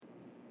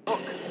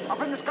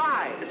Up in the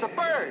sky. It's a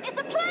bird.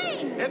 It's a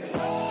plane. It's...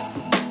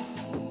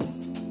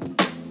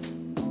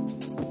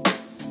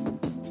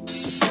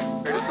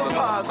 It's a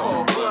pod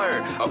called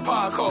Blur. A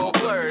pod called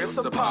Blur. It's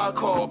a pod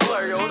called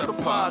Blur. Yo, it's a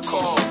pod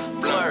called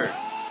Blur.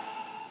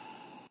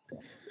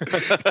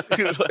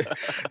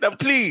 Now,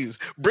 please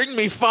bring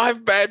me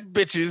 5 bad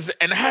bitches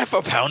and half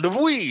a pound of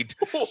weed.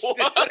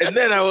 What? And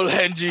then I will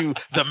hand you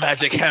the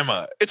magic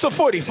hammer. It's a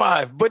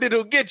 45, but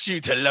it'll get you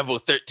to level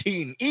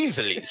 13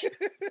 easily.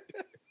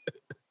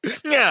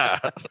 Yeah.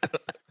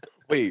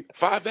 Wait,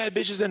 5 bad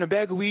bitches and a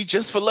bag of weed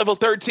just for level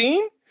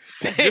 13?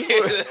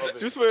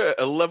 Just for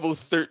a level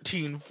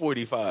 13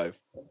 45.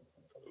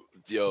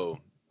 Yo.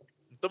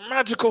 The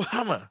magical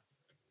hammer.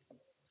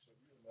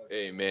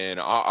 Hey, man,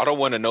 I don't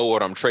want to know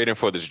what I'm trading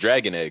for this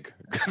dragon egg.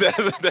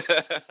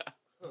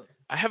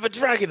 I have a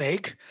dragon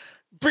egg.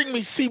 Bring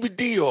me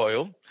CBD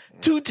oil,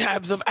 2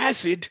 tabs of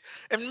acid,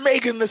 and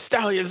Megan Thee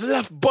Stallion's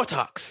left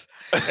buttocks,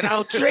 and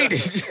I'll trade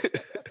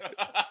it.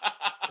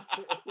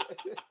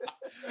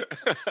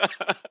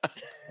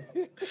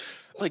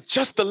 Like,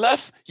 just the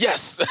left?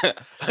 Yes.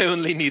 I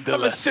only need the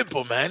I'm left. a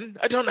simple man.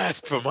 I don't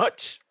ask for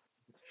much.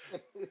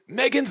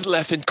 Megan's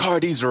left and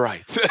Cardi's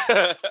right.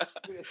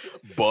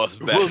 Boss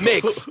back. We'll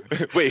make...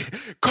 Wait,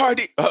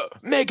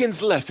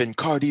 Megan's left and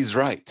Cardi's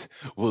right.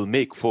 We'll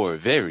make for a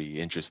very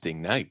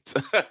interesting night.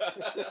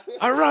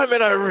 I rhyme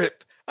and I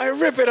rip. I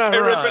rip and I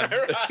rhyme.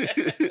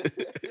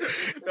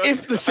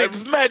 If the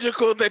thing's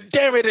magical, then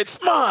damn it,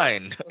 it's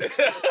mine.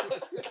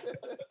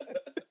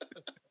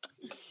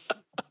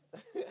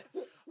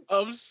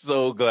 I'm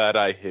so glad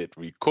I hit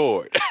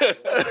record.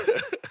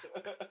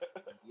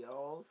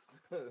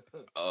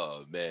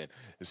 Oh, man.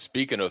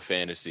 Speaking of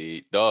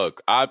fantasy,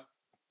 dog, I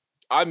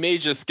may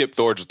just skip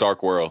Thor's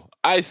Dark World.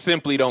 I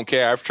simply don't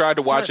care. I've tried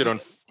to watch it on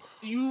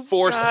You've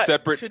 4 got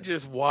separate... to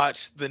just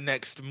watch the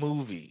next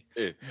movie.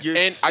 Yeah. You're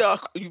And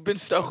stuck. You've been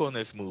stuck on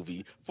this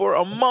movie for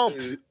a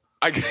month.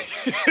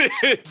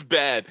 It's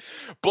bad.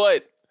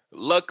 But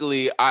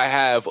luckily, I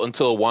have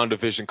until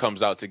WandaVision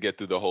comes out to get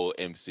through the whole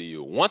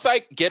MCU. Once I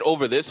get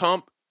over this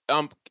hump,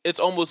 it's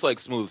almost like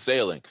smooth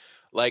sailing.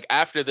 Like,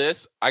 after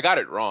this, I got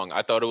it wrong.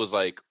 I thought it was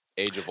like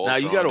Age of Ultron. Now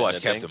you got to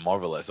watch Captain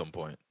Marvel at some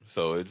point.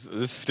 So it's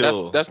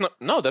still that's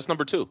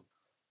number 2.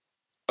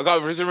 I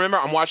got remember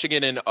I'm watching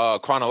it in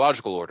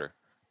chronological order.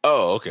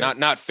 Oh, okay.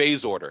 Not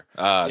phase order.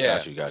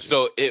 Got you.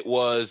 So it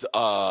was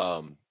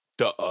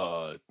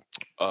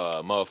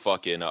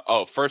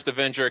motherfucking First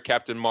Avenger,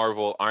 Captain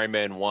Marvel, Iron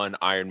Man 1,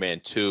 Iron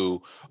Man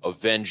 2,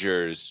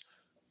 Avengers,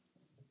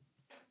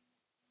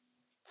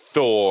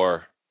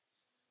 Thor,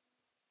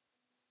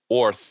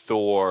 or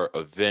Thor,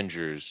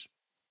 Avengers.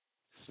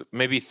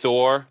 Maybe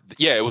Thor.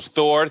 Yeah, it was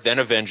Thor, then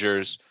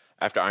Avengers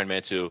after Iron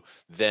Man 2.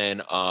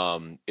 Then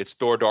it's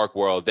Thor Dark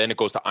World. Then it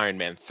goes to Iron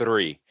Man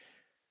 3.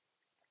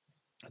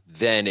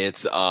 Then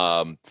it's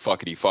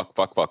fuckity fuck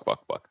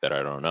that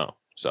I don't know.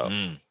 So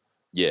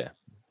yeah.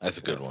 That's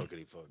a good one.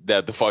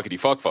 The fuckity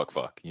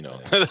fuck, you know.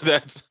 Yeah.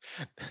 That's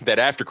that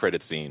after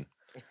credit scene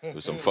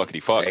with some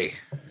fuckity fucks.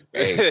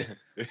 Hey.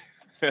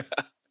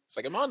 It's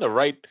like, am I on the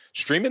right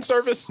streaming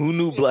service? Who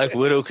knew Black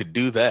Widow could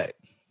do that?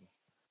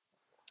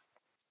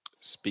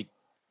 Speak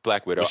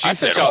Black Widow. She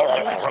said,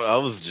 I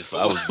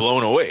was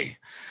blown away.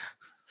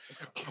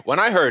 When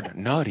I heard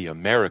Naughty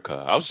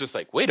America, I was just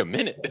like, wait a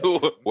minute.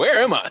 Where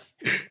am I?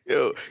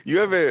 Yo,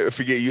 you ever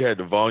forget you had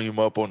the volume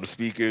up on the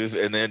speakers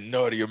and then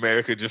Naughty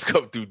America just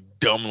come through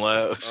dumb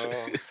loud?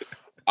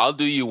 I'll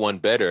do you one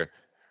better.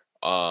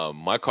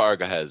 My car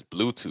has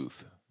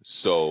Bluetooth.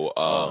 So,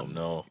 oh,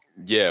 no.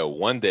 Yeah,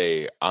 one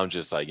day I'm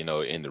just like,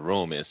 in the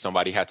room and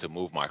somebody had to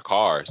move my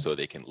car so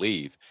they can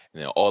leave.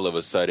 And then all of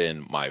a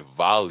sudden my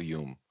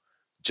volume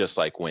just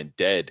like went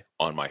dead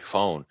on my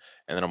phone.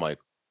 And then I'm like,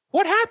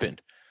 what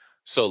happened?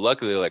 So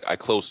luckily, like, I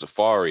closed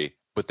Safari,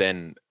 but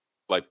then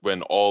like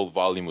when all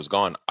volume was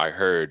gone, I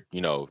heard,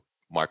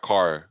 my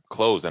car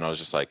closed and I was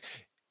just like,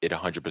 it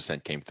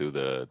 100% came through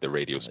the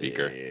radio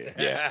speaker.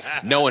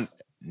 Yeah. No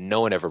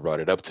one ever brought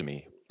it up to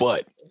me,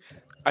 but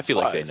I feel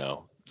like they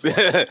know.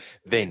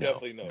 They know.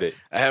 Definitely know.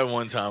 I had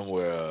one time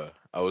where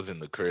I was in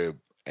the crib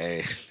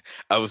and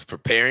I was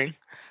preparing.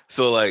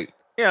 So like,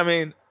 yeah, I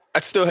mean, I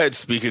still had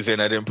speakers in.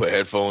 I didn't put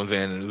headphones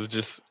in. And it was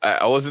just,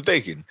 I wasn't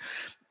thinking.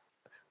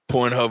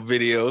 Pornhub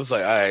videos,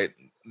 like, all right,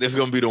 this is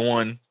going to be the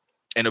one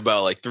in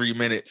about like 3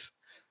 minutes.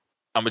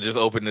 I'm going to just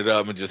open it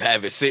up and just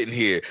have it sitting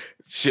here.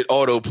 Shit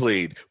auto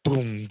played.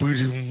 Boom,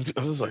 boom.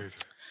 I was like,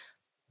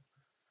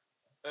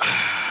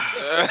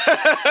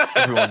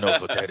 everyone knows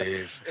what that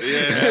is.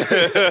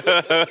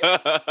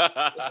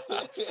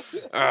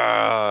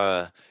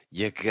 Yeah.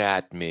 You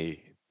got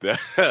me.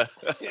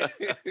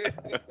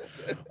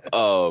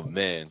 Oh,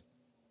 man.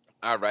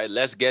 All right,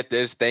 let's get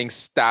this thing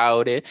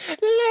started.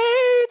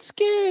 Let's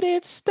get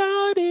it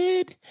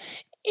started.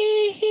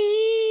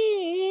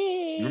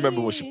 You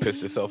remember when she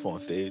pissed herself on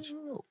stage?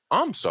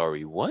 I'm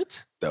sorry,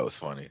 what? That was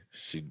funny.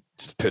 She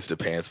just pissed her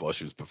pants while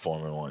she was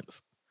performing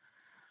once.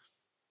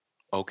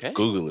 Okay.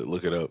 Google it.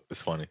 Look it up.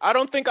 It's funny. I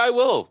don't think I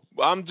will.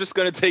 I'm just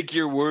going to take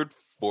your word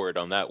for it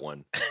on that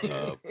one,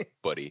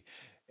 buddy.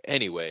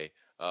 Anyway,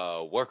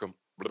 Welcome.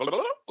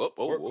 Whoa,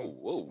 whoa,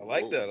 whoa, I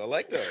like that. I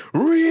like that.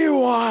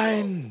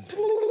 Rewind.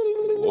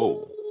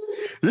 Whoa.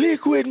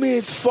 Liquid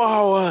means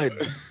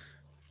forward.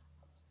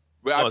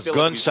 But No, I it's feel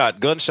like gunshot.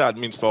 Gunshot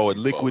means forward.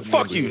 Liquid.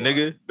 Fuck means you,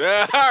 nigga.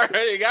 All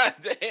right,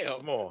 goddamn.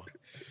 Come on.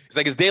 It's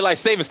like it's daylight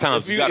savings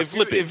time. You gotta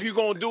flip it. If you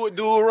gonna do it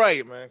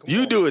right, man. Come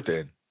You on. do it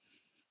then.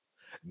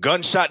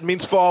 Gunshot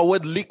means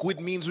forward. Liquid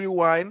means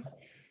rewind.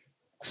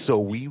 So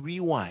we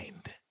rewind.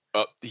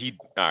 He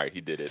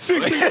did it.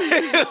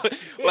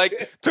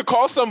 Like to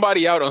call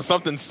somebody out on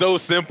something so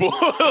simple.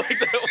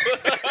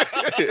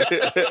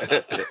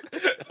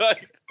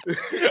 Like,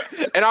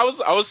 and I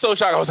was so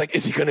shocked. I was like,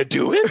 is he gonna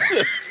do it?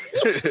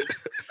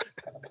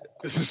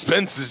 The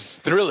suspense is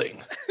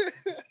thrilling.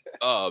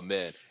 Oh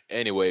man.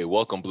 Anyway,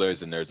 welcome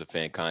blurs and nerds of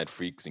fankind,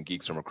 freaks and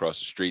geeks from across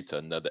the street to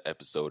another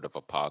episode of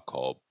a pod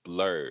called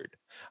Blurred.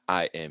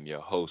 I am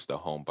your host, the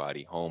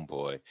homebody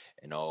homeboy,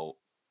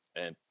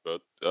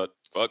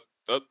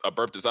 I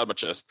burped inside my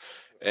chest.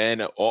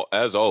 And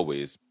as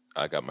always,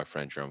 I got my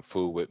friend Drum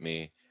Food with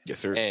me. Yes,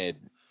 sir.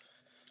 And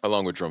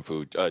along with Drum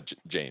Food,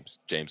 James.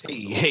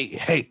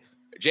 Hey.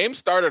 James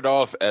started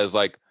off as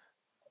like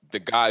the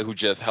guy who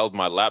just held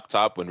my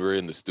laptop when we were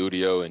in the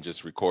studio and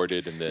just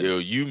recorded, and then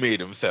You made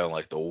him sound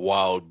like the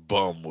wild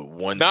bum with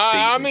one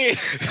I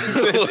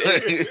statement.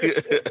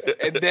 mean,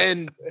 and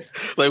then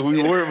like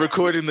we weren't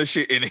recording the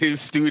shit in his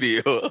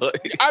studio.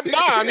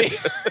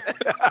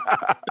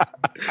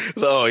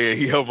 Oh yeah,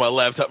 he held my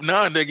laptop.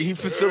 Nah, nigga, he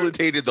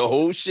facilitated the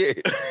whole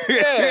shit.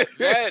 Yeah,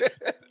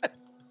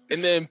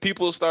 and then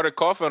people started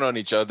coughing on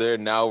each other,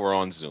 and now we're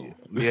on Zoom.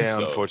 Yeah,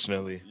 So,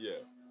 unfortunately. yeah.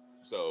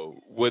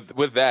 So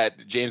with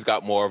that, James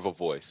got more of a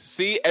voice.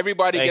 See,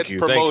 everybody Thank gets you.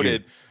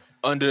 promoted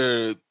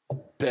under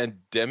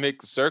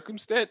pandemic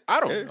circumstance.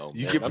 I don't know.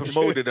 You man. get I'm just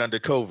promoted under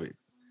COVID,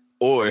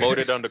 or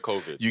promoted under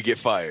COVID. you get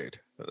fired.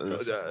 One or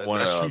That's the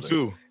true other.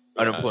 too.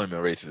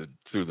 Unemployment rates are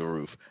through the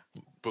roof.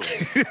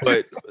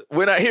 But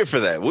we're not here for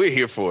that. We're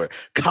here for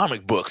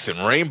comic books and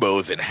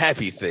rainbows and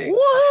happy things.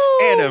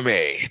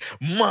 Anime,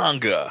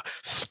 manga,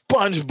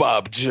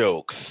 SpongeBob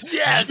jokes.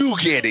 Yes. You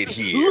get it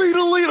here.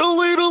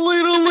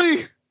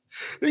 Lee.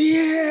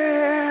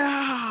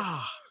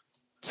 Yeah.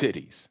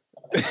 Titties.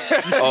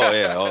 Oh,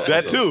 yeah. Oh,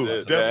 That too.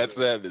 That's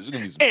there's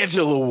gonna be some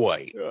Angela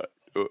White.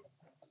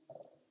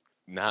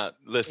 Not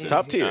listen.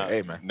 Top tier. Now,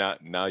 Hey, man.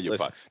 Now you're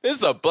Listen. fine. This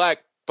is a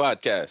black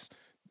podcast.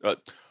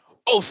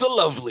 So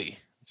lovely.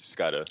 Just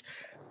gotta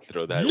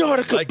throw that.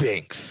 Nautica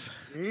Binks.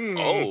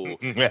 Oh,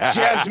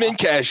 Jasmine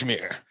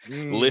Cashmere.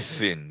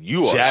 Listen,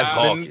 you are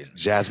talking.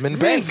 Jasmine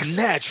Miss Banks.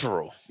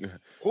 Natural.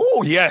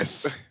 Oh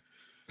yes.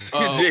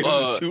 James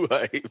is too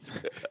hype.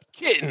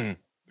 Kitten.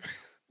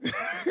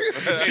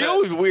 She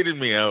always weirded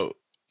me out.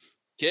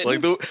 Kitten.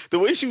 Like the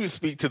way she would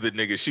speak to the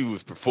nigga she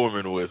was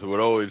performing with would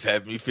always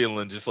have me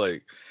feeling just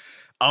like,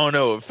 I don't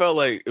know. It felt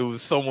like it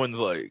was someone's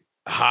like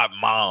hot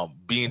mom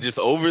being just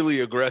overly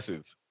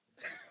aggressive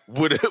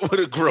with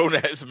a grown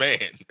ass man.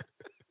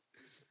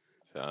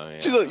 Oh, yeah.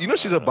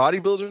 She's a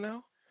bodybuilder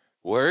now.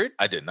 Word.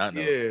 I did not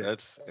know. Yeah.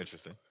 That's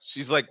interesting.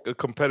 She's like a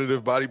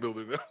competitive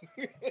bodybuilder now.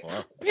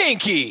 Wow.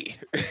 Pinky.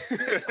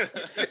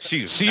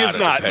 She is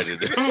not.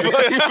 competitive.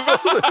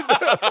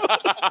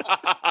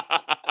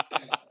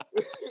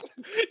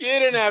 You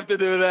didn't have to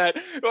do that.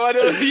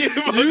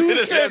 You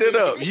set it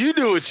up. You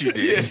knew what you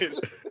did.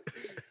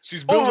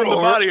 She's building the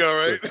body, all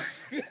right.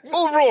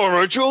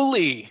 Aurora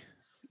Jolie.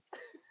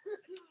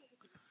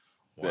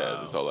 Wow. Yeah,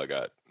 that's all I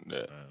got.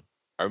 Yeah.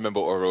 I remember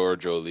Aurora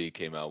Jolie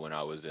came out when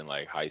I was in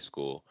like high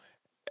school,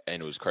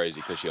 and it was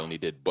crazy because she only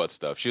did butt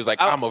stuff. She was like,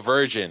 I'm a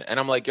virgin. And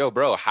I'm like, yo,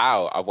 bro,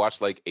 how? I've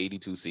watched like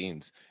 82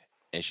 scenes.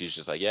 And she's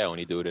just like, yeah, I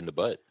only do it in the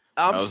butt.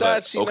 I'm I was sad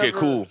like, she okay, never...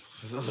 cool.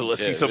 So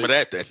let's see Yeah, some of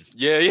that then.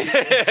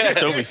 Yeah.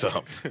 Show me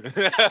some.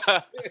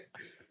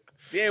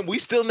 Damn, we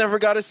still never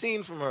got a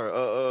scene from her.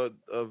 A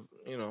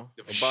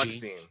box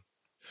scene.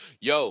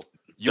 Yo,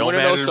 you Don't want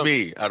to know matter to something?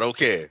 me. I don't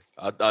care.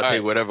 I'll take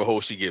right. whatever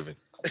hole she giving.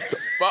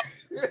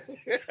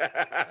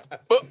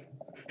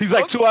 He's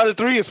like 2 out of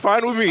 3 is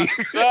fine with me. You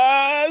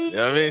know what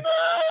I mean?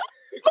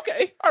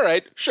 Okay, all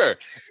right, sure.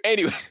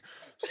 Anyway,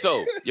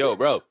 so yo,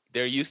 bro,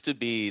 there used to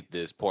be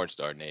this porn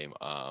star named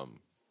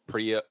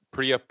Priya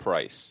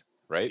Price,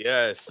 right?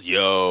 Yes.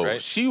 Yo,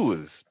 Right? she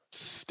was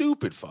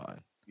stupid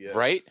fine. Yeah.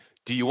 Right?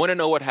 Do you want to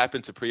know what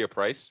happened to Priya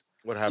Price?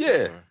 What happened?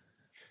 Yeah. To her?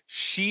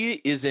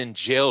 She is in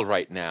jail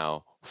right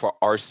now for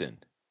arson.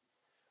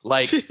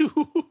 Like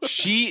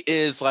she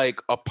is like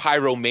a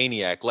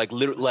pyromaniac, like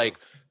literally like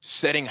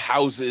setting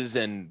houses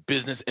and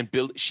business and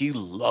build. She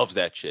loves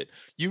that shit.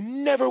 You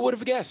never would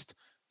have guessed.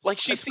 Like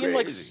she That's seemed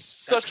like crazy.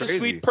 such That's a crazy.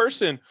 sweet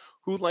person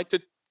who liked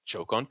to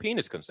choke on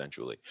penis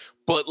consensually.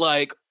 But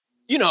like,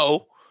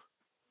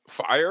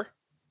 fire,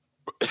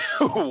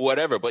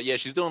 whatever. But yeah,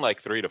 she's doing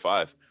like 3 to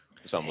 5,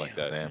 something like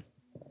that. Damn.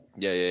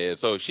 Yeah.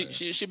 So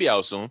she be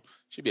out soon.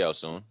 She'll be out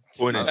soon.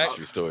 Porn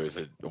industry stories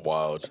are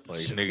wild.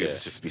 Like Yeah.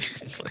 niggas just be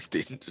like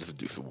they just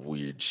do some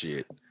weird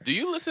shit. Do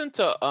you listen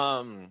to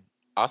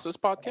Asa's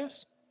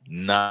podcast?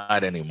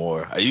 Not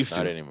anymore. I used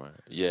Not to. anymore.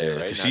 Yeah, Yeah, right.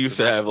 'cause Not she used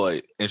to much. have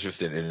like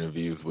interesting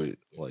interviews with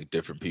like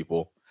different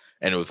people,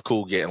 and it was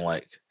cool getting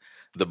like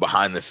the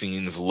behind the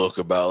scenes look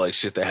about like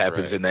shit that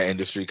happens in that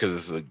industry because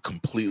it's a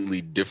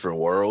completely different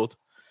world.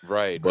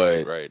 Right.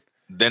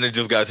 Then it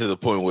just got to the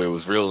point where it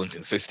was real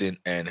inconsistent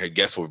and her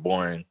guests were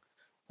boring,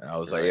 and I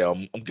was like, yeah,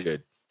 I'm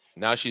good.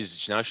 Now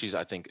she's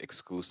I think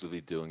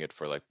exclusively doing it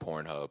for like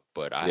Pornhub,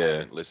 but I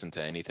haven't listened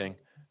to anything.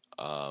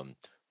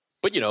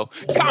 But you know,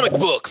 comic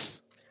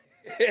books.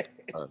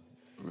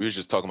 We were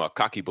just talking about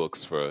cocky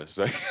books for a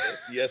second.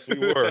 Yes, we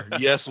were.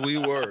 Yes, we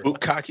were.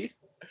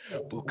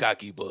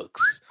 Bukkake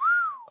books.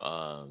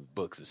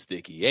 Books are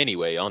sticky.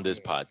 Anyway, on this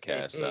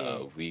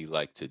podcast, we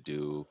like to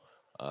do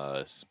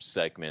some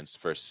segments.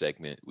 First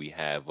segment we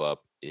have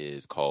up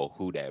is called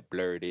Who That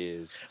Blurred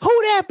Is. Who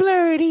that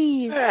blurred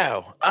is?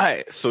 Wow. All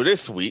right. So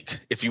this week,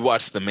 if you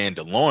watch The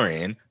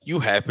Mandalorian, you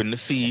happen to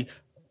see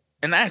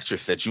an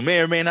actress that you may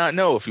or may not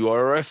know if you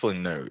are a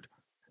wrestling nerd.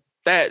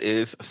 That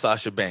is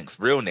Sasha Banks'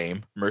 real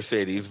name,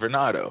 Mercedes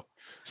Varnado.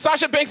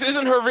 Sasha Banks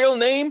isn't her real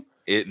name?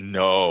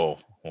 No.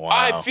 Wow.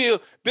 I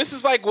feel this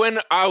is like when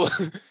I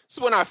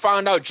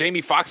found out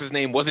Jamie Foxx's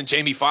name wasn't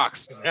Jamie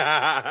Foxx.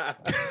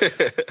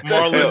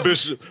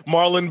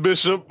 Marlon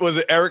Bishop. Was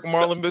it Eric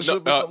Marlon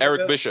Bishop? No,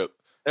 Eric Bishop.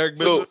 Eric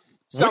Bishop.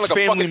 So, which like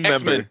family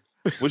member? X-Men.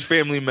 Which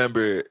family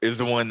member is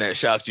the one that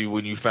shocked you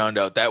when you found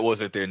out that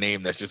wasn't their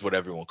name? That's just what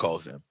everyone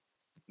calls them.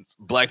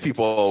 Black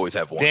people always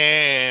have one.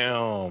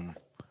 Damn.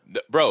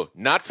 Bro,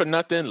 not for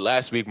nothing.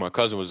 Last week, my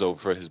cousin was over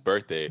for his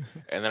birthday,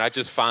 and then I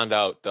just found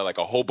out that like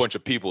a whole bunch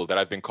of people that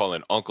I've been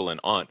calling uncle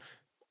and aunt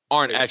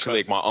aren't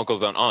actually like my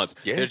uncles and aunts.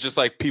 Yeah. They're just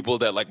like people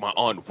that like my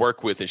aunt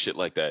work with and shit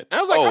like that. And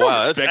I was like, oh, I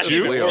wow, respect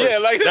you. Yeah,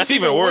 like that's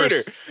even worse.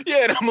 weirder.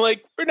 Yeah, and I'm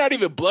like, we're not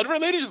even blood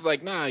related. Just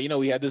like, nah, you know,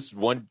 we had this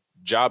one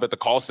job at the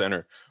call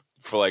center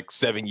for like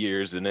 7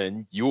 years, and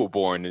then you were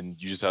born, and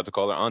you just had to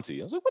call her auntie.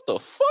 I was like, what the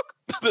fuck?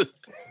 I'm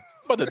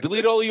about to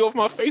delete all of you off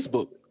my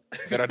Facebook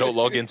that I don't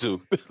log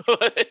into.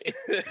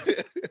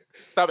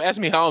 Stop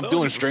asking me how I'm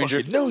doing,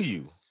 stranger. Know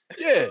you?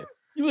 Yeah,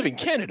 you live in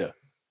Canada.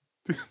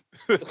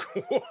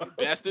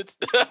 Bastards.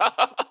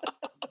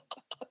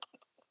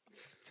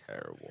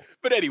 Terrible.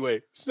 But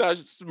anyway,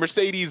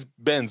 Mercedes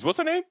Benz. What's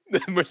her name?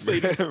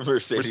 Mercedes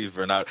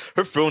Varnado.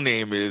 Her full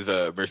name is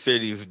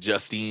Mercedes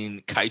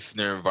Justine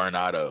Keisner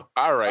Varnado.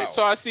 All right. Wow.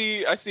 So I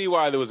see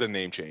why there was a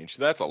name change.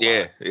 That's a lot.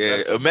 Yeah.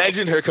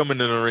 Imagine her coming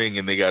in the ring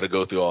and they got to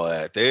go through all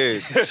that. They're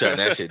shutting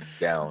that shit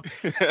down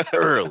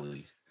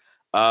early.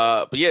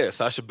 But yeah,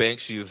 Sasha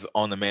Banks, she's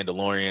on The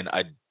Mandalorian.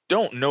 I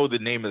don't know the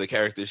name of the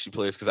character she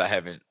plays because I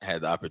haven't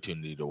had the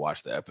opportunity to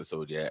watch the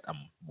episode yet. I'm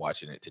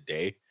watching it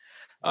today.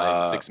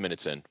 6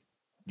 minutes in.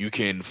 You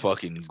can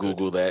fucking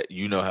Google that.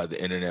 You know how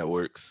the internet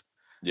works.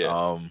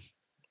 Yeah.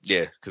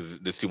 Yeah, because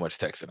there's too much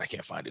text and I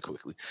can't find it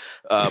quickly.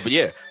 But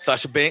yeah,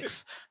 Sasha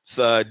Banks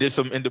did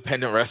some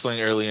independent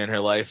wrestling early in her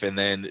life, and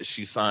then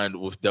she signed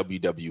with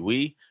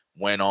WWE,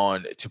 went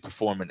on to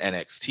perform in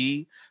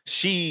NXT.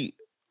 She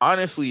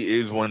honestly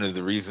is one of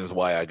the reasons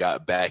why I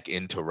got back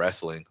into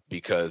wrestling,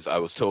 because I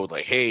was told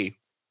like, hey,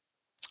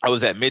 I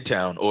was at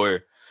Midtown,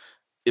 or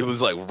it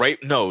was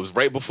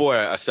right before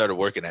I started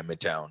working at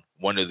Midtown.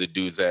 One of the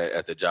dudes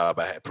at the job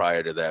I had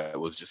prior to that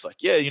was just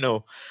like, yeah, you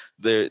know,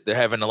 they're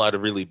having a lot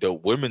of really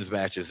dope women's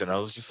matches. And I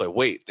was just like,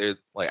 wait, they're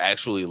like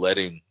actually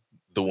letting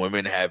the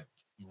women have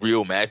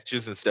real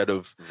matches instead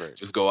of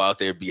just go out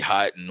there, be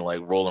hot and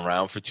like roll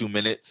around for 2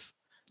 minutes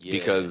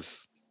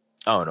because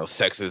I don't know,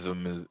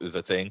 sexism is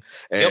a thing.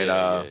 And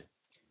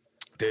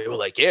they were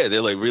like, yeah,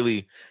 they're like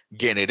really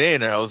getting it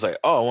in. And I was like,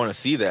 oh, I want to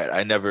see that.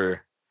 I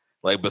never,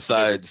 like,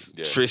 besides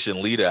Trish and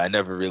Lita, I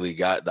never really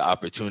got the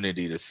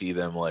opportunity to see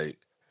them like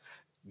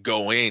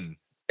go in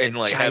and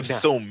like have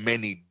so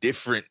many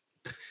different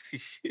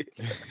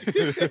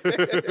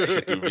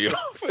threw me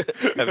off.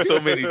 Have so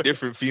many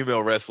different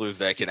female wrestlers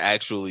that can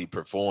actually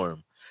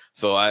perform.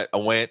 So I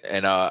went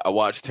and I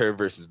watched her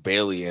versus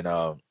Bayley in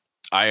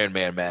Iron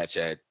Man match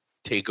at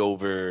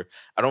Takeover.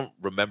 I don't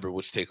remember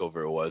which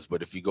Takeover it was,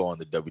 but if you go on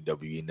the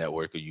WWE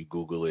network or you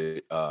Google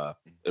it,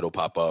 it'll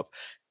pop up.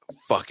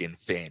 Fucking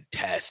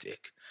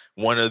fantastic.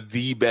 One of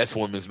the best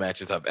women's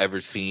matches I've ever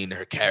seen.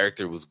 Her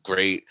character was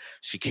great.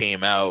 She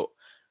came out.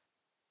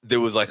 There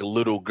was like a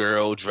little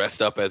girl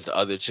dressed up as the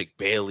other chick,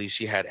 Bayley.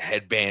 She had a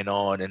headband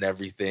on and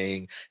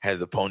everything, had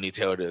the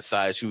ponytail to the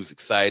side. She was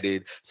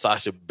excited.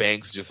 Sasha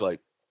Banks just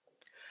like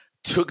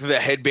took the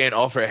headband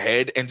off her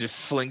head and just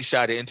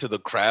slingshot it into the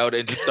crowd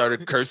and just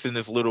started cursing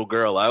this little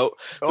girl out.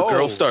 The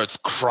girl starts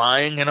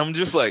crying and I'm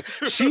just like,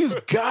 she's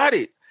got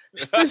it.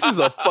 This is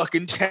a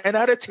fucking 10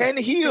 out of 10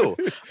 heel.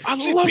 I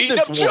love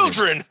this woman.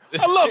 Children.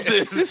 I love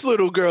this. This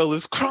little girl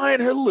is crying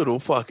her little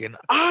fucking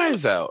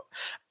eyes out.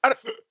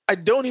 I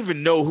don't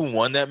even know who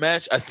won that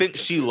match. I think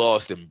she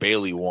lost and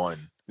Bayley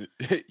won.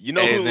 You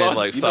know who lost?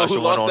 Like, you know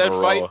who lost that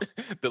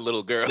fight? The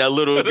little girl. That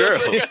little girl.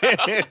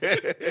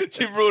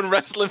 She ruined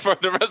wrestling for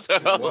the rest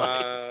of her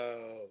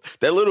life.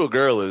 That little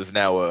girl is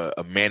now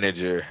a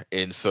manager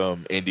in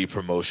some indie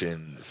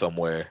promotion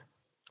somewhere.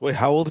 Wait,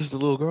 how old is the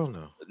little girl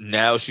now?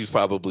 Now she's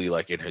probably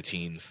like in her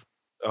teens.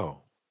 Oh,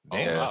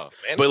 damn. Wow.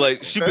 But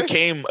like she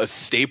became a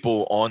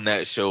staple on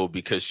that show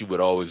because she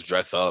would always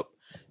dress up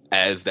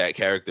as that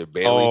character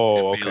Bailey.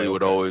 Oh, and Bailey okay,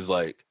 would okay. always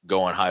like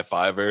go and high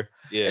five her,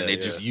 Yeah, and they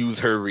just use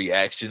her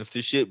reactions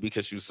to shit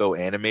because she was so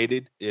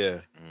animated. yeah.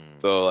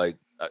 So like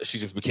she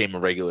just became a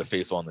regular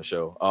face on the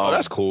show. Oh,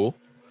 that's cool.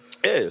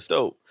 Yeah, it's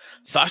dope.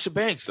 Sasha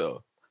Banks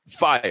though,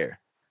 fire.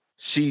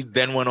 She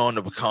then went on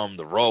to become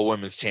the Raw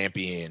Women's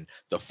Champion,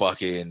 the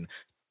fucking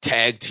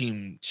tag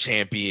team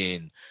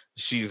champion.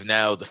 She's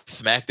now the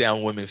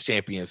SmackDown Women's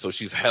Champion. So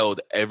she's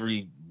held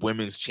every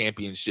women's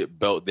championship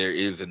belt there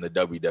is in the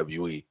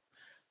WWE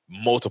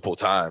multiple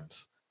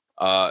times.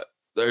 Her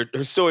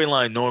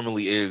storyline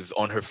normally is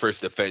on her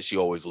first defense, she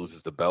always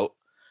loses the belt.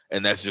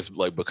 And that's just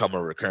like become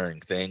a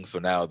recurring thing. So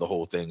now the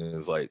whole thing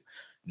is like,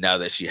 now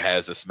that she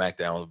has a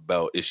SmackDown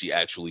belt, is she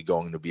actually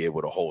going to be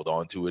able to hold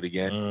on to it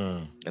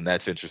again? And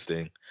that's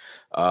interesting.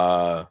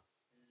 Yeah,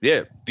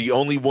 the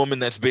only woman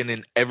that's been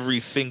in every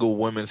single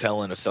women's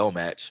Hell in a Cell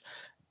match,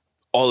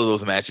 all of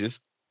those matches,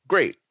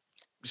 great.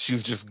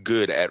 She's just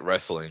good at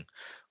wrestling,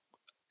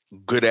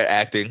 good at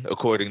acting,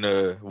 according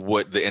to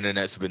what the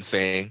internet's been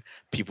saying.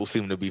 People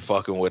seem to be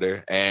fucking with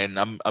her, and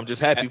I'm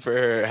just happy for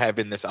her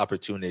having this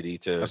opportunity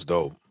to. That's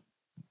dope.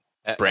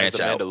 Branch as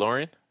a out.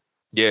 Mandalorian?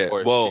 Yeah,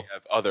 Or well, does she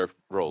have other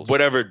roles?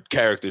 whatever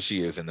character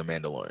she is in the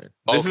Mandalorian.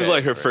 This is Okay,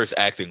 like her right. first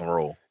acting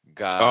role.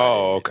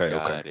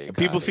 Okay. And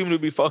people seem to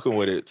be fucking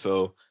with it.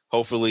 So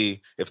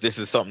hopefully, if this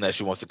is something that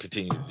she wants to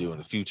continue to do in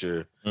the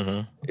future,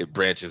 it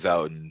branches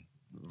out and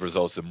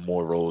results in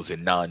more roles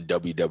in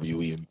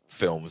non-WWE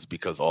films,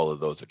 because all of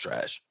those are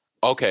trash.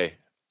 Okay.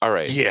 All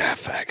right. Yeah,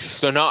 facts.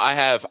 So now I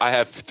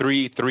have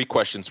three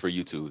questions for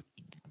you two,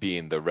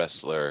 being the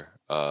wrestler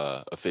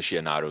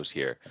aficionados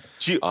here.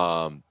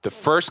 The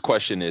first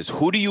question is,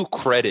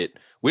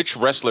 which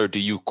wrestler do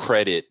you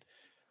credit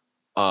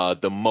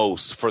the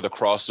most for the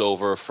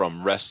crossover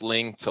from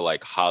wrestling to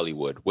like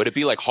Hollywood? Would it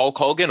be like Hulk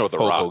Hogan or The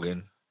Rock?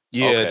 Hogan.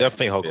 Yeah, Okay.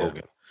 definitely Hulk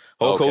Hogan.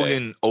 Hulk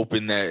Hogan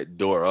opened that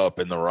door up,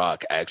 and The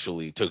Rock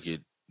actually took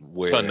it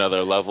To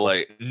another level.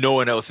 like no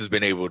one else has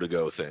been able to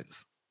go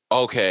since.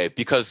 Okay,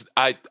 because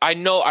I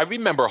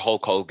remember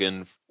Hulk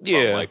Hogan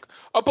from like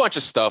a bunch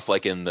of stuff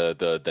like in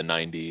the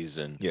 90s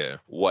and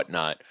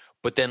whatnot.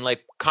 But then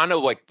like kind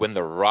of like when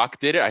The Rock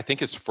did it, I think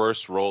his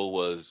first role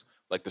was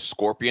like the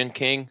Scorpion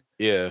King.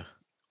 Yeah.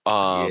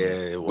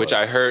 Which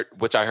I heard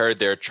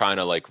they're trying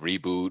to like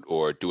reboot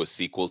or do a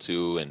sequel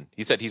to, and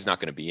he said he's not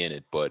going to be in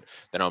it. But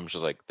then I'm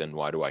just like, then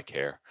why do I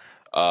care?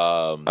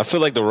 I feel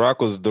like The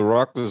Rock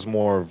was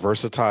more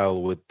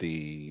versatile with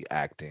the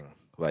acting.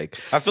 Like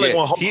I feel like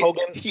when Hulk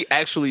Hogan, he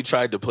actually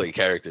tried to play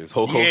characters.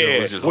 Hulk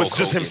Hogan was just Hulk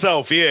Hogan.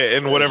 himself. Yeah,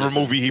 in whatever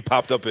movie he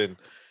popped up in.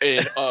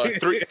 In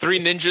Three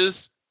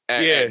Ninjas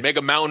and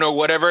Mega Mountain or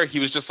whatever, he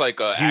was just like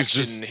a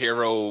action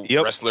hero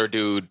wrestler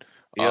dude.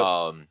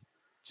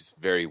 Just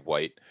very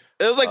white.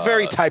 It was like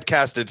very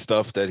typecasted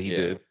stuff that he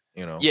did.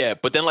 You know. Yeah,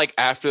 but then like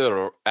after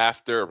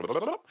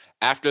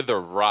The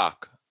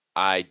Rock,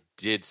 I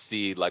did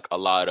see like a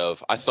lot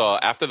of.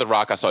 After The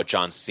Rock, I saw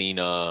John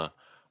Cena.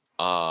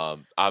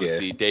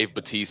 Obviously Dave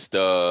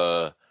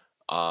Bautista.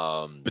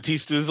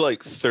 Batista's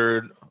like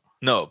third.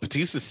 No,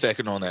 Batista's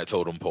second on that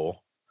totem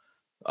pole.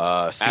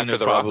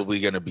 Cena's The Rock?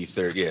 probably going to be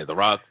third. Yeah, The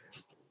Rock,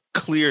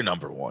 clear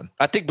number one.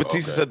 I think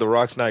Batista said The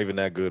Rock's not even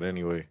that good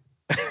anyway.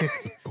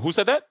 Who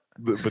said that?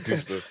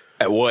 Batista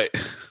At what?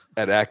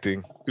 at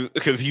acting.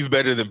 Because he's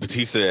better than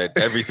Batista at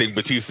everything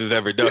Batista's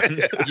ever done.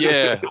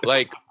 Yeah,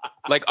 like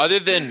other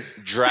than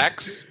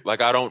Drax,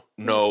 like I don't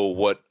know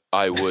what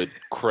I would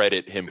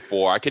credit him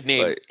for. I could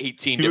name Like,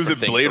 18 he was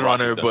different in things Blade The Rock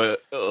has Runner, done.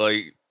 but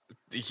like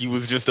he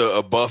was just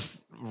a buff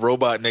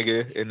robot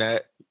nigga in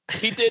that.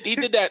 He did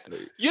that.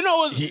 You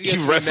know, He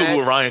wrestled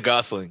with Ryan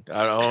Gosling.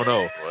 I don't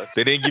know.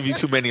 They didn't give you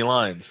too many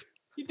lines.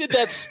 He did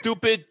that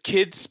stupid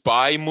kid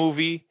spy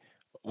movie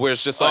where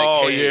it's just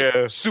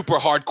like, super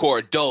hardcore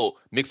adult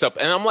mixed up.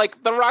 And I'm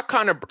like, The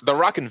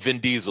Rock and Vin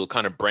Diesel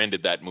kind of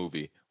branded that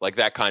movie, like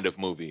that kind of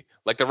movie.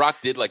 Like The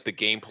Rock did like the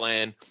game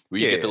plan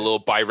where you get the little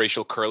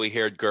biracial curly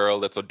haired girl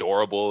that's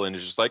adorable, and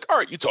it's just like, all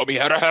right, you taught me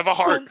how to have a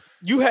heart.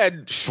 You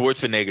had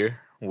Schwarzenegger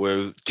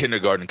with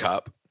Kindergarten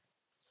Cop.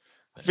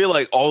 I feel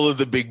like all of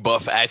the big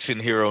buff action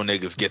hero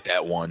niggas get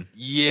that one.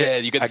 Yeah,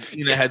 you get.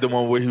 Had the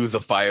one where he was a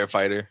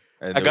firefighter.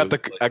 And I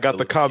got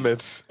the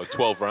comments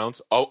 12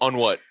 rounds. Oh, on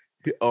what?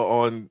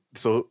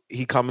 So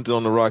he commented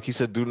on The Rock. He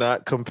said, "Do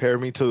not compare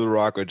me to The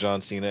Rock or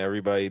John Cena.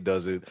 Everybody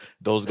does it.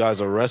 Those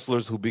guys are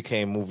wrestlers who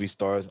became movie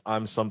stars.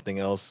 I'm something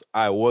else.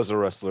 I was a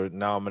wrestler.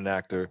 Now I'm an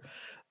actor.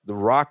 The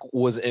Rock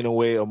was in a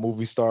way a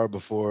movie star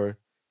before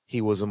he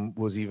was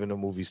even a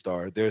movie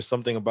star. There's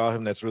something about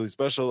him that's really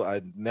special.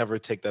 I'd never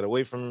take that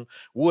away from him.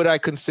 Would I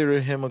consider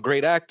him a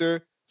great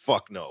actor?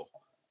 Fuck no.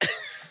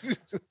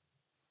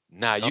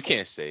 Nah, you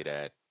can't say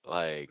that.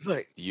 Like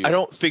I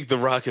don't think The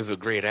Rock is a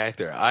great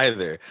actor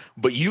either,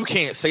 but you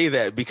can't say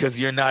that because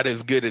you're not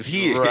as good as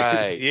he is.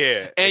 Right.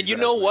 Yeah. And you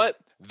know what?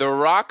 The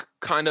Rock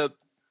kind of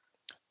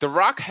The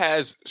Rock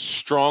has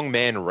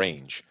strongman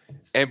range.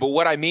 But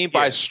what I mean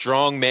by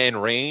strongman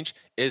range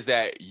is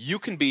that you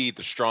can be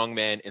the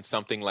strongman in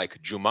something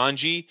like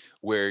Jumanji,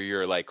 where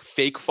you're like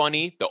fake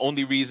funny. The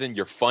only reason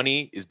you're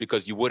funny is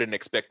because you wouldn't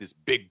expect this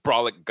big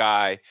brolic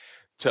guy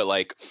to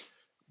like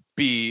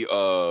be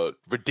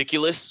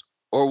ridiculous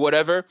or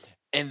whatever.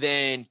 And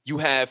then you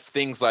have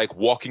things like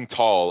Walking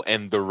Tall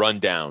and The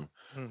Rundown,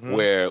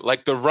 where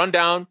like The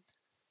Rundown,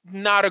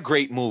 not a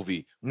great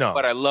movie. No.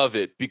 But I love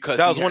it because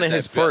that was one of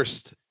his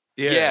first.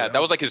 Yeah, that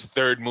was like his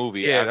third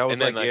movie. Yeah, that was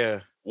and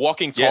then,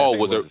 Walking Tall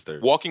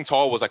Walking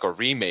Tall was like a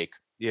remake.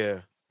 Yeah.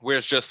 Where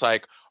it's just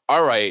like,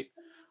 all right,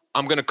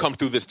 I'm gonna come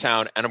through this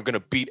town and I'm gonna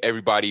beat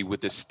everybody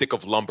with this stick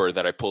of lumber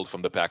that I pulled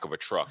from the back of a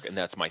truck, and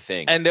that's my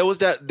thing. And there was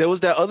that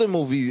other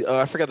movie,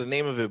 I forgot the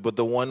name of it, but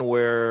the one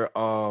where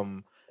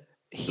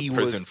he the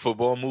prison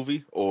football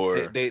movie, or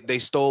they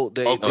stole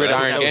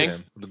Gridiron Gang.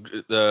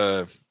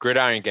 The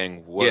Gridiron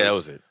Gang. That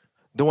was it.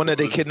 The one that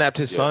they kidnapped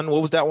his son.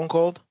 What was that one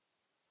called?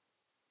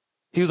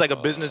 He was like a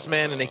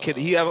businessman, and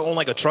he owned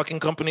like a trucking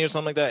company or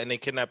something like that, and they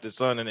kidnapped his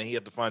son, and then he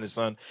had to find his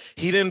son.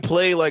 He didn't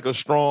play like a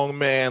strong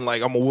man,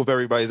 like I'm gonna whoop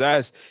everybody's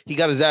ass. He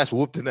got his ass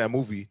whooped in that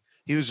movie.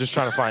 He was just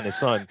trying to find his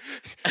son.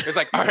 It's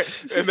like, all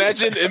right,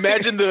 imagine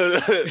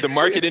the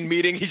marketing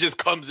meeting. He just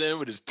comes in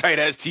with his tight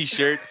ass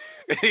t-shirt.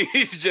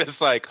 He's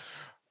just like,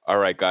 all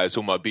right, guys,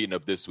 who am I beating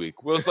up this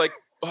week? Will's like,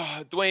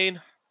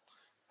 Dwayne,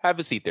 have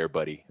a seat there,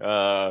 buddy.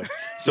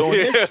 So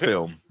in this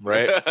film,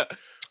 right?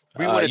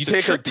 You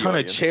take a ton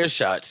of chair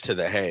shots to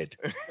the head,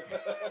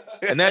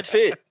 and that's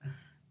it.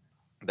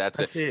 That's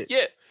it.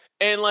 Yeah,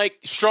 and like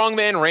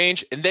strongman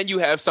range, and then you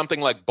have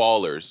something like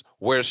Ballers,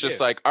 where it's just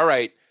like, all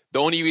right, the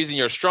only reason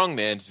you're a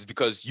strongman is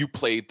because you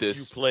played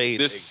this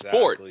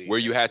sport where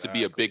you had to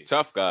be a big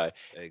tough guy.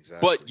 Exactly.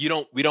 But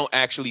we don't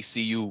actually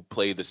see you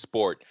play the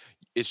sport.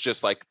 It's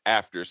just like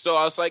after. So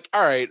I was like,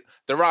 all right,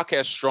 The Rock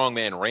has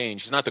strongman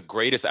range. He's not the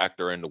greatest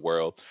actor in the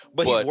world,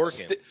 but he's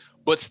working.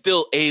 But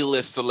still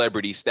A-list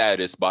celebrity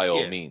status by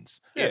all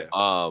means. Yeah.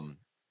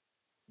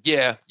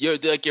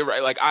 You're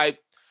right. Like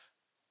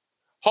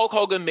Hulk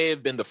Hogan may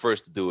have been the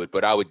first to do it,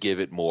 but I would give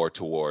it more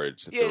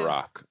towards The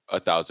Rock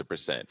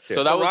 1,000%. Yeah.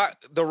 So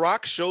The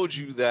Rock showed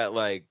you that,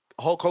 like,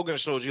 Hulk Hogan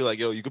showed you like,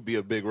 yo, you could be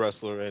a big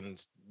wrestler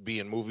and be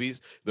in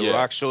movies. The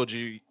Rock showed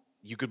you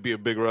could be a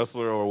big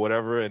wrestler or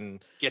whatever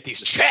and get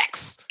these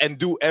checks and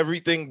do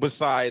everything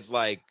besides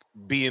like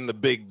being the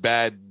big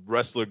bad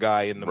wrestler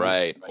guy in the movie.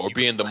 Like, or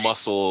being the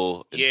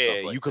muscle. And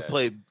stuff like you could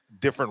play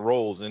different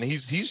roles, and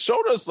he's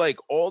showed us like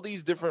all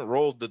these different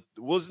roles.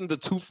 Wasn't the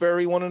Tooth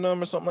Fairy one of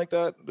them or something like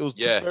that? It was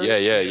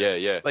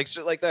yeah. Like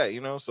shit like that,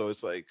 you know. So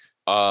it's like,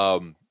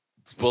 well,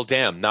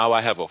 damn. Now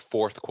I have a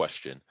fourth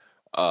question.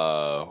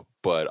 All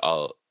right.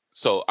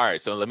 So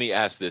let me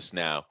ask this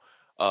now.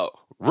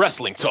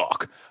 Wrestling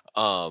talk.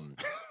 What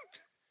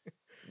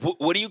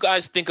do you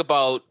guys think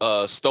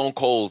about Stone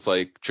Cold's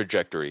like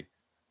trajectory?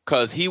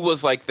 Because he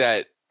was like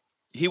that.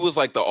 He was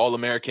like the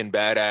all-American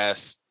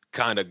badass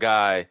kind of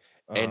guy,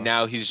 and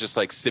now he's just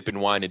like sipping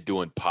wine and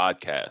doing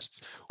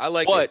podcasts. I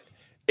like but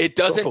it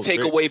doesn't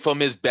take away from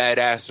his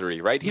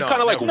badassery, right? He's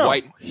kind of like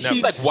white.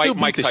 He's like white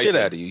Mike Tyson. Shit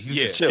out of you. He's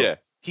just chill. Yeah.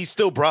 He's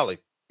still brolic.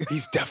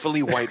 He's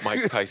definitely white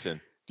Mike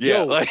Tyson.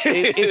 Yeah, like,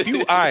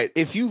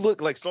 if you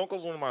look like Stone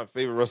Cold's one of my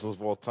favorite wrestlers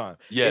of all time.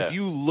 Yeah, if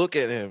you look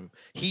at him,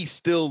 he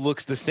still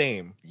looks the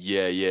same.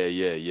 Yeah.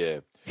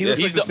 He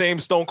looks like the same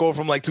Stone Cold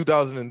from like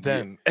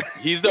 2010.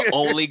 He's the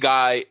only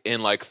guy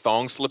in like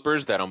thong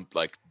slippers that I'm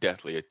like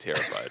deathly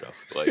terrified of.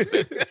 Like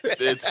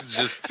it's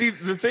just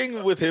the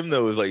thing with him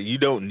though is like you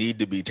don't need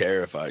to be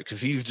terrified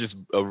because he's just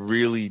a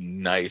really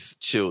nice,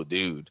 chill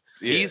dude.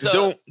 Yeah. He's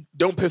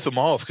don't piss him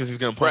off because he's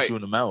gonna punch you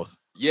in the mouth.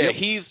 Yeah,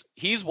 he's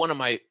one of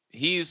my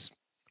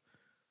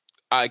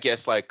I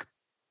guess like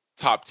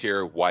top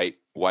tier white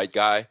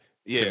guy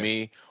to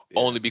me.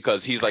 Only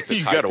because he's like the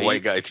you type got a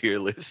white guy tier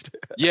list.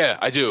 Yeah,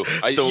 I do.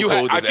 I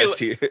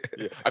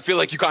feel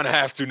like you kind of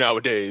have to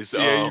nowadays.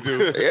 Yeah, you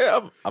do.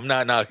 Yeah, I'm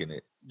not knocking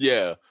it.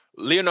 Yeah,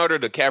 Leonardo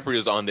DiCaprio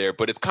is on there,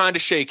 but it's kind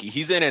of shaky.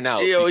 He's in and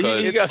out. Yeah,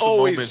 he got some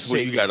moments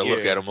where you got to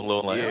look at him a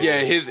little like. Yeah,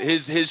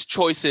 his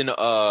choice in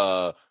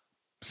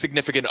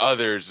Significant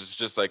Others is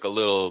just like a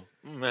little.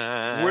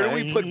 Where do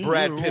we put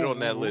Brad Pitt on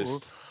that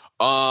list?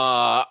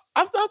 I'm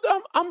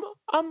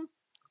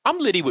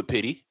litty with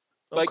pity.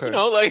 Like, you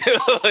know, like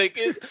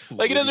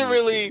he doesn't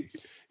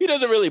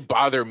really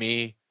bother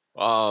me.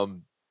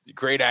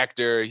 Great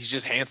actor. He's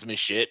just handsome as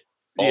shit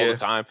all the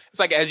time. It's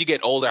like as you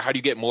get older, how do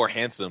you get more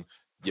handsome?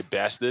 You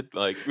bastard.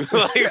 Like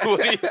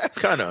it's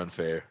kind of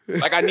unfair.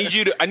 Like I need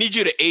you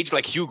to age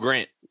like Hugh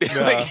Grant.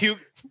 Nah, like he'll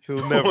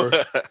never.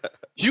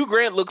 Hugh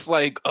Grant looks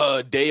like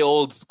a day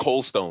old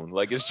Cold Stone.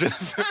 Like it's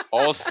just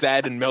all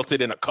sad and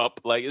melted in a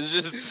cup. Like it's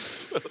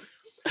just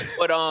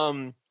but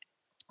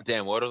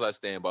damn, what was I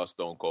saying about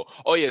Stone Cold?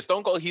 Oh yeah,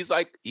 Stone Cold, he's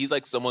like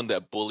someone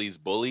that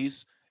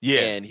bullies. Yeah.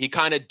 And he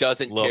kind of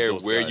doesn't care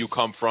where you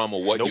come from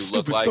or what you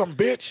look like. Some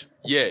bitch.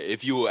 Yeah,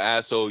 if you were an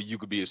asshole, you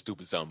could be a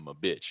stupid something, a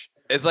bitch.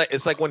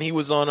 It's like when he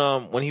was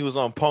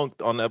on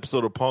Punk'd, on the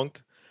episode of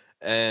Punk'd,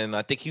 and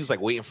I think he was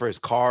like waiting for his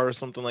car or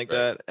something like Right.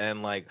 that.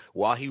 And like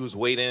while he was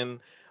waiting,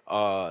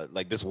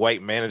 like this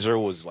white manager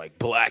was like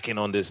blacking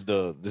on this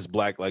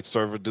black like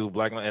server dude,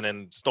 and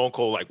then Stone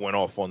Cold like went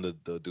off on the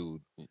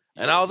dude,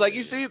 and I was like,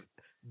 you see,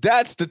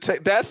 that's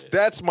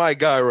that's my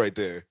guy right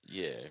there.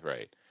 Yeah,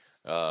 right.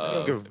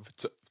 don't give-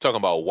 Talking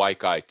about white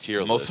guy tier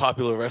Most list.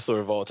 popular wrestler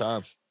of all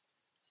time.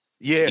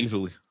 Yeah,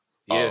 Easily.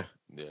 yeah.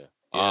 Yeah.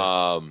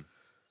 Yeah.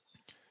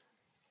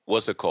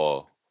 What's it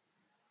called?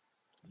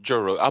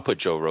 I'll put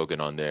Joe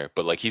Rogan on there,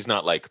 but like he's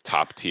not like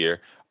top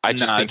tier. I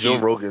just think Joe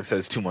Rogan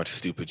says too much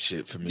stupid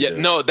shit for me. Yeah,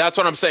 no, that's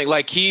what I'm saying.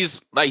 Like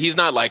he's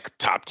not like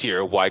top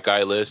tier white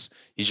guy list.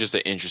 He's just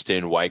an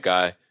interesting white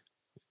guy.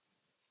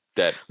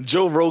 That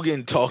Joe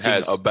Rogan talking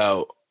has-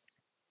 about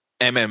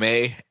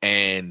MMA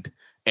and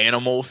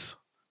animals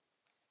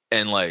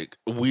and like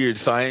weird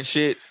science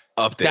shit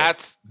up there.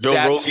 that's Joe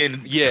that's-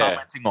 Rogan yeah.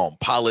 commenting on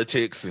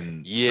politics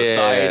and Yeah.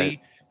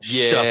 society.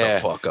 Shut Yeah. the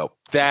fuck up.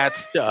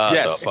 That's Shut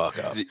yes, the fuck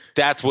up.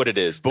 that's what it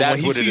is. But That's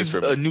when he what it is sees for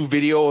a me. new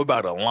video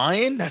about a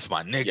lion, that's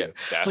my nigga. Yeah,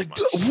 that's like, my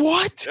dude,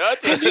 what?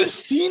 That's- Have you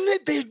seen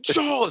it? Their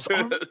jaws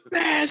are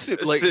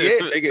massive. Like, yeah,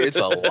 nigga, it's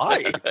a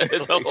lion.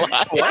 It's a Like,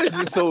 lion. Why is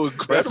it so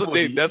incredible?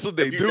 That's what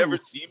they Have you do. never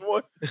seen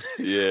one?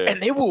 Yeah,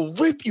 And they will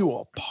rip you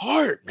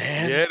apart,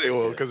 man. Yeah, they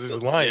will because it's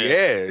lying.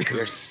 Yeah.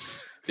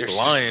 they're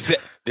lion.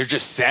 They're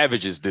just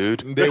savages, dude.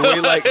 They weigh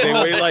like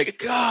Oh my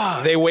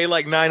God. they weigh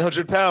like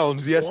 900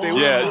 pounds. Yes, they will.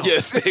 Yeah,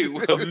 yes, they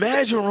will.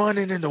 Imagine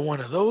running into one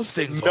of those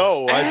things.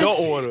 No, on I don't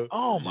acid. want to.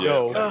 Oh my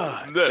Yo.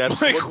 God.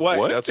 That's Like,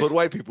 That's what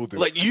white people do.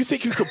 Like, you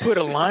think you could put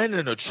a lion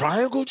in a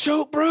triangle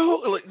choke,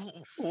 bro? Like,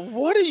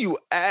 what are you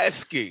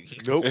asking?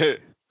 nope.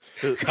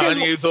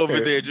 Kanye's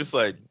over there just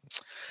like,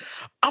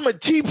 I'm a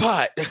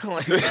teapot.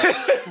 Like,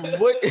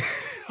 what?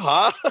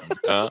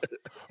 Huh?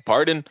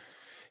 Pardon.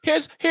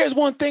 Here's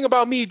one thing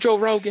about me, Joe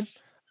Rogan.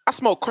 I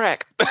smoke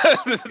crack.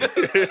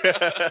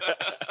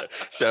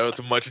 Shout out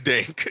to Much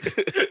Dank.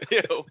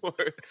 Yeah,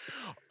 word.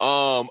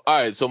 All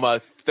right. So my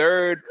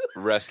third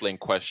wrestling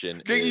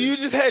question Nigga, is you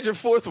just had your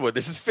fourth one.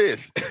 This is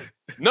fifth.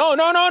 no.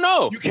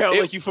 You count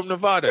like you from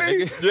Nevada,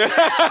 nigga.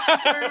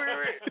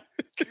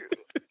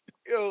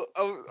 Yo,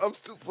 I'm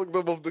still fucked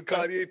up of the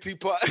Kanye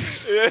teapot.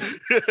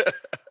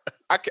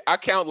 I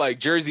count like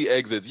Jersey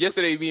exits.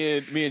 Yesterday,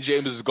 me and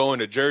James was going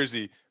to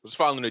Jersey. Was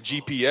following the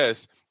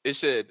GPS. It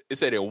said in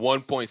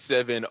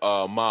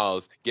 1.7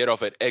 miles. Get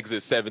off at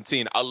exit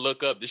 17. I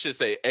look up. This should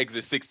say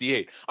exit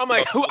 68. I'm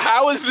like,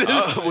 how is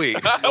this?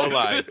 Wait, How no is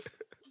lie. this?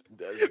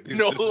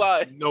 No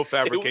lie. No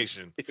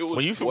fabrication. It was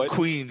When you from what?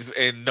 Queens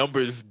and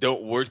numbers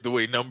don't work the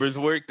way numbers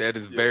work, that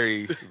is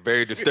very,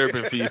 very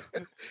disturbing for you.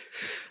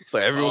 It's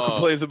like everyone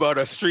complains about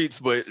our streets,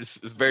 but it's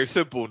very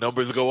simple.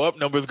 Numbers go up,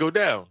 numbers go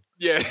down.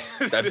 Yeah.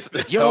 That's how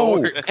it Yo,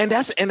 works. and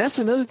that's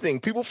another thing.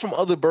 People from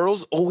other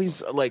boroughs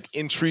always like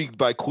intrigued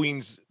by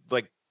Queens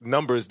like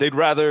numbers. They'd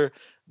rather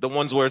the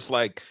ones where it's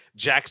like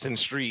Jackson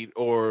Street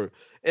or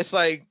it's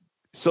like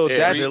so Yeah,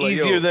 that's they're like,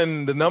 easier yo,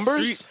 than the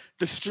numbers.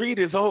 The street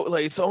is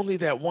it's only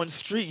that one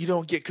street. You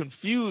don't get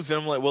confused.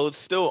 And I'm like, well, it's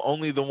still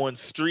only the one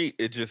street.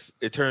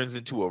 It turns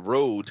into a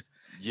road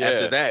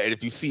after that. And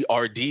if you see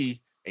RD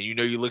and you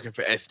know you're looking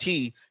for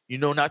ST, you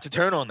know not to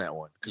turn on that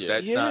one because Yeah.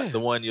 that's not the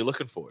one you're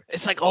looking for.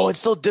 It's like, oh, it's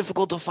so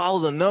difficult to follow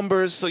the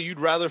numbers, so you'd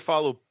rather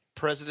follow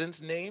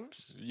presidents'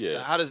 names?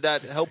 Yeah. How does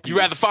that help you? You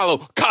rather follow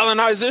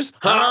colonizers?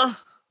 Huh?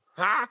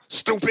 Huh?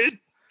 Stupid.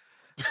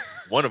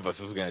 One of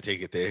us was gonna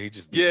take it there. He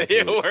just Yeah,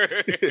 beat me to it.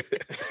 word.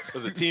 It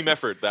was a team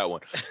effort, that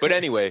one. But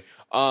anyway,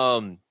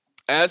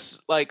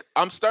 as like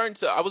I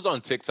was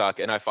on TikTok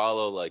and I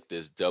follow like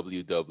this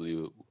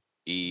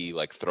WWE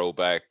like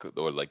throwback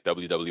or like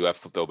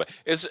WWF throwback.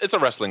 It's a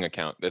wrestling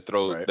account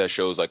that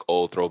shows like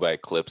old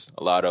throwback clips.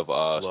 A lot of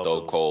Stone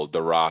those. Cold,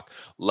 The Rock.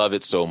 Love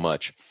it so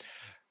much.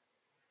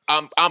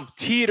 I'm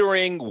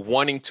teetering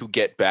wanting to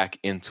get back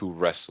into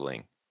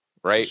wrestling,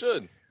 right?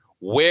 should.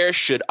 Where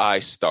should I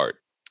start?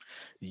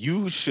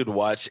 You should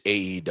watch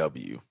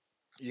AEW.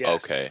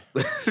 Yes. Okay.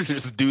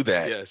 Just do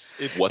that. Yes.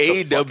 It's What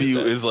the fuck AEW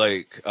that? is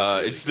like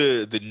it's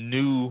the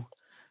new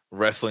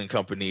wrestling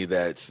company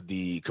that's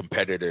the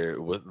competitor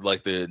with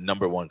like the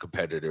number one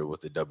competitor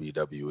with the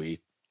WWE.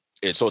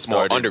 So it's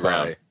more started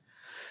underground.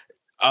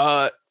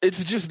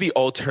 It's just the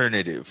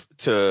alternative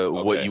to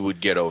what Okay. you would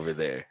get over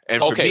there. And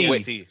for Okay, me,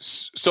 wait.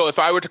 So if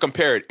I were to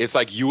compare it, it's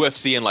like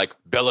UFC and like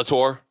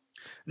Bellator.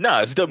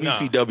 nah, it's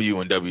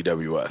WCW and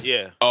WWF.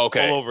 yeah.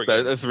 Okay. All over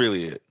again. That's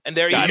really it. And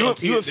they're Got even it. on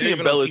T- UFC they're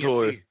and even on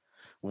Bellator. TNT.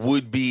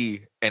 Would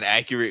be an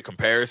accurate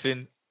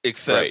comparison,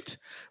 except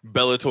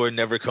Bellator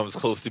never comes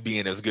close to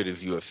being as good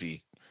as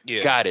UFC.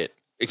 Yeah. Got it.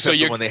 Except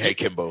you're- when they had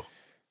Kimbo.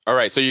 All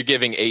right. So you're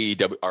giving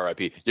AEW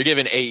RIP. You're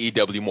giving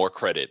AEW more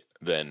credit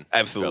than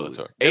Absolutely.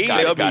 Bellator. AEW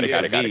Got it,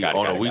 for me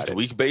on a got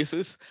week-to-week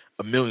basis,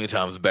 a million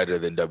times better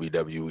than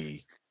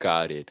WWE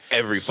Got it.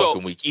 every So-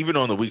 fucking week, even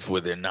on the weeks where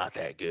they're not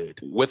that good.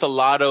 With a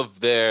lot of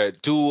their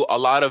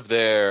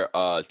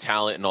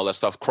talent and all that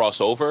stuff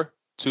cross over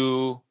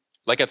to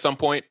like at some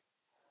point,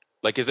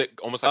 like is it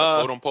almost like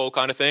a totem pole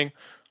kind of thing,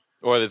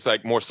 or it's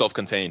like more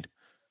self-contained?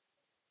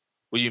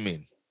 What do you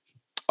mean?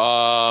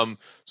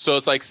 So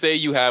it's like, say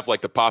you have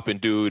like the poppin'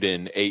 dude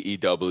in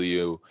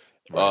AEW.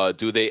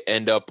 Do they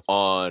end up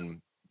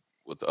on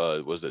what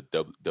was it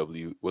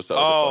W? What's the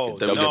other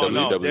fucking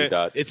www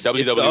dot it's the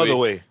other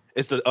way.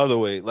 It's the other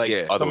way. Like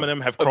some of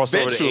them have crossed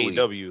over to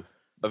AEW.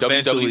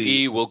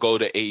 WWE will go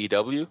to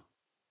AEW.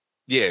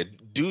 Yeah,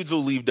 dudes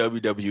will leave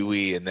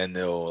WWE and then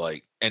they'll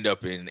like end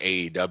up in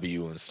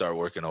AEW and start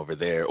working over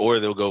there, or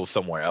they'll go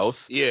somewhere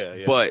else.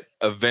 Yeah. But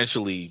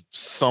eventually,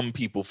 some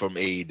people from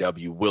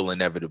AEW will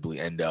inevitably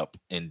end up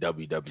in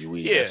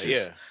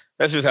WWE.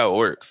 That's just how it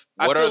works.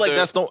 I feel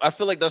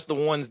like that's the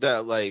ones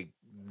that like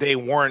they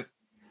weren't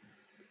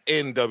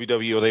in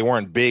WWE or they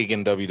weren't big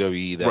in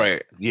WWE.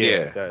 Right.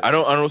 Yeah. I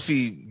don't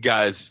see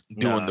guys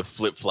doing the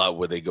flip flop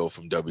where they go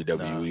from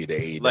WWE to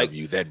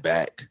AEW then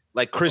back.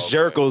 Like Chris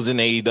Jericho's in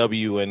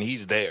AEW and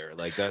he's there.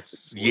 Like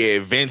that's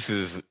Vince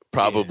is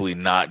probably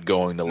not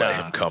going to let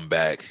him come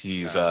back.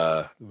 He's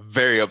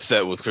very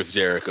upset with Chris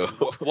Jericho.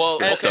 Well,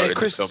 starting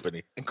this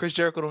company. And Chris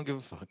Jericho don't give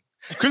a fuck.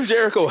 Chris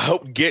Jericho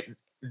helped get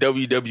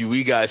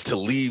WWE guys to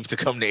leave to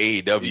come to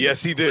AEW.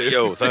 Yes, he did.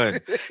 Yo, son,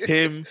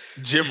 him,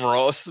 Jim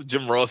Ross is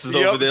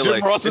over there.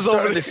 Jim Ross is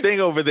over this thing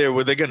over there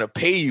where they're gonna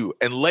pay you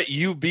and let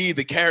you be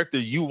the character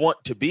you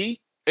want to be.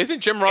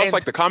 Isn't Jim Ross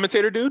like the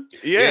commentator dude?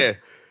 Yeah.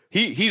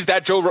 He's the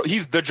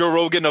Joe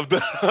Rogan of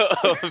the.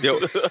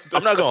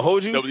 I'm not gonna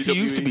hold you. WWE. He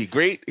used to be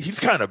great. He's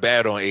kind of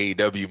bad on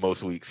AEW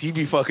most weeks. He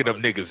be fucking up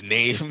niggas'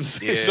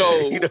 names. Yeah.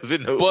 So he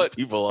doesn't know who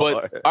people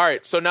are. All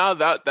right. So now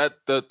that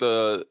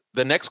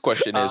the next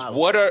question is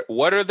what are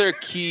the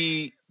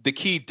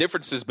key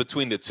differences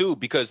between the two?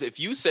 Because if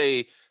you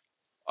say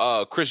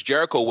Chris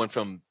Jericho went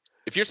from,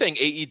 if you're saying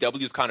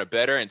AEW is kind of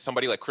better and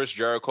somebody like Chris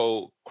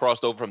Jericho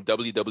crossed over from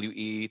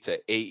WWE to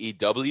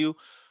AEW,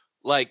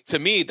 like to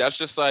me that's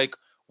just like,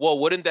 well,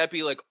 wouldn't that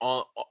be like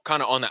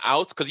kind of on the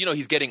outs? Because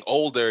he's getting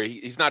older.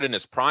 He's not in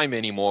his prime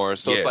anymore.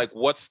 So it's like,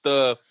 what's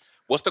the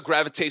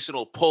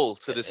gravitational pull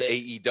to this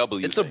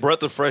AEW? It's a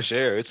breath of fresh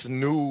air. It's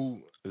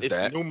new.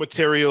 New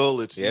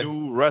material. It's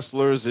new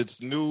wrestlers.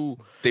 It's new.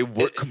 They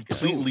work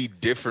completely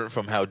different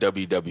from how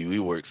WWE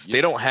works.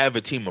 They don't have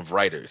a team of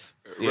writers.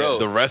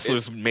 The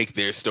wrestlers make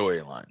their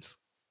storylines.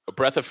 A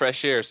breath of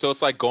fresh air. So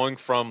it's like going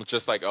from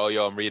just like, oh,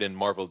 yo, I'm reading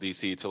Marvel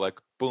DC to like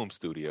Boom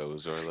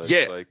Studios or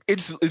like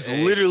it's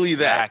literally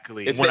that.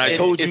 It's when I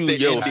told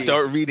you,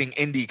 start reading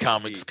indie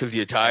comics because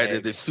you're tired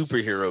of this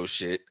superhero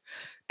shit,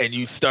 and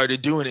you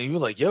started doing it, and you're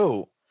like,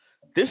 yo,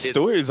 this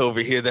story is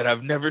over here that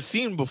I've never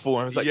seen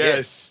before. I was like,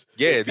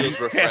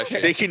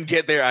 they can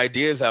get their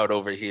ideas out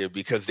over here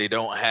because they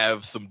don't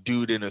have some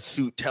dude in a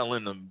suit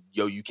telling them,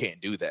 yo, you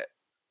can't do that.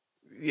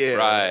 Yeah,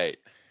 right.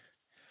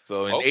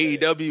 So in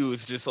AEW,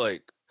 it's just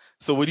like,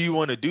 so what do you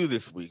want to do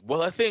this week?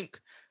 Well, I think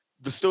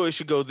the story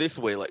should go this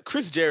way. Like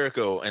Chris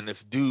Jericho and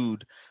this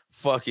dude,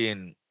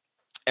 fucking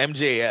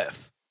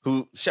MJF,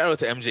 who, shout out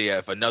to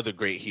MJF, another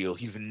great heel.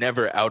 He's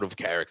never out of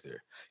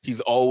character. He's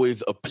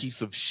always a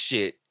piece of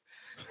shit,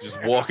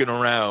 just walking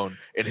around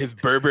in his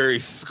Burberry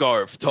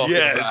scarf, talking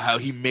about how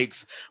he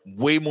makes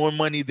way more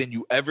money than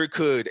you ever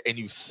could, and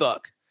you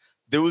suck.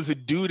 There was a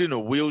dude in a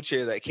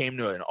wheelchair that came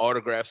to an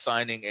autograph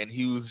signing, and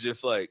he was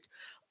just like,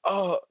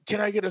 oh,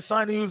 can I get a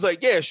sign? And he was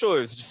like, yeah, sure.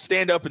 Just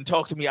stand up and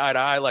talk to me eye to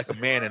eye like a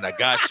man, and I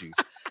got you.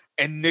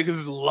 And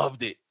niggas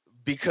loved it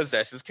because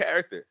that's his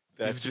character.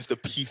 He's just a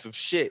piece of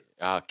shit.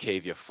 I'll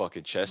cave your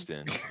fucking chest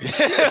in. Like,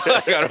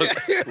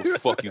 who the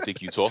fuck you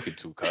think you talking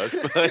to, cuz?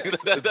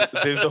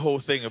 There's the whole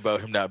thing about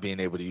him not being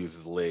able to use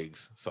his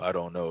legs. So I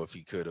don't know if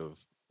he could have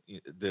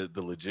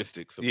the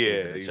logistics of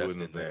caving the chest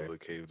in there.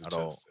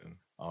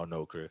 I don't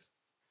know, Chris.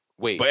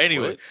 Wait. But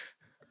anyway. What?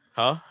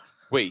 Huh?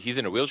 Wait, he's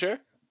in a wheelchair?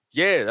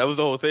 Yeah, that was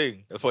the whole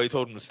thing. That's why he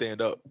told him to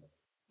stand up.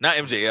 Not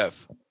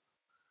MJF.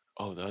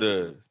 Oh,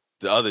 the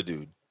other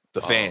dude,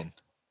 the fan.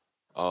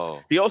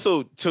 Oh, he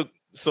also took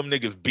some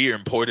nigga's beer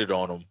and poured it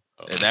on him,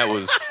 and that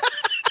was.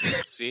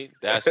 See,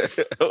 that's.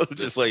 I was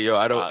just like, yo,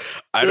 I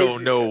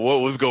don't know what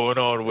was going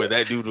on where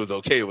that dude was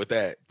okay with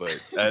that, but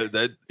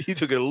that he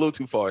took it a little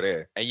too far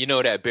there. And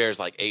that bear's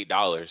like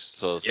 $8,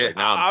 so it's like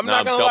now I'm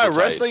not gonna lie,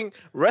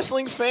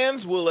 wrestling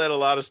fans will let a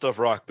lot of stuff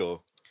rock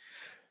though.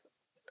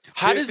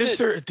 There's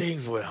certain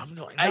things where I'm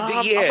like,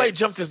 I might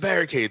jump this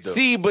barricade though.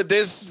 See, but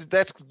that's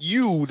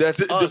you.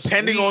 That's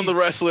depending on the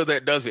wrestler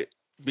that does it,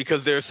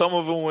 because there's some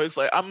of them where it's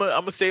like I'm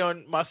gonna stay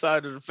on my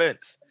side of the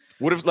fence.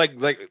 What if like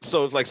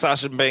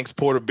Sasha Banks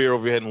poured a beer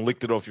over your head and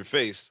licked it off your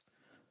face?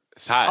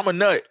 It's hot. I'm a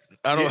nut.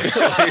 I don't.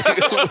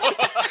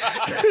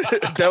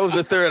 That was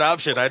the third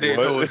option. I didn't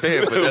know it was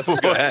there, but that's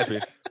what's gonna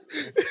happen.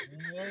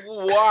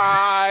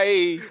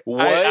 Why?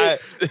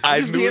 What? I'm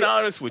just being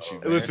honest with you,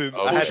 man. Listen,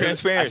 I had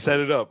transparency. I set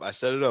it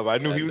up. I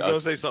knew he was gonna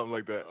say something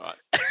like that.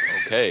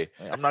 Okay,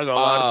 I'm not gonna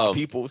lie to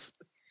people.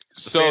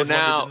 So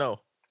now,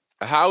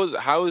 how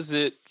is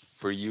it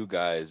for you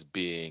guys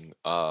being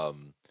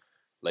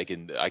like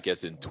in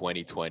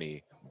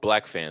 2020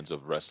 black fans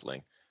of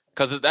wrestling?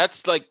 Because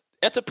that's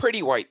a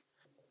pretty white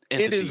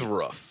entity. It is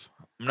rough.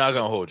 I'm not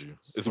gonna hold you.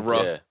 It's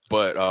rough,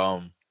 but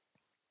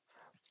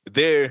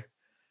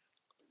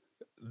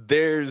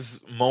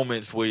there's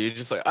moments where you're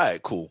just like, all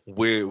right, cool.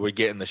 We're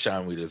getting the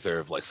shine we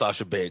deserve. Like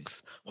Sasha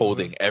Banks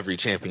holding every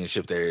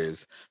championship there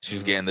is.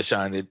 She's getting the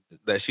shine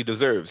that she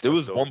deserves. There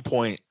was one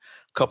point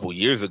a couple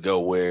years ago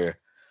where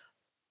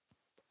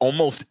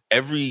almost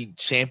every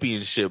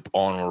championship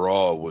on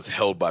Raw was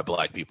held by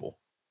black people.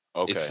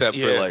 Okay. Except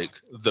for like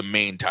the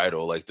main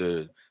title, like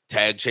the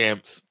tag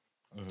champs,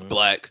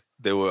 black.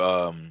 They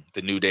were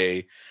the New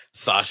Day.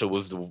 Sasha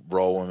was the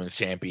Raw Women's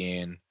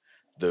Champion.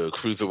 The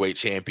Cruiserweight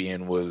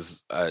Champion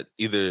was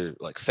either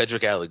like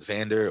Cedric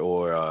Alexander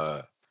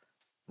or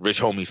Rich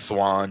Homie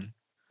Swan.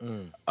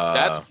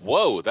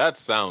 That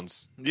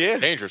sounds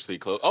dangerously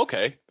close.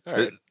 Okay. All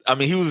right. I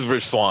mean, he was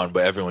Rich Swan,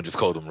 but everyone just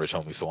called him Rich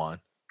Homie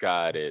Swan.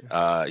 Got it.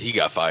 He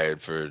got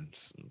fired for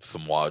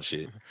some wild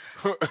shit.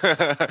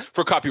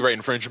 For copyright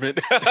infringement.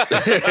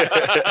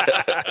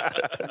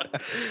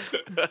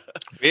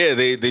 Yeah,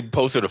 they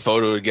posted a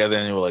photo together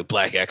and they were like,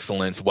 Black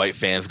excellence. White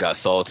fans got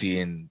salty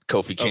and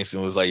Kofi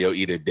Kingston was like, yo,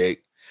 eat a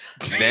dick.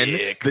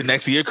 Then the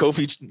next year,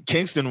 Kofi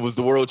Kingston was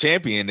the world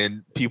champion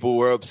and people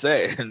were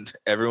upset and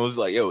everyone was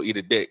like, yo, eat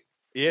a dick.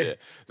 Yeah.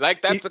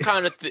 Like that's the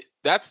kind of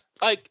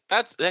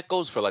that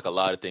goes for like a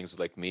lot of things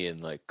like me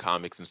and like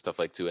comics and stuff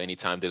like too.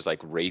 Anytime there's like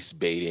race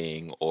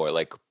baiting or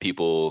like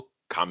people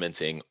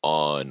commenting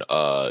on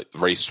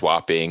race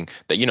swapping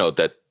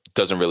that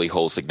doesn't really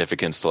hold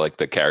significance to like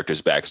the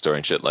character's backstory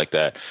and shit like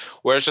that,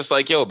 where it's just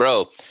like, yo,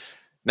 bro,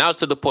 now it's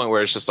to the point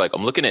where it's just like,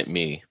 I'm looking at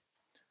me,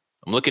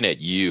 I'm looking at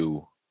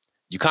you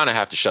kind of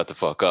have to shut the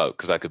fuck up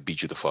because I could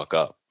beat you the fuck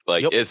up.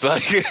 Like it's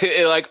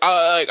like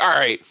all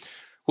right,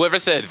 whoever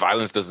said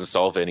violence doesn't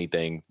solve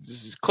anything,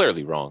 this is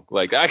clearly wrong.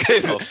 Like I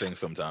can solve things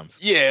sometimes.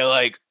 Yeah,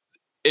 like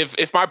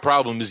if my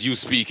problem is you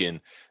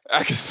speaking,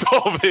 I can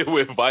solve it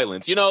with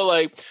violence.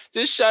 Like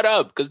just shut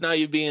up because now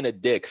you're being a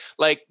dick.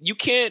 Like you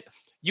can't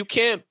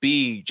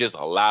be just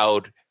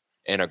loud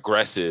and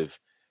aggressive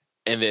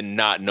and then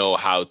not know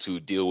how to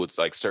deal with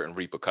like certain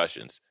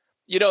repercussions.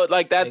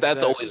 Like that. Exactly.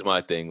 That's always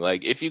my thing.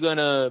 Like if you're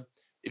gonna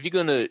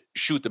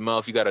shoot the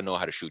mouth, you got to know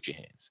how to shoot your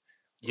hands.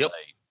 Yep.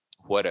 Like,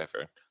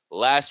 whatever.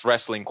 Last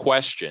wrestling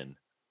question.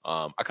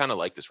 I kind of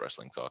like this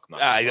wrestling talk.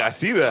 I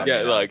see that.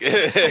 Yeah, like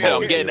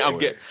I'm getting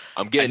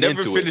I never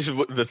into finished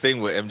it. the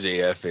thing with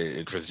MJF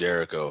and Chris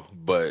Jericho,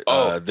 but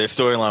their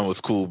storyline was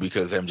cool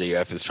because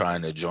MJF is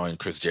trying to join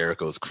Chris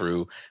Jericho's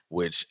crew,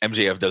 which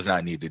MJF does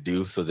not need to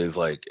do. So there's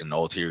like an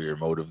ulterior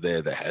motive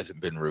there that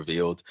hasn't been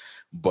revealed.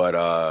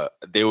 But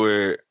they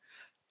were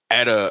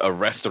at a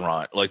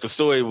restaurant. Like the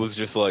story was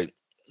just like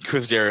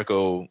Chris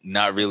Jericho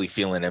not really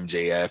feeling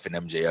MJF and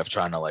MJF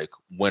trying to like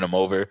win him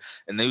over.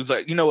 And they was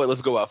like, you know what,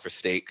 let's go out for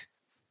steak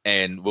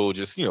and we'll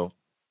just,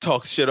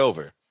 talk shit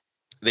over.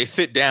 They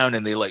sit down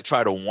and they like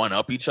try to one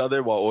up each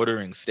other while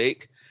ordering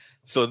steak.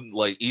 So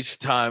like each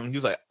time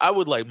he's like, I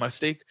would like my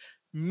steak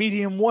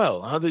medium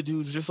well. Other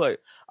dude's just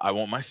like, I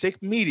want my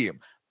steak medium.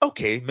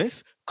 Okay,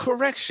 miss,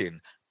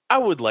 correction. I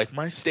would like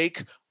my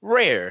steak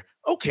rare.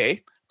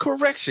 Okay,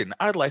 correction.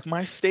 I'd like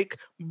my steak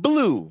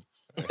blue.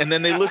 And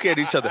then they look at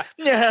each other.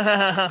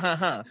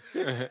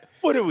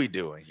 What are we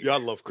doing? Y'all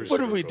love Chris. What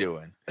are we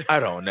doing?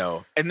 I don't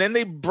know. And then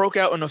they broke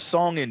out in a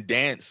song and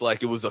dance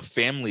like it was a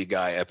Family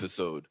Guy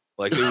episode.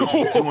 Like they were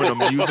just doing a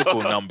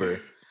musical number.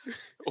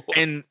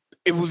 And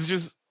it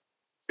was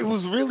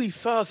really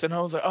sus. And I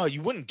was like, oh,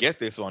 you wouldn't get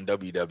this on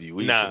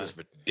WWE. Nah. It's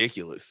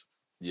ridiculous.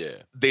 Yeah.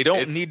 They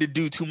don't need to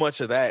do too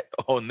much of that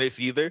on this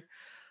either.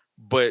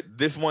 But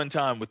this one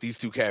time with these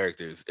two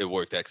characters, it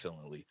worked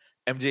excellently.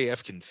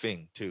 MJF can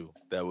sing too.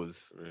 That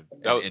was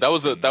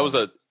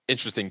a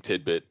interesting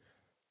tidbit.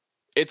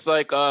 It's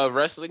like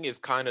wrestling is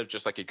kind of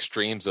just like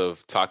extremes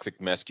of toxic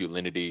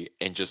masculinity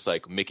and just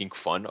like making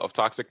fun of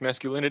toxic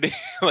masculinity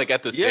like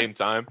at the same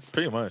time.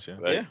 Pretty much, yeah.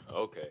 Like,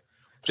 okay.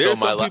 There are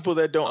some people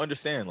that don't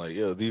understand. Like,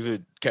 these are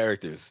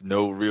characters.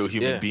 No real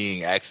human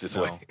being acts this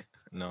way.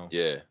 No.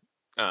 Yeah.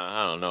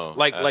 I don't know.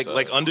 Like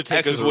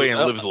Undertaker's acts this way and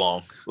lives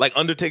long. Like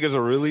Undertaker's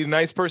a really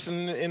nice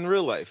person in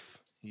real life.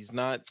 He's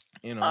not,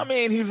 I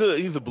mean, he's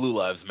a Blue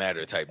Lives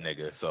Matter type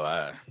nigga.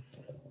 So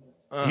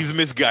he's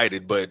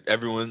misguided, but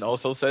everyone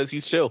also says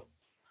he's chill.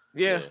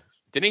 Yeah.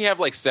 Didn't he have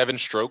like 7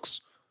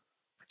 strokes?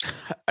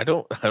 I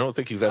don't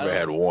think he's ever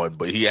had one,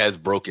 but he has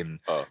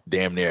broken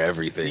damn near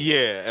everything.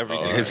 Yeah,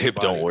 everything. And his hip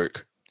don't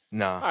work.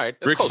 Nah. All right.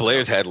 Ric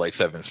Flair's had like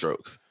 7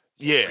 strokes.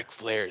 Yeah. Ric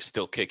Flair is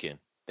still kicking.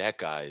 That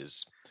guy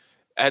is.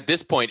 At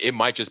this point, it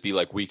might just be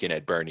like Weekend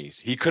at Bernie's.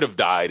 He could have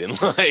died in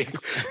like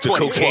the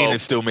cocaine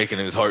is still making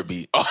his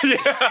heartbeat. Oh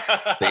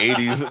yeah, the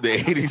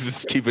 80s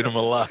is keeping him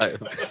alive.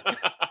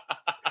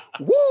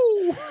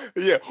 Woo!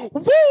 Yeah,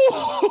 woo!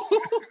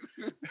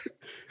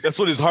 That's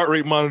what his heart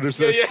rate monitor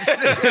says. Yeah.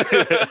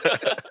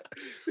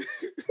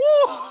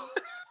 Woo!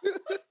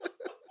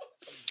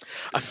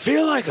 I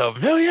feel like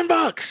 $1 million.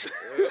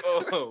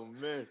 Oh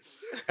man,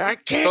 I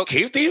can't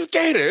keep these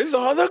gators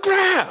on the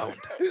ground.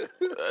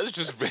 That's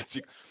just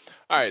ridiculous.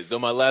 All right, so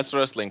my last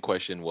wrestling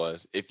question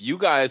was: if you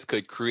guys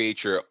could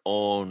create your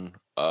own,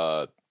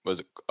 was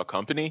it a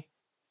company?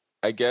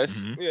 I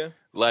guess. Yeah.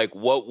 Like,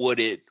 what would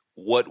it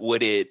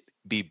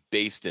be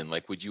based in?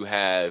 Like, would you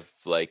have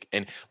like,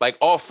 and like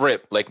off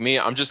rip, like me,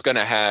 I'm just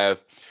gonna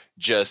have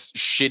just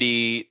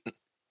shitty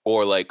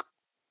or like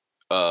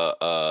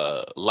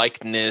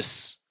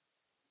likeness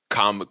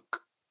comic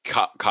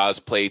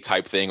cosplay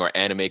type thing, or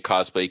anime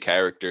cosplay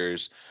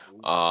characters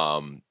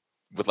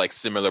with like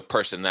similar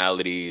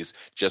personalities,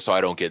 just so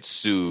I don't get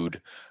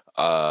sued,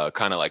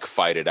 kind of like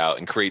fight it out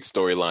and create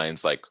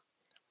storylines like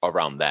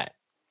around that.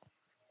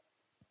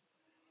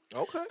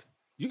 Okay.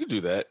 You could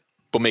do that.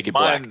 But make it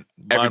black. Mine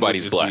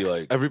Everybody's would just black. be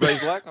like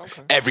Everybody's black.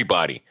 Okay.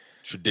 Everybody.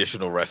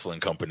 traditional wrestling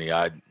company.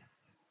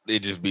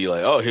 It'd just be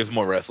like, oh, here's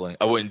more wrestling.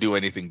 I wouldn't do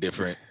anything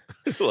different.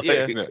 Like,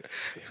 Yeah.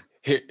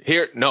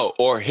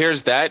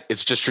 Here's that.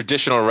 It's just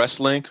traditional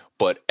wrestling,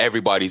 but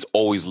everybody's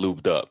always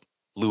lubed up.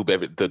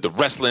 The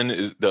wrestling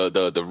is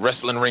the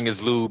wrestling ring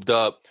is lubed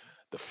up.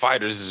 The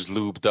fighters is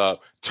lubed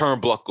up.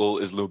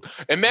 Turnbuckle is lubed.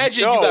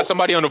 Imagine you got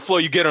somebody on the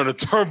floor. You get on a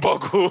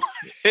turnbuckle,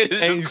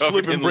 it's And just you covered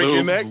slip and in break your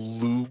lube. neck?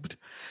 lubed.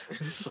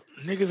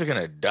 Niggas are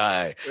gonna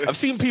die. I've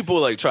seen people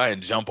like try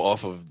and jump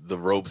off of the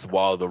ropes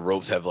while the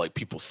ropes have like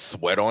people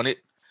sweat on it.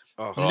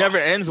 Oh. Never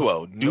ends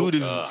well. Dude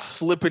is Ugh.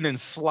 slipping and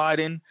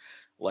sliding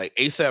like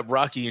ASAP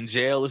Rocky in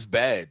jail. Is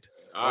bad.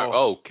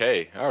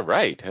 Okay, all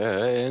right.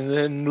 And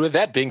then with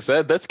that being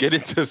said, let's get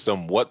into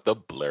some What the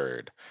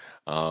Blurred.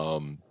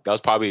 That was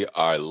probably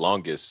our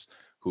longest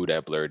Who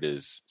That Blurred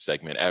Is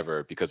segment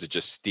ever, because it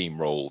just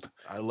steamrolled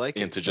I like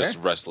into it. just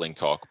wrestling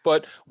talk.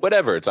 But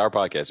whatever, it's our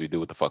podcast. We do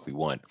what the fuck we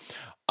want.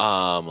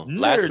 Last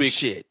Nerd week,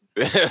 shit.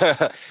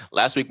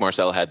 last week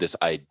Marcel had this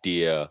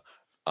idea,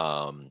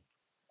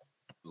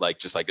 like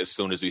just like as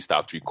soon as we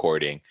stopped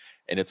recording,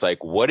 and it's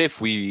like, what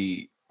if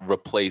we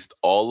replaced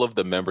all of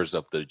the members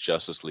of the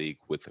Justice League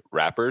with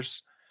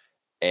rappers,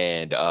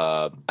 and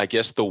I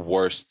guess the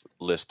worst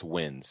list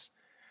wins.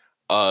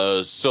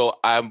 So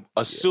I'm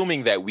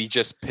assuming that we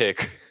just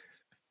pick.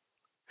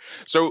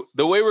 So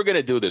the way we're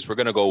gonna do this, we're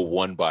gonna go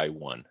one by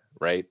one,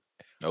 right?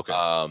 Okay.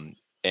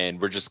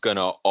 And we're just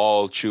gonna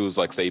all choose,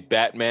 like, say,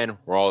 Batman.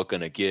 We're all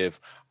gonna give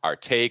our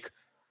take,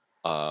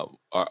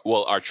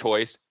 our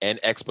choice and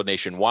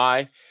explanation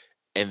why,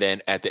 and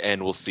then at the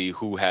end we'll see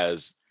who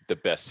has the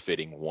best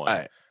fitting one. All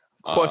right.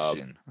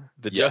 Question: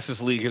 the yes.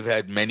 Justice League has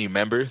had many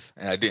members,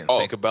 and I didn't Oh.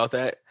 think about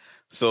that.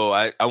 So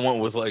I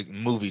went with like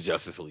movie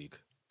Justice League.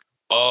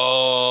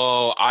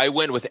 Oh, I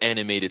went with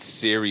animated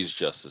series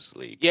Justice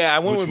League. Yeah, I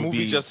went Which with would movie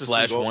be Justice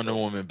Flash, League also. Wonder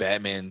Woman,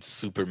 Batman,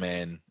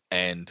 Superman,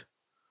 and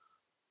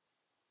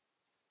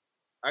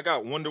I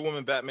got Wonder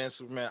Woman, Batman,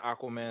 Superman,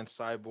 Aquaman,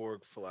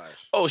 Cyborg, Flash.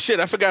 oh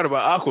shit, I forgot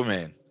about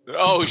Aquaman.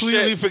 Oh,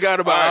 Completely shit. forgot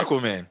about All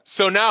right. Aquaman.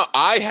 So now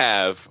I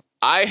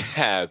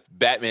have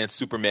Batman,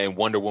 Superman,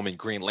 Wonder Woman,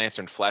 Green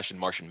Lantern, Flash, and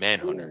Martian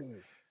Manhunter.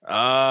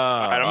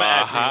 Ah, All right, I'm gonna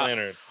add uh-huh. Green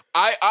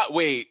Lantern.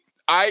 Wait.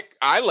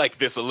 I like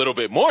this a little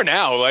bit more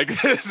now.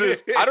 Like, this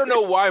is, I don't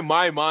know why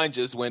my mind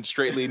just went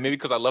straightly, maybe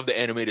because I love the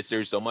animated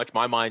series so much.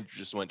 My mind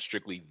just went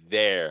strictly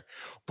there.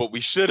 But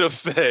we should have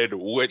said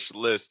which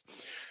list.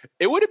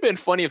 It would have been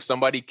funny if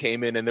somebody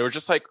came in and they were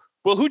just like,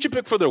 well, who'd you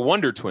pick for the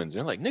Wonder Twins? And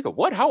you're like, nigga,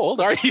 what? How old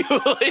are you?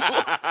 Like,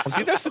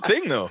 see, that's the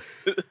thing though.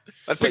 I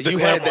Like think the you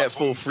had Claremont that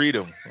full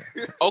freedom.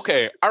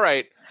 okay, all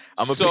right.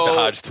 I'm gonna pick the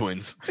Hodge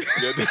twins.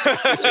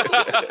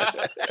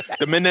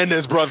 The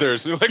Menendez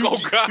brothers. Like, oh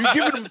God. You're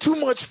giving them too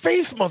much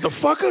face,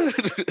 motherfucker.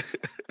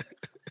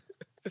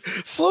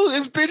 Slow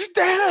this bitch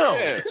down.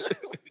 Yeah.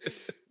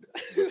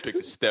 Pick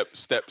the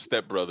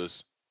step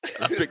brothers.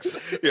 Pick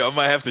Yeah, I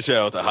might have to shout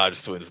out the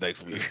Hodge twins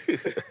next week.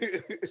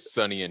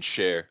 Sonny and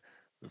Cher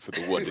for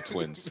the Wonder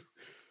Twins.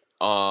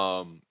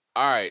 All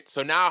right.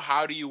 So now,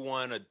 how do you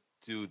want to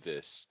do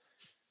this?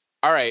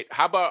 All right.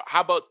 How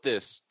about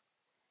this?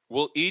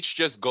 We'll each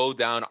just go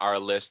down our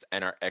list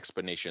and our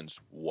explanations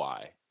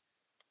why.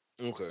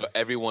 Okay. So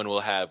everyone will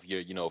have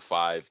your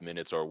 5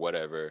 minutes or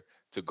whatever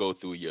to go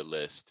through your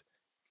list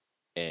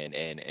and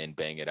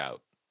bang it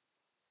out.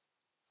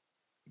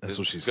 That's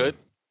what she good.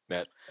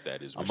 said.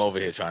 That is what I'm she over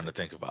said. here trying to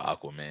think about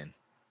Aquaman.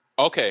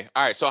 Okay.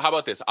 All right. So how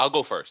about this? I'll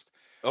go first.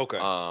 Okay.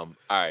 All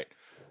right.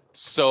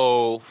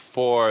 So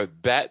for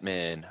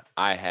Batman,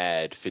 I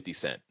had 50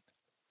 Cent.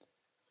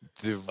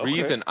 The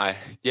reason I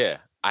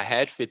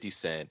had 50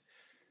 Cent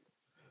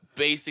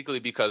basically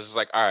because it's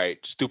like, all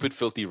right, stupid,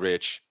 filthy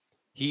rich.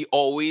 He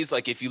always,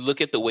 like, if you look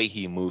at the way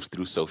he moves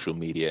through social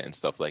media and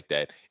stuff like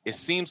that, it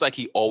seems like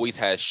he always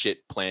has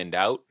shit planned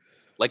out.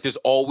 Like, there's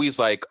always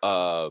like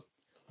a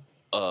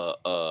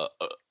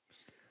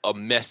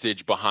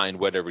message behind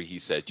whatever he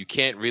says. You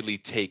can't really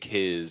take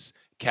his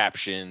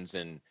captions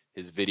and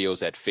his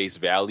videos at face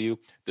value.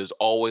 There's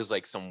always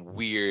like some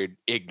weird,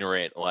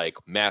 ignorant, like,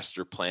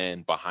 master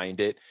plan behind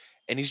it.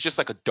 And he's just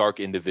like a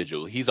dark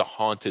individual. He's a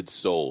haunted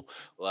soul.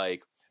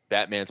 Like,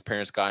 Batman's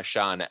parents got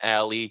shot in the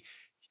alley.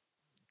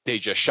 They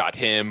just shot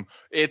him.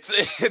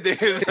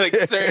 There's like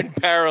certain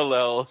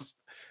parallels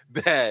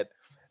that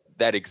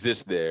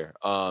exist there.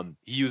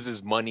 He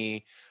uses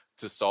money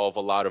to solve a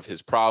lot of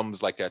his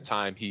problems. Like that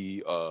time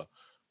he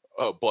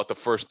bought the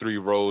first 3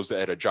 rows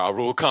at a Ja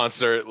Rule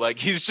concert. Like,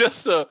 he's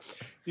just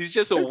He's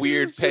just a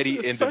weird, It's petty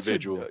just such a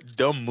individual.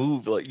 dumb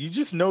move. Like you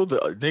just know the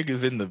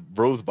niggas in the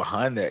rows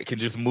behind that can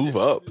just move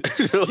up.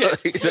 Yeah,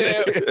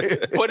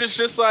 but it's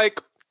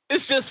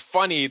just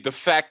funny the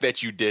fact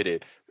that you did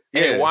it.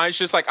 Yeah. And why it's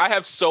just like I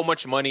have so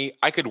much money,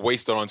 I could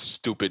waste it on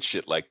stupid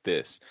shit like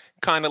this.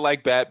 Kind of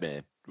like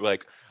Batman.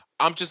 Like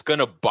I'm just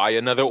gonna buy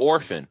another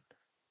orphan.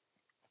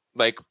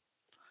 Like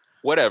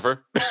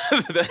whatever.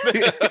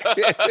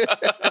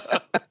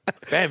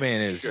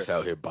 Batman is just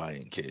out here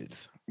buying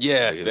kids.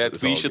 Yeah, Like, that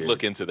it's we all should good.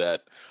 look into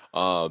that.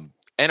 And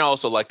I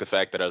also like the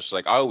fact that I was just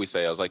like, I always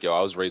say, I was like, yo,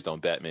 I was raised on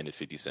Batman and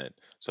 50 Cent.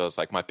 So it's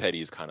like my petty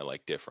is kind of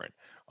like different.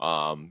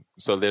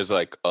 So there's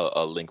like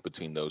a link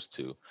between those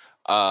two.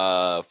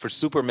 For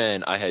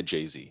Superman, I had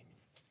Jay-Z.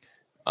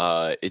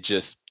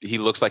 He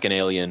looks like an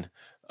alien.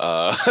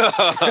 Wow.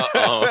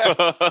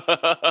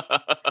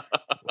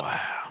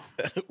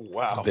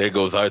 Wow. There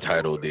goes our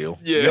title deal.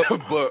 Yeah,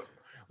 but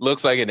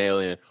looks like an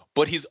alien.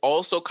 But he's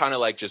also kind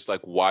of like just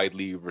like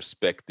widely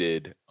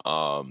respected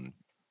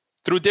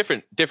through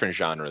different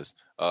genres,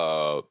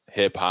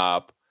 hip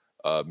hop,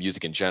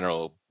 music in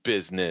general,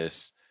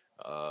 business,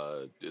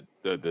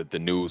 the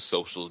new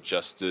social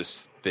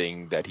justice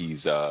thing that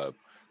he's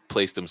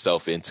placed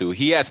himself into.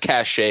 He has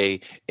cachet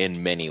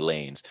in many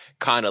lanes,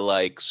 kind of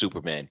like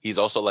Superman. He's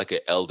also like an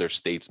elder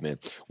statesman.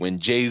 When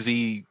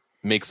Jay-Z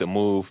makes a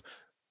move,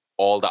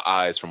 all the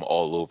eyes from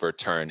all over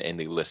turn and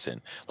they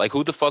listen. Like,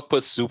 who the fuck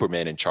puts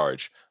Superman in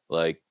charge?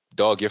 Like,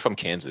 dog, you're from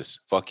Kansas.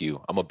 Fuck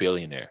you. I'm a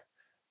billionaire.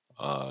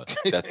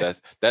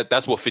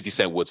 That's what 50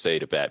 Cent would say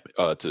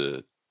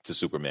to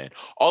Superman.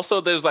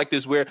 Also, there's like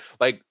this weird,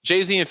 like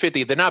Jay-Z and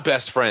 50, they're not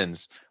best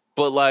friends,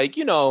 but like,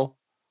 you know,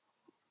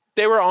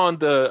 they were on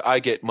the I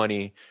Get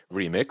Money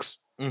remix.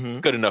 Mm-hmm.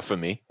 Good enough for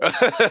me.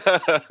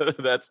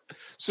 That's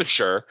so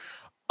sure.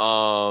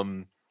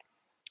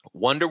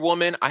 Wonder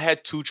Woman, I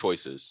had two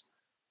choices.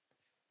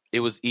 It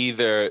was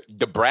either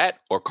the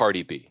Brat or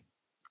Cardi B.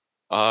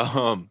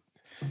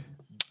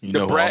 You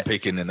know who I'm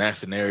picking in that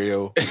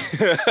scenario?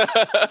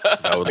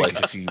 I would like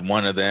to see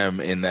one of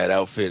them in that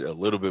outfit a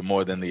little bit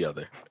more than the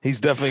other. He's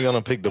definitely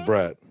gonna pick the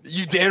Brat.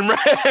 You damn right.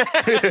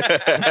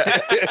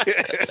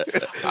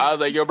 I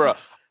was like, yo, bro,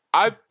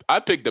 I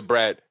picked the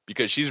Brat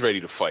because she's ready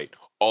to fight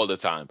all the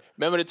time.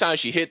 Remember the time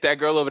she hit that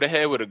girl over the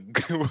head with a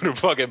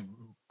fucking,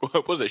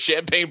 what was it,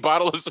 champagne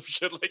bottle or some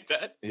shit like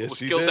that? Yes,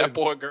 she killed did. that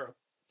poor girl.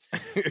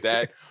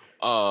 That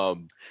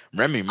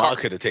Remy Ma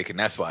could have taken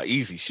that spot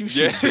easy. She was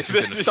shooting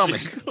bitches in the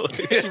stomach.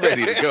 She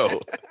ready to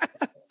go.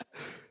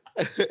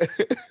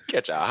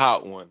 Catch a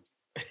hot one.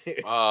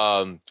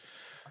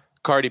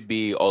 Cardi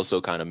B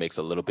also kind of makes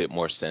a little bit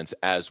more sense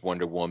as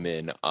Wonder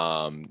Woman,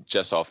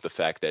 just off the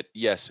fact that,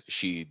 yes,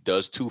 she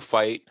does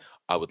fight.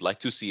 I would like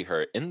to see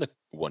her in the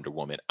Wonder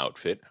Woman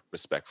outfit,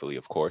 respectfully,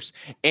 of course.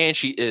 And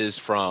she is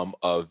from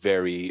a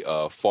very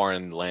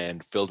foreign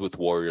land filled with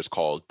warriors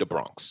called the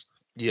Bronx.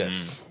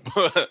 Yes.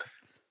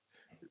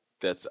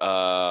 That's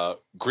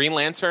Green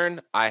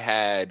Lantern. I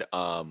had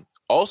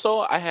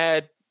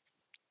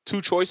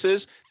two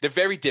choices. They're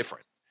very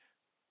different.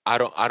 I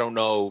don't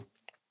know.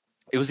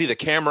 It was either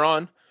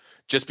Cameron,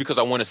 just because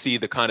I want to see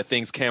the kind of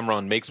things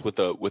Cameron makes with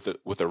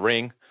a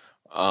ring.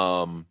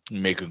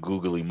 Make a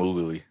googly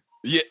moogly.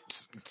 Yeah,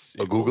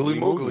 A googly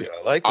moogly.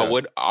 I like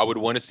that. I would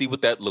want to see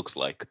what that looks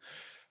like.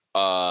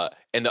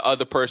 And the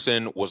other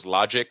person was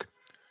Logic,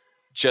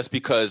 just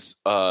because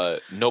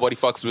nobody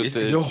fucks with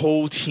this. Your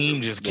whole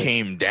team just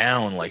came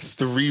down like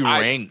 3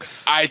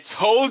 ranks. I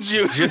told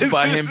you, just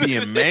by him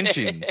being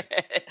mentioned.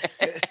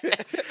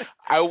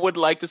 I would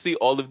like to see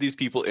all of these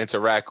people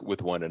interact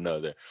with one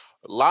another.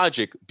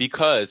 Logic,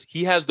 because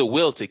he has the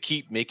will to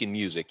keep making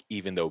music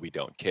even though we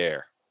don't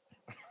care.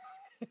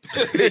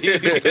 That's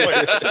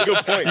a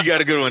good point. You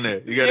got a good one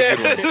there. You got a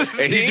good one.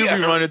 And he do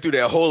be running through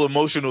that whole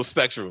emotional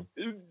spectrum.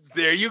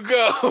 There you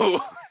go.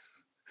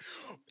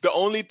 The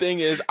only thing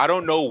is, I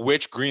don't know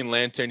which Green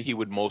Lantern he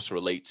would most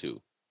relate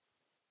to.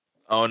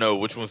 Oh no,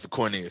 which one's the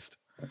corniest?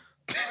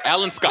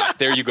 Alan Scott.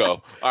 There you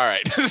go. All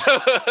right.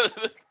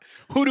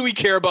 Who do we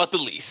care about the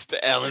least?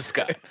 Alan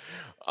Scott.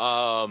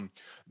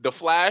 The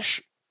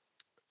Flash,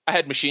 I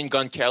had Machine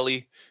Gun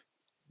Kelly,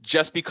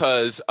 just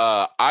because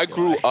I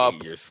grew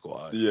up. Your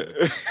squad. Yeah.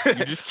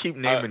 You just keep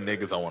naming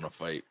niggas I want to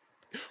fight.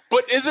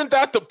 But isn't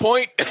that the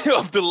point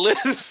of the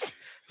list?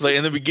 Like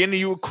in the beginning,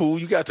 you were cool.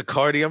 You got to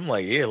Cardi. I'm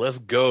like, yeah, let's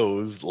go. It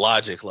was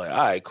Logic. Like, all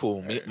right,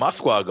 cool. My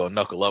squad gonna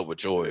knuckle up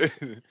with yours,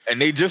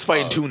 and they just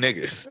fighting 2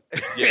 niggas.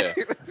 Yeah.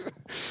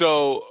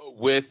 So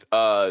with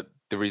the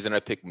reason I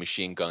picked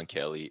Machine Gun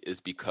Kelly is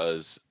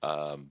because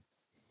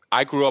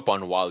I grew up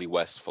on Wally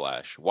West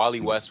Flash. Wally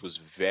West was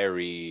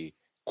very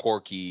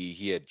quirky.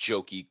 He had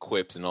jokey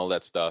quips and all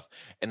that stuff.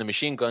 And the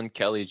Machine Gun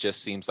Kelly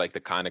just seems like the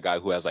kind of guy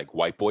who has like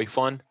white boy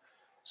fun.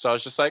 So I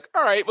was just like,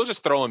 all right, we'll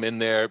just throw him in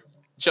there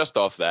just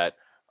off that.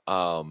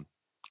 I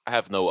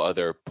have no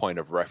other point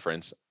of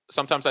reference.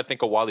 Sometimes I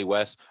think of Wally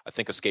West. I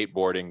think of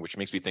skateboarding, which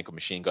makes me think of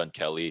Machine Gun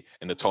Kelly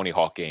and the Tony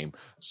Hawk game.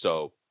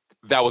 So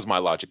that was my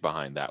logic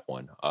behind that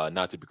one.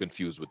 Not to be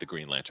confused with the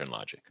Green Lantern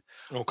logic.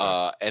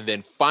 Okay. And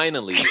then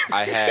finally,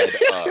 I had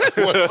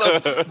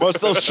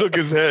Marcel shook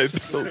his head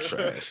So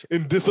trash.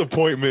 in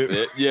disappointment.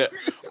 yeah.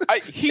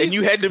 And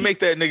you had to make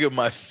that nigga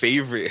my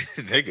favorite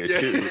nigga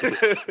too.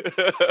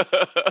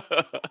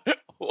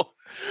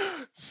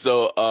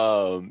 So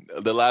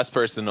the last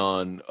person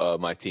on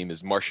my team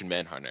is Martian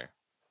Manhunter.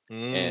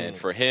 And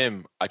for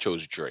him, I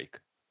chose Drake.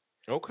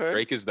 Okay.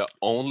 Drake is the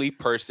only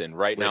person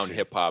right now in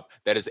hip hop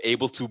that is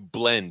able to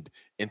blend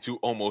into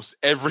almost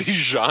every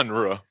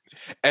genre,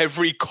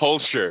 every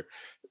culture.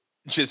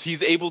 Just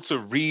he's able to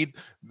read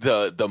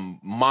the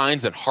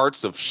minds and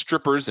hearts of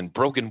strippers and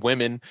broken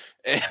women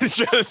and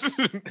just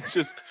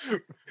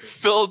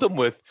fill them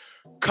with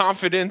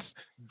confidence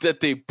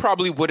that they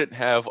probably wouldn't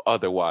have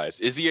otherwise.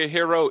 Is he a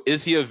hero?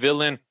 Is he a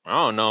villain? I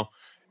don't know.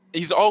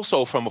 He's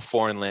also from a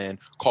foreign land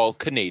called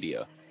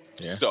Canada.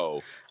 Yeah.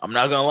 So I'm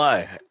not gonna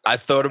lie. I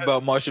thought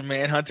about Martian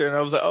Manhunter and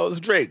I was like, oh, it's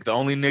Drake, the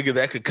only nigga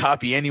that could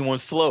copy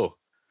anyone's flow.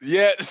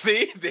 yeah,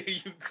 see, there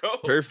you go.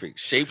 Perfect.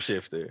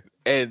 Shapeshifter.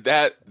 And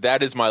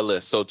that is my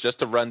list. So just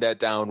to run that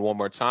down one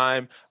more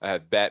time, I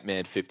have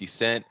Batman 50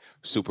 Cent,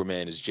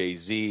 Superman is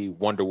Jay-Z,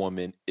 Wonder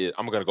Woman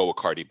I'm gonna go with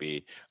Cardi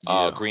B,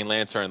 Green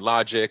Lantern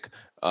Logic,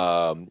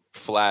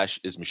 Flash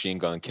is Machine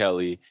Gun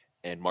Kelly,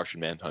 and Martian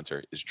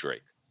Manhunter is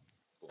Drake.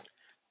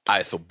 All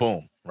right, so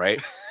boom,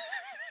 right?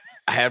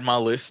 I had my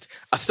list.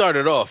 I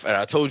started off, and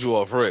I told you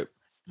off rip,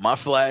 my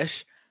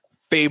Flash,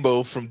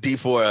 Fabo from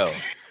D4L.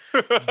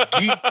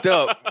 Geeked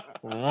up,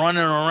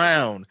 running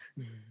around,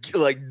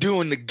 like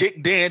doing the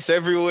geek dance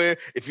everywhere.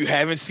 If you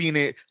haven't seen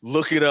it,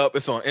 look it up.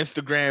 It's on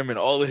Instagram and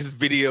all of his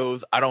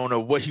videos. I don't know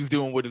what he's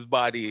doing with his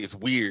body. It's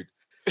weird.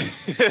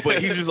 But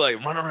he's just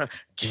like running around,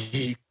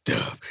 geeked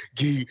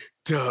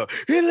up,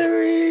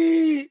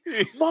 Hillary,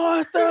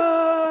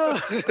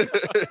 Martha,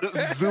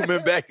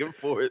 zooming back and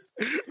forth.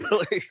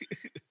 Like,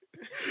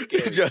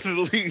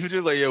 Justice League is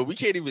just like, yo, we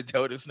can't even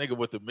tell this nigga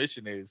what the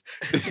mission is.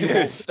 He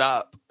won't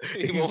stop.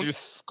 He's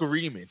just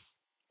screaming.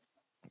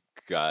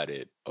 Got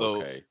it.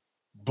 Okay.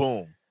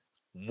 Boom.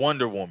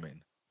 Wonder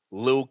Woman,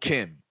 Lil'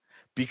 Kim.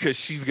 Because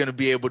she's gonna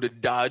be able to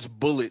dodge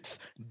bullets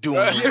doing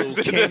Lil'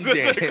 Kim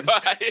dance.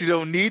 She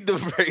don't need the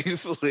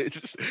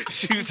bracelets.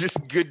 She's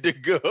just good to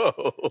go.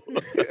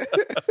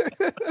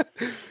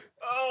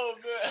 Oh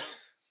man.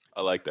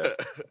 I like that.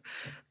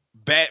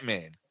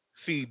 Batman.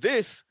 See,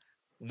 this,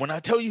 when I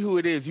tell you who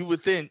it is, you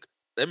would think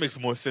that makes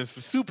more sense for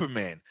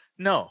Superman.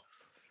 No.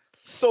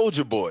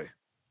 Soldier Boy.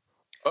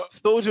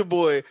 Soldier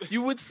Boy,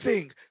 you would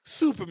think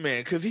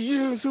Superman, because he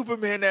used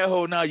Superman that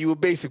whole, nah, you a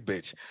basic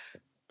bitch.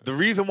 The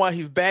reason why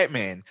he's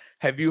Batman,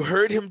 have you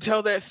heard him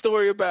tell that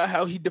story about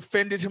how he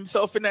defended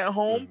himself in that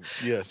home?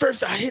 Yes.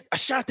 First, I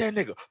shot that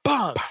nigga,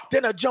 bomb.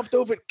 Then I jumped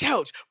over the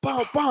couch,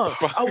 bomb. I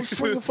was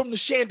swinging from the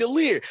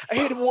chandelier. I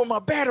hit him with my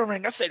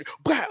batarang. I said,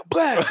 blah,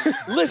 blah.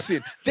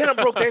 Listen, then I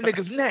broke that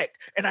nigga's neck,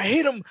 and I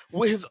hit him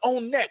with his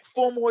own neck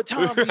 4 more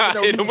times. Even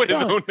though hit him he's with his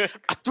done. own neck.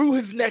 I threw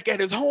his neck at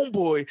his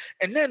homeboy,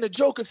 and then the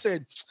Joker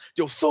said,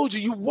 yo, Soldier,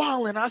 you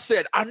wildin'. I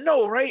said, I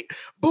know, right?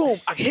 Boom,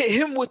 I hit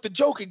him with the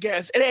Joker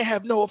gas. It didn't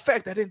have no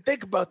effect. I didn't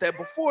think about that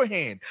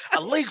beforehand. I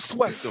leg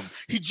swept him.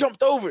 He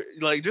jumped over.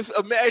 Like, just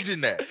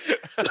imagine that.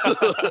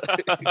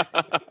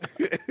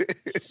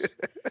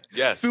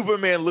 Yes.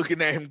 Superman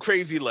looking at him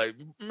crazy like,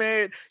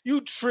 man, you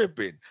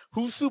tripping.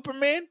 Who's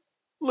Superman?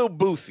 Lil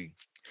Boosie.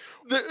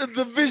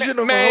 The vision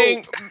of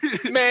man,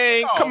 hope.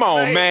 man, Oh, come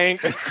on, man.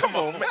 Come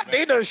on, man.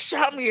 They done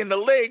shot me in the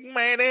leg,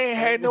 man. They ain't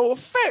had no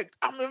effect.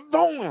 I'm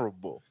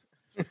invulnerable.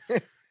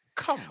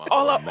 Come on.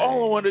 All I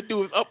man. want to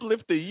do is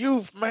uplift the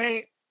youth,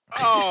 man.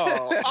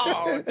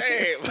 Oh,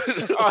 damn.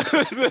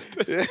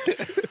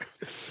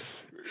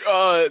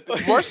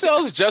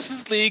 Marcel's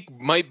Justice League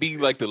might be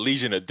like the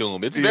Legion of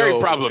Doom. It's very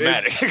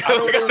problematic. I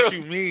don't know what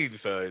you mean,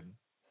 son.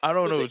 I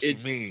don't know what you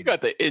mean. You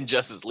got the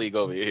Injustice League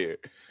over here.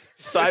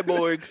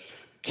 Cyborg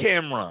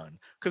Cameron.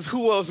 Because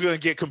who else gonna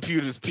get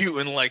computers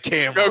putin' like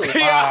Cameron?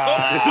 Okay.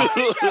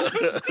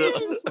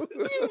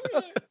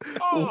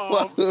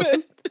 Oh,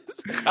 man.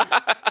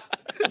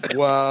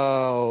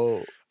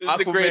 Wow. This is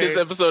the Aquaman. greatest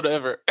episode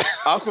ever.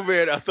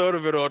 Aquaman, I thought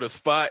of it on the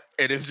spot,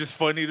 and it's just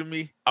funny to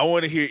me. I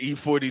want to hear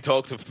E40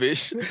 talk to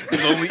fish.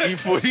 'Cause only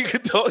E40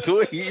 can talk to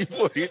it.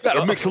 E40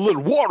 Gotta mix a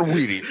little water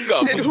with it.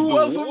 And who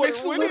else will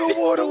mix a little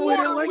water with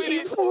it like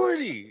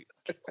E40?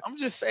 I'm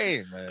just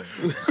saying, man.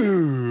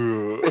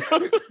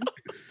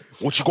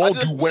 What you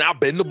gonna do when I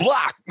bend the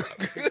block?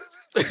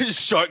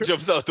 Shark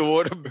jumps out the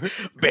water,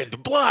 bend the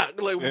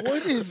block. Like,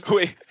 what is...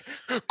 Wait,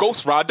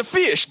 Ghost Ride the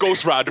fish.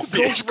 Ghost Ride the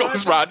fish.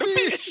 Ghost Ride the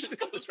fish.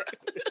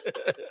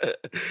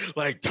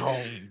 Like,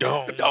 dong.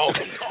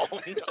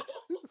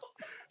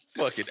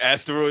 Fucking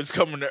asteroids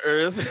coming to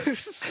Earth.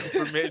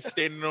 Superman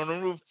standing on the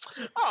roof.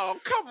 Oh,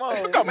 come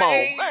on,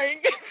 man.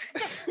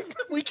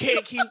 We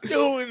can't keep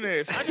doing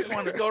this. I just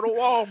want to go to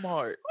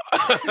Walmart.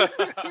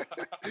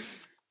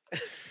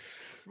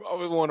 I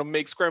would want to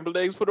make scrambled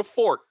eggs with a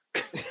fork.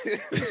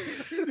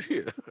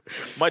 Yeah.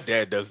 My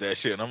dad does that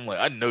shit, and I'm like,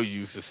 I know you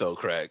used to sell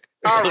crack.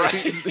 All Like,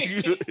 right.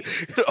 you're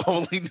the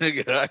only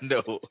nigga I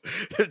know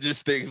that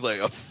just thinks like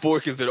a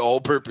fork is an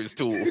all-purpose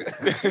tool.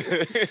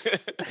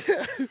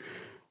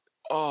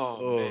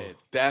 Oh man,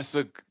 that's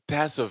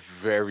a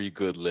very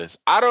good list.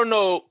 I don't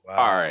know. Wow.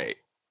 All right.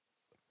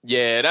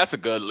 Yeah, that's a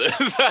good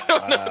list. I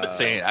don't know. I'm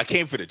saying I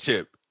came for the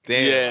chip.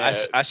 Damn,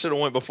 Yeah. I should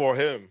have went before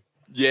him.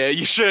 Yeah,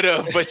 you should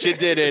have, but you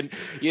didn't.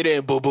 You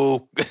didn't, boo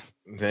boo.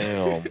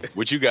 Damn.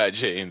 What you got,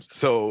 James?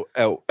 So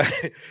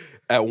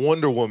at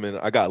Wonder Woman,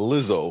 I got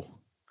Lizzo.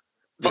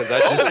 Because I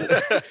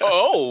just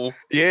Oh,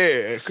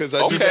 yeah, because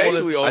I Okay. just We've wanna-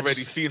 actually I already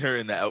just- seen her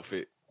in the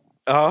outfit.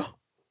 huh?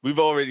 We've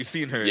already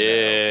seen her. In that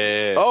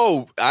outfit. yeah.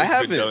 Oh, I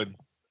It's been haven't. done.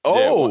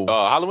 Oh,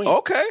 Halloween.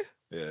 okay,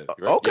 Yeah.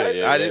 Right? okay.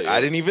 Yeah, I yeah, didn't. yeah.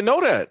 I didn't even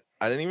know that.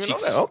 I didn't even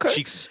Cheeks, know that. Okay,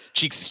 cheeks is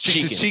Cheeks is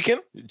cheeking. cheeking.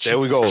 There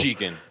we go.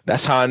 Cheeking.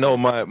 That's how I know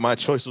my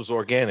choice was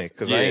organic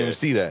because I didn't Yeah. even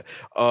see that.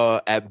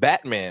 At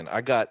Batman, I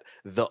got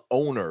the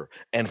owner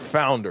and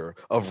founder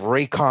of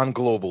Raycon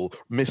Global,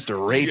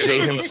 Mr. Ray J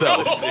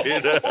himself.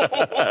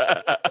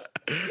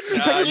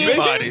 He's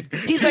like,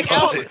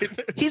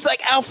 He's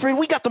like Alfred.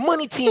 We got the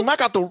money team. I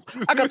got the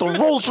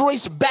Rolls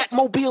Royce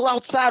Batmobile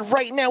outside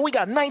right now. We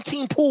got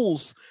 19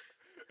 pools.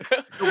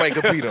 Nobody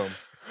can beat him.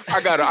 I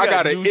got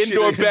an new shit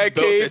indoor in his bat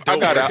belt cave. that I don't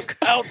got work.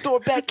 Outdoor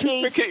bat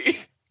cave. Okay.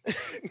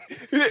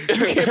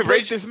 You can't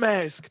break this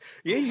mask.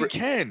 Yeah, you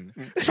can.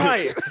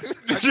 Try it.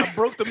 I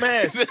broke the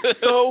mask.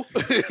 So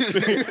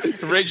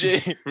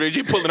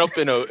Reggie pulling up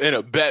in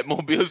a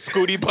Batmobile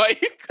scooty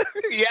bike.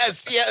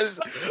 Yes.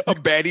 a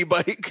baddie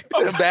bike.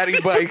 A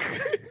batty bike.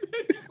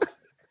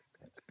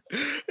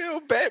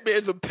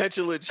 Batman's a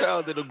petulant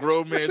child in a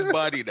grown man's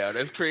body now.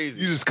 That's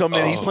crazy. You just come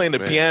in. He's Oh, playing the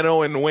man.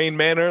 piano in Wayne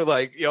Manor.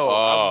 Like, yo.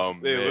 Oh,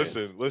 hey, man.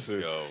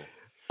 listen. Yo,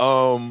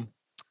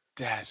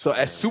 that's So as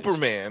hilarious.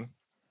 Superman,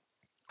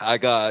 I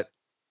got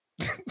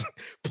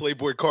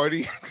Playboy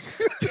Cardi.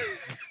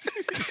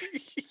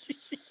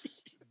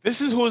 This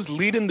is who's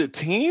leading the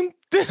team.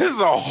 This is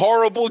a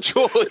horrible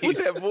choice. With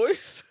that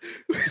voice?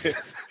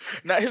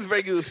 Not his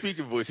regular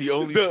speaking voice. He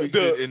only The- speaks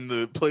the- it in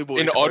the Playboy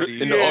in the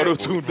Cardi.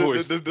 auto-tune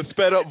voice. The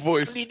sped up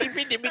voice. You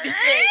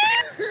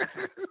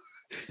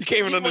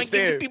can't even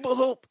understand. People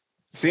hope.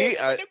 See,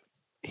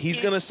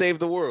 he's gonna save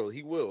the world.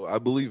 He will. I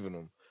believe in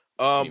him.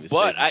 even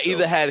But save I either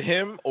himself. had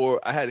him or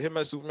I had him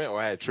as Superman or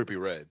I had Trippie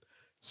Redd.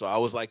 So I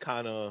was like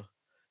kind of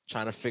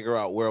trying to figure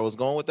out where I was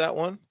going with that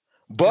one.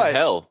 But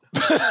hell,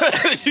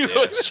 you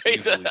go Yeah,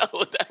 straight to easily. hell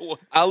with that one.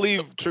 I'll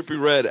leave Trippie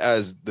Redd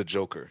as the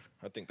Joker.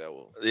 I think that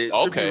will. Okay.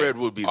 Trippie Red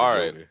would be the All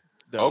right. Joker.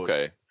 that will.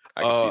 Okay,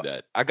 I can see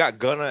that. I got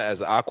Gunna as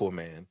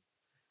Aquaman.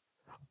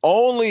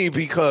 Only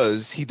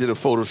because he did a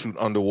photo shoot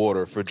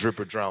underwater for Drip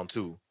or Drown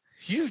 2.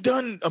 He's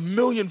done a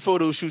million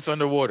photo shoots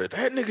underwater.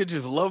 That nigga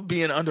just love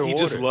being underwater. He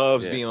just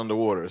loves Yeah. being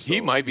underwater. So. He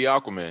might be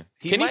Aquaman.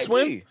 Can he might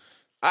swim? be.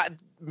 I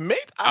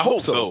I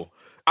hope so.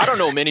 I don't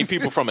know many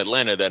people from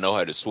Atlanta that know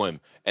how to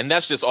swim, and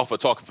that's just off of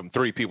talking from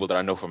 3 people that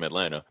I know from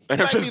Atlanta, and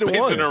I'm might just be the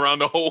basing one. around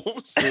the whole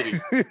city.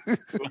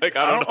 Like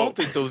I I don't know. don't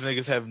think those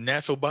niggas have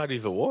natural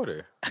bodies of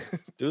water.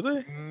 Do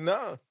they?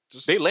 Nah.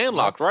 Just, They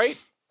landlocked, right?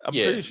 I'm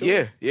Yeah. pretty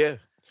sure. yeah.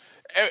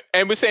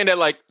 And we're saying that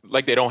like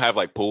they don't have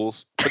like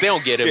pools, but they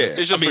don't get it. Yeah,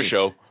 It's just I for mean,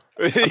 show.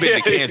 I've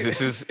been to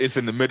Kansas. It's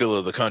in the middle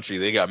of the country.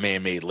 They got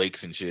man-made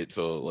lakes and shit.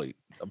 So like,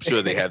 I'm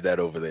sure they have that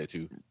over there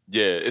too.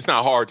 Yeah, it's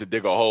not hard to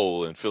dig a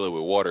hole and fill it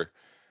with water.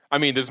 I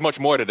mean, there's much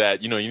more to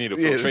that. You know, you need a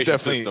There's filtration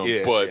system,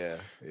 but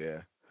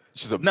yeah.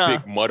 it's just a Nah.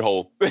 big mud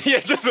hole. Yeah,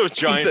 just a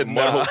giant said mud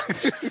nah.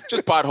 hole.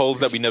 Just potholes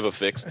that we never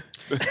fixed.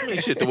 I mean,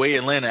 shit. The way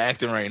Atlanta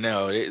acting right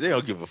now, they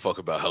don't give a fuck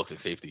about health and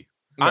safety.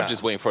 I'm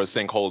just waiting for a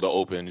sinkhole to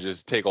open and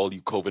just take all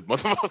you COVID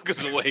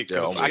motherfuckers away.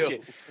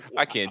 'Cause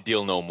I can't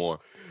deal no more.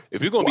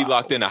 If you're gonna be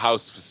locked in a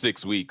house for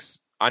 6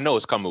 weeks, I know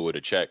it's coming with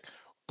a check,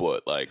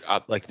 but like,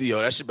 Like, yo,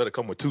 that shit better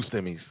come with 2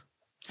 stimmies.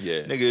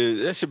 yeah.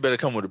 Nigga, that shit better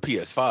come with a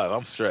PS5.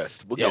 I'm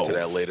stressed. We'll get to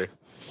that later.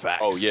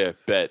 Facts. Oh yeah,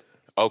 bet.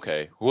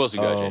 Okay, who else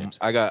you got, James?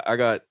 I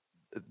got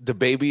the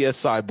baby as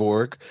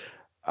Cyborg.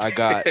 I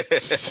got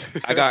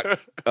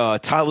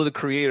Tyler the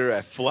Creator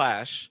at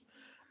Flash.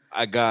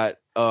 I got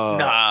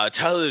Nah,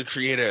 Tyler the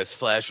Creator as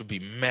Flash would be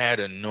mad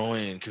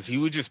annoying because he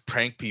would just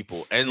prank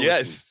people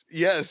endlessly.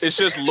 yes. It's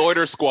just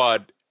Loiter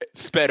Squad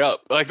sped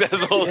up. Like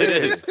that's all it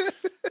is.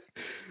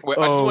 Wait,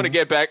 I just want to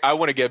get back. I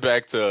want to get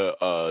back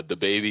to the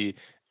baby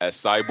as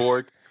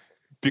Cyborg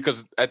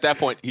because at that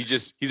point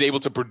he's able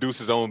to produce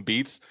his own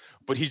beats,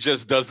 but he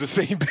just does the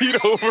same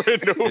beat over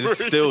and over.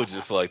 It's still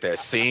just like that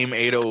same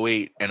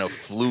 808 and a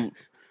flute.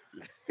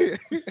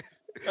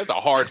 That's a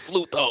hard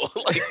flute though.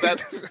 Like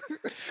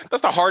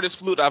that's the hardest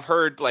flute I've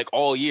heard like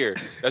all year.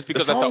 That's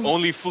because that's songs- the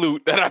only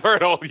flute that I've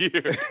heard all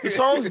year. The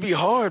songs be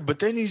hard, but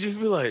then you just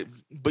be like,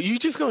 but you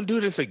just gonna do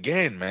this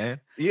again,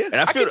 man. Yeah. And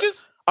I feel could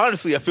just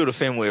honestly, I feel the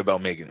same way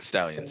about Megan Thee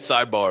Stallion.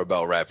 Sidebar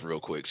about rap real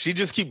quick. She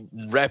just keep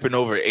rapping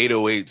over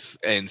 808s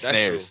and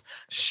snares.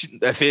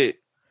 That's it.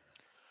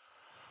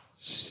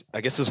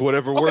 I guess it's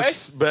whatever Okay.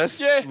 works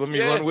best. Yeah, Let me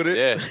run with it.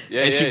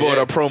 Yeah, And she bought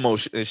our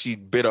promo and she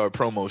bid our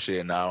promo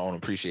shit, and I don't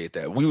appreciate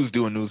that. We was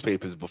doing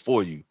newspapers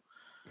before you.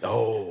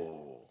 Oh.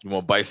 You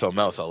want to bite something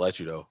else? I'll let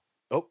you know.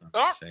 Oh.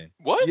 Just saying.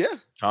 What? Yeah.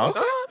 Huh?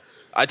 Okay.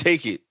 I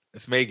take it.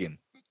 It's Megan.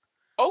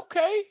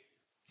 Okay.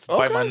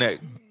 Bite my neck.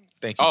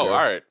 Thank you. Oh, girl.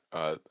 all right.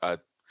 I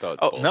thought.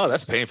 Oh no,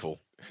 that's painful.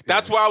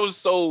 That's why I was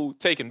so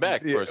taken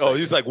back for a second. Oh,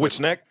 he's like, which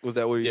neck? Was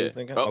that what you were Yeah.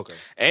 thinking? Oh. Okay.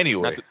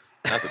 Anyway,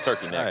 not the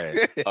turkey all neck.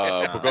 right.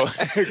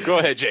 But go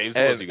ahead, James.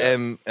 What else you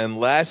got? And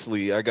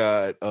lastly, I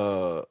got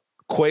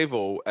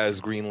Quavo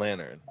as Green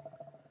Lantern.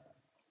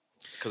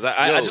 Because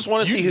I just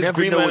want to see his never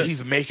Green know what Lantern.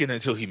 he's making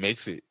until he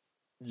makes it.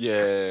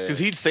 Yeah. Because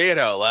he'd say it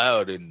out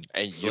loud, and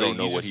you don't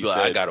know what just he be like,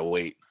 said. I gotta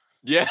wait.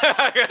 Yeah.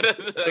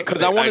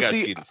 Because I want to gotta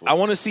see, see this one. I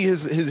want to see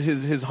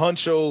his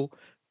honcho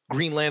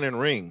Green Lantern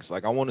rings.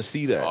 Like I want to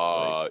see that.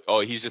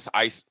 Like, He's just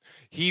ice.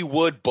 He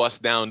would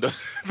bust down the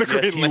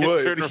yes, Green he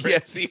Lantern would. ring.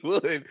 Yes, he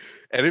would.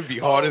 And it'd be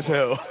hard as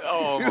hell.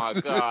 Oh my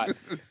god.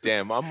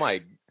 Damn, I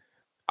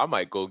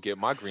might go get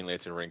my Green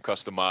Lantern ring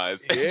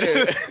customized.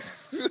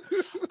 Yeah.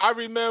 I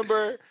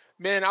remember,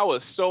 man, I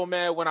was so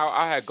mad when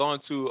I had gone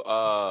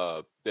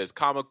to this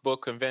comic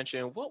book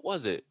convention. What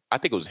was it? I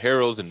think it was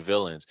Heroes and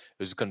Villains. It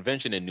was a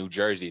convention in New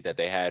Jersey that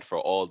they had for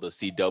all the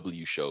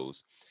CW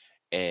shows.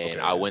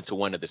 And I went to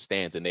one of the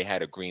stands and they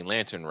had a Green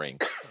Lantern ring.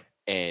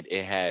 And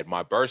it had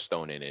my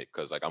birthstone in it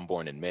because like I'm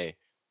born in May.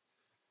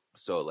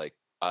 So like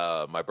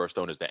my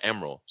birthstone is the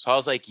emerald. So I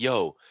was like,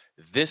 yo,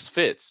 this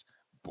fits.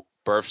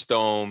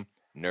 Birthstone,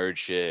 nerd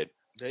shit,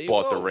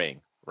 bought the ring,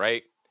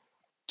 right?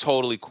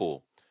 Totally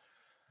cool.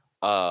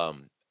 I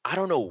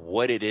don't know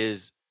what it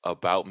is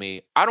about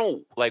me. I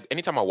don't like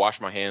anytime I wash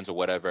my hands or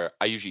whatever,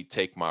 I usually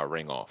take my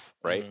ring off,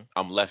 right? Mm-hmm.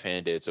 I'm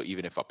left-handed, so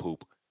even if I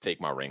poop,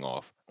 take my ring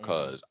off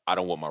because I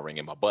don't want my ring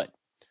in my butt.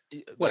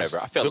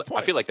 Whatever. I feel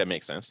like that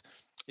makes sense.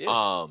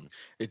 Yeah.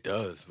 It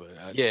does, but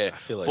I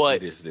feel like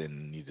but- we just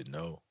didn't need to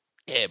know.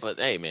 Yeah, but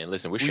hey, man,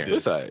 listen, we're sharing.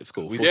 It's all right. It's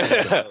cool.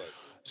 Yeah.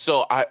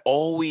 So I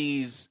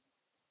always,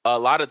 a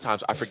lot of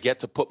times, I forget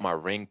to put my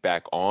ring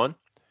back on.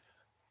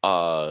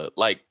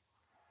 Like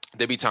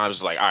there'd be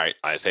times like, all right,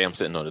 I say I'm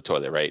sitting on the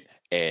toilet, right,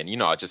 and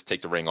I just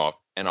take the ring off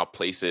and I'll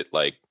place it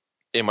like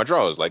in my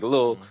drawers, like a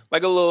little.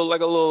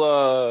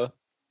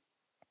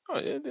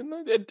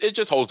 It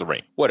just holds the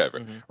ring,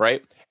 whatever,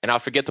 right? And I'll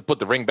forget to put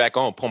the ring back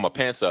on, pull my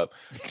pants up.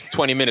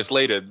 20 minutes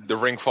later, the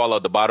ring fall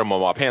out the bottom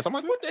of my pants. I'm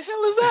like, what the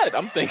hell is that?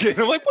 I'm thinking,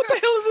 like, what the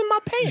hell is in my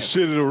pants?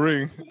 Shit in a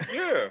ring.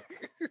 Yeah.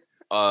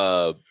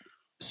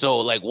 So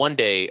like one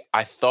day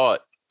I thought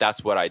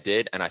that's what I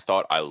did, and I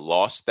thought I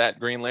lost that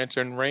Green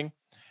Lantern ring,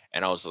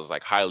 and I was just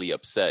like highly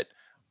upset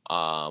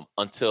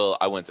until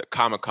I went to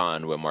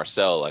Comic-Con with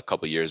Marcel a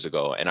couple years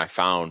ago, and I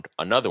found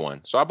another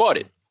one. So I bought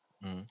it,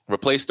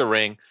 replaced the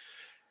ring,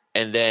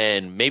 and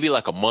then maybe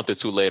like a month or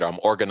two later, I'm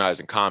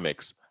organizing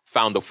comics,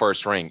 found the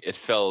first ring. It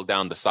fell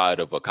down the side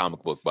of a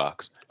comic book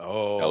box.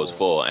 Oh. That was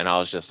full, and I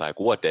was just like,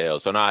 what the hell?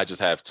 So now I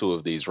just have two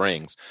of these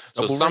rings.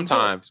 So Double ring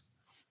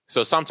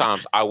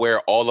sometimes I wear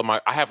all of I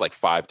have like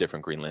 5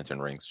 different Green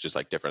Lantern rings, just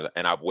like different,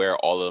 and I wear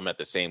all of them at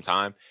the same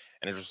time.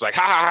 And it's just like,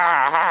 ha, ha,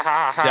 ha, ha,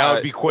 ha, ha. That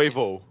would be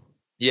Quavo.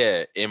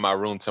 Yeah, in my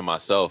room to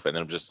myself. And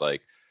I'm just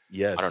like,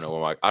 Yes. I don't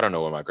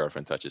know when my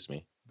girlfriend touches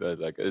me.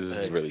 Like, this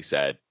is really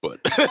sad, but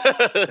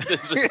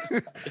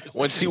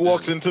When she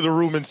walks into the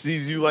room and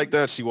sees you like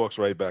that, she walks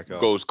right back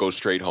out. goes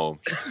straight home.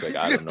 She's like,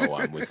 I don't know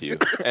why I'm with you.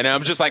 And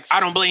I'm just like, I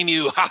don't blame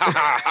you. Ha, ha,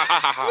 ha,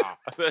 ha, ha,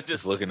 ha.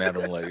 Just looking at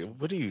him like,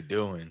 what are you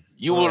doing?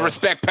 You will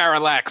respect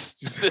Parallax.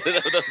 She's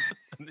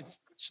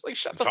like,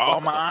 shut the It's fuck all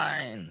up.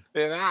 mine.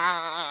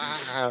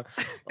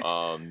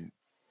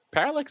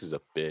 Parallax is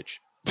a bitch.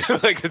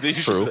 Like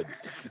he's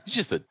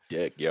just a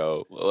dick,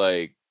 yo.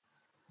 Like,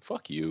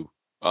 fuck you.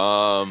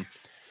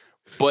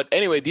 But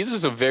anyway, these are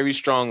some very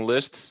strong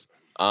lists.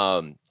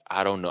 I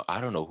don't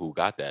know who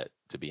got that,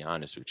 to be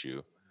honest with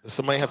you. Does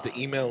somebody have to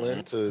email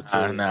in to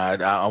I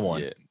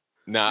won. Yeah.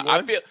 Nah,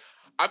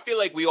 I feel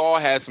like we all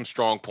had some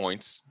strong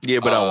points. Yeah,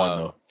 but I won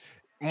though.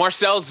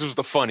 Marcel's was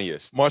the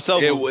funniest.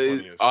 Marcel's It was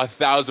was the funniest.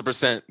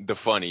 1,000% the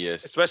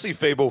funniest. Especially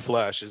Fable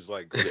Flash is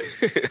like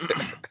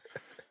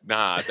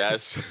Nah,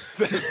 that's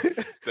so.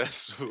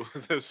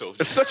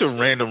 It's such a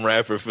random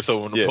rapper for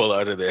someone to pull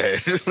out of their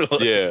head.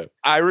 Yeah.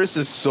 Iris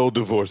is so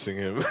divorcing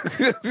him.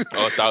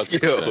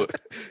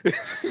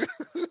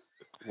 1,000%.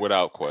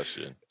 Without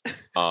question.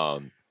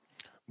 But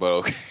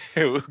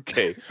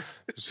okay.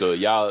 So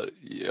y'all,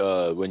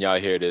 when y'all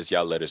hear this,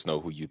 y'all let us know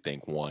who you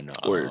think won.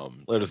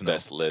 Let us know.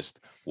 Best list,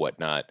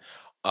 whatnot.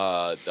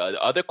 The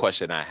other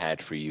question I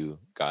had for you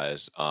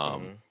guys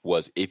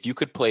was, if you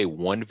could play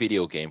one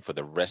video game for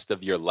the rest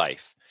of your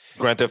life,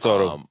 Grand Theft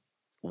Auto.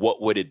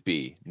 what would it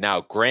be?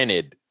 Now,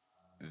 granted,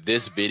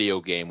 this video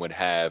game would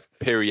have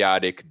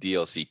periodic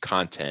DLC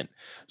content,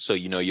 so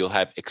you'll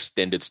have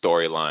extended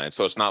storylines.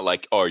 So it's not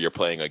like, oh, you're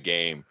playing a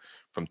game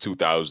from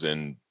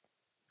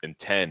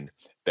 2010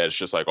 that's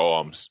just like, oh,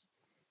 I'm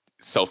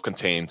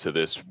self-contained to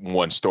this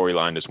one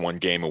storyline, this one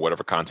game, or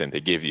whatever content they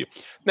give you.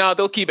 Now,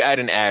 they'll keep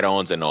adding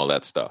add-ons and all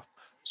that stuff.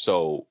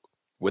 So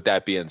with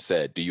that being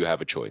said, do you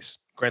have a choice?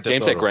 Grand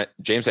Theft Auto.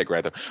 James said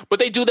Grand Theft. But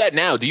they do that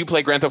now. Do you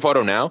play Grand Theft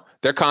Auto now?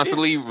 They're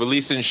constantly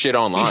releasing shit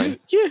online.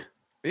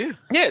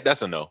 Yeah.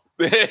 That's a no.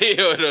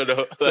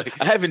 No.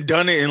 Like, I haven't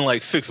done it in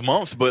like 6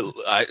 months, but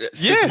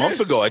 6 months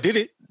ago I did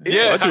it.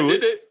 I do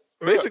did it.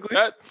 Basically.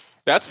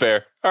 That's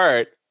fair. All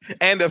right.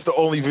 And that's the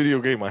only video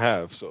game I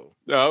have. So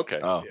Oh, okay.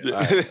 Oh, all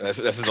right. That's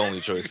his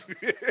only choice.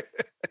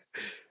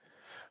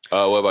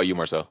 What about you,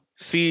 Marcel?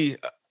 See,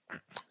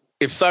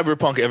 if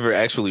Cyberpunk ever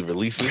actually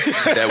releases,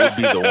 that would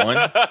be the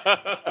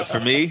one for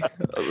me.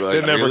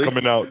 they're never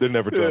coming out. They're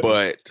never dropping.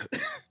 But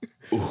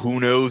who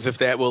knows if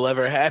that will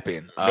ever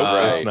happen?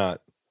 It's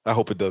not. I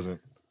hope it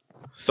doesn't.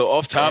 So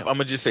off top, I'm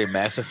gonna just say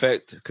Mass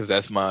Effect because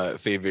that's my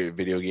favorite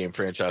video game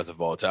franchise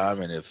of all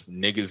time. And if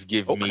niggas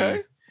give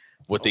me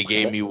what they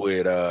gave me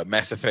with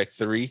Mass Effect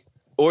 3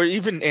 or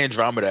even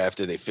Andromeda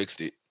after they fixed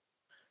it,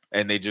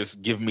 and they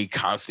just give me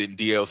constant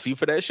DLC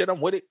for that shit, I'm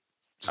with it.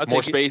 Just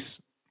more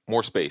space.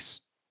 More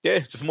space. Yeah,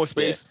 just more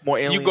space, more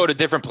aliens. You go to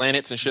different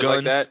planets and shit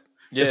like that.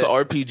 Yeah. It's an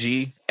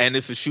RPG and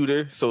it's a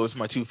shooter, so it's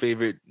my two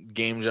favorite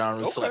game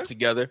genres slapped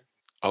together.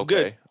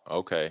 Okay.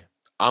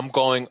 I'm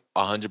going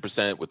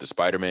 100% with the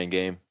Spider-Man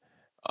game.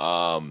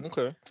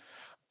 Okay.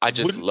 I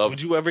just love.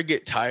 Would you ever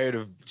get tired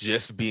of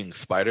just being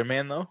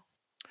Spider-Man though?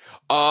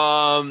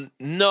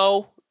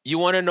 No. You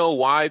want to know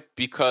why?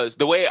 Because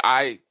the way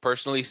I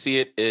personally see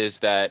it is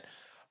that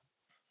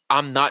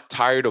I'm not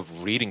tired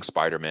of reading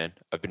Spider-Man.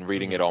 I've been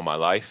reading it all my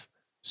life.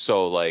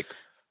 So like,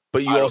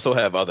 but you also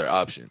have other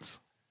options.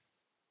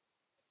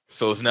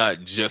 So it's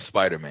not just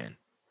Spider-Man.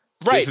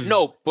 Right.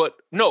 But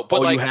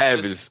all like, you have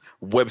is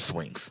web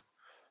swings.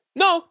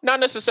 No, not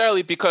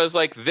necessarily, because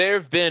like there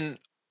have been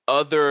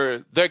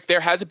there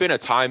hasn't been a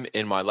time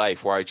in my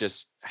life where I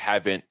just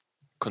haven't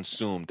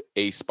consumed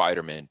a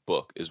Spider-Man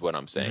book is what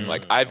I'm saying.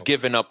 Like I've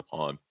given up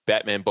on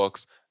Batman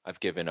books. I've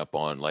given up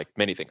on like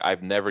many things.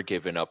 I've never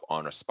given up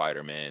on a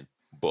Spider-Man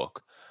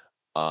book.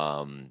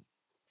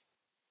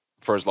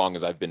 For as long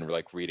as I've been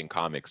like reading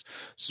comics.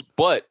 So,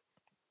 but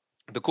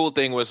the cool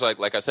thing was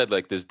like I said,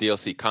 like this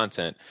DLC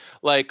content,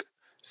 like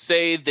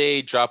say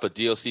they drop a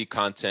DLC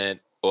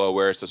content or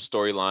where it's a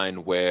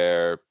storyline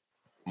where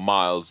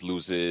Miles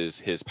loses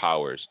his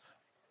powers,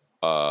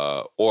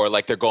 or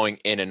like they're going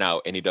in and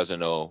out and he doesn't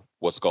know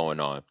what's going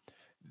on.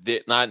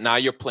 Now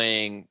you're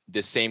playing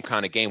the same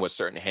kind of game with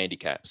certain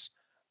handicaps,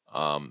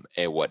 and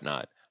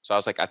whatnot. So I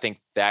was like, I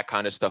think that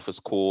kind of stuff is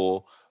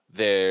cool.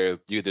 There's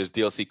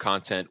DLC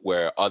content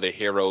where other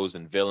heroes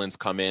and villains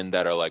come in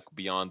that are like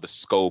beyond the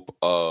scope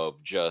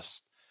of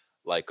just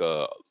like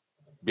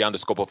beyond the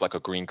scope of like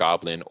a Green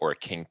Goblin or a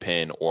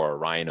Kingpin or a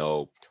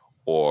Rhino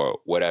or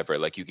whatever.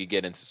 Like you could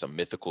get into some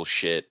mythical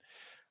shit.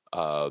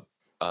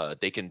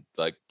 They can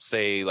like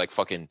say like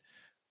fucking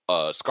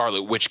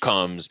Scarlet Witch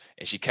comes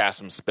and she casts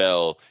some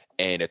spell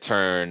and it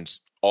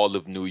turns all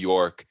of New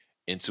York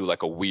into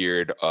like a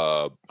weird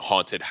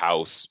haunted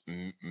house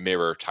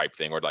mirror type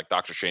thing, or like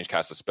Doctor Strange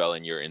casts a spell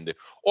and you're in the,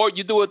 or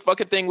you do a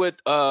fucking thing with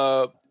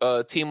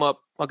team up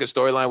fucking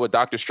storyline with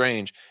Doctor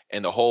Strange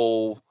and the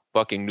whole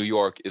fucking New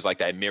York is like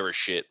that mirror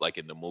shit like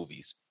in the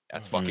movies.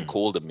 That's fucking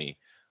cool to me.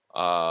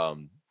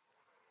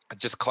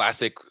 Just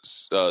classic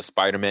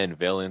Spider-Man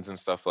villains and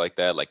stuff like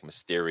that, like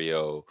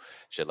Mysterio,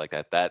 shit like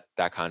that.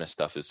 That kind of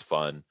stuff is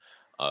fun.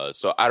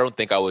 So I don't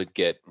think I would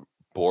get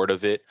bored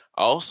of it.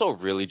 I also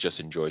really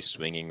just enjoy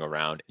swinging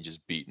around and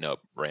just beating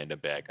up random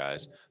bad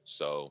guys.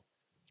 So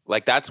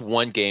like that's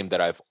one game that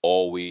I've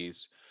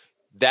always,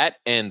 that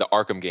and the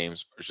Arkham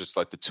games are just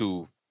like the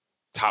two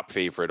top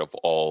favorite of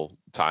all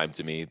time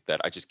to me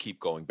that I just keep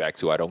going back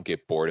to. I don't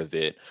get bored of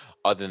it.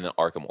 Other than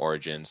Arkham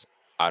Origins,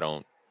 I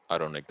don't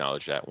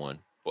acknowledge that one.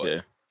 But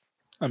yeah.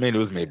 I mean, it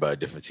was made by a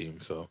different team,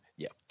 so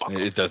yeah,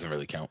 it doesn't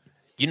really count.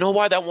 You know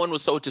why that one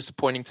was so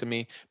disappointing to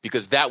me?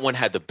 Because that one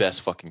had the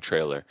best fucking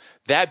trailer.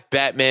 That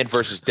Batman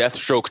versus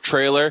Deathstroke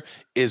trailer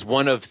is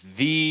one of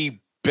the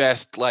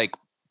best, like,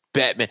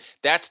 Batman.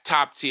 That's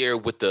top tier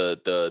with the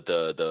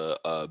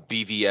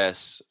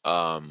BVS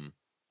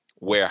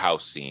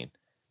warehouse scene.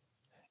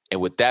 And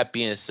with that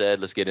being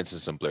said, let's get into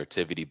some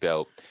Blurtivity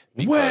Belt.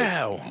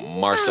 Because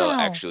Marcel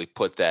actually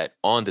put that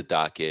on the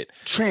docket.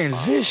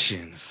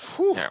 Transitions.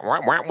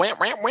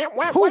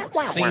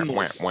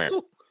 Seamless.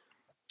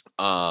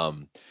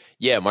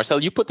 Yeah,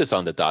 Marcel, you put this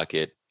on the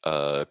docket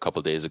a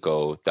couple days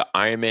ago. The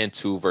Iron Man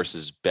 2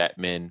 versus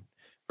Batman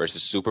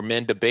versus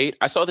Superman debate.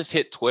 I saw this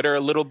hit Twitter a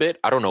little bit.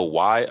 I don't know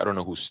why. I don't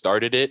know who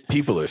started it.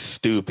 People are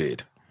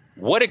stupid.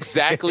 What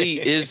exactly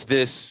is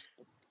this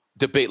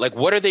debate? Like,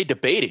 what are they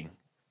debating?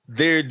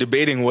 They're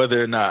debating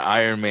whether or not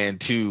Iron Man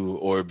 2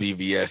 or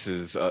BVS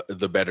is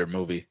the better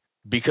movie.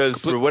 Because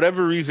for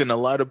whatever reason, a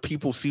lot of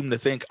people seem to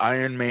think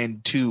Iron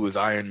Man 2 is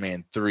Iron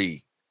Man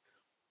 3.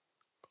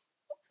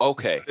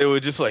 Okay. They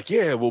were just like,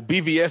 yeah, well,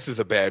 BVS is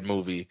a bad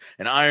movie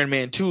and Iron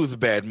Man 2 is a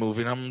bad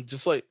movie. And I'm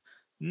just like,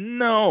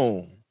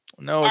 no,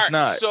 it's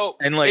not. So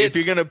and like, if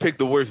you're going to pick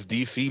the worst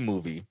DC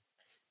movie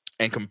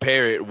and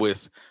compare it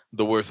with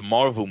the worst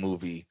Marvel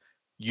movie,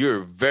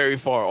 you're very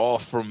far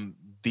off from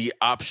the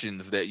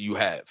options that you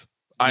have.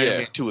 Iron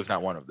Man 2 is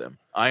not one of them.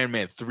 Iron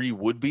Man 3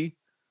 would be.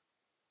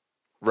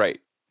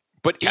 Right.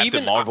 But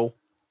Captain Marvel.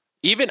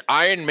 even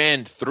Iron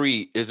Man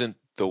 3 isn't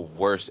the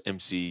worst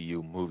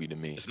MCU movie to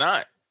me. It's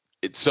not.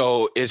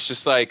 So it's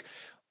just like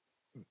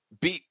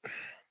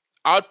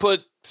I'd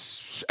put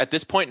at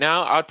this point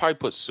now, I'd probably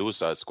put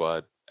Suicide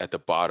Squad at the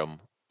bottom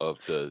of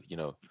the,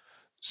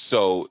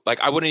 so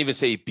like I wouldn't even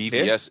say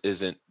BVS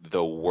isn't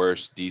the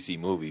worst DC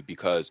movie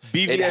because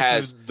BVS it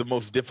has is the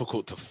most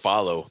difficult to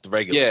follow. The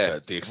regular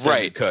cut, the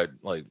extended cut,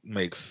 like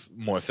makes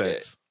more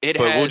sense. But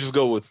we'll just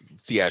go with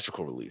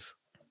theatrical release.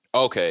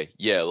 Okay,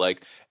 yeah,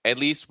 like at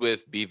least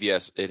with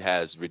BVS, it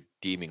has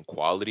redeeming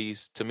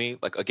qualities to me.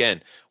 Like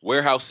again,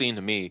 warehouse scene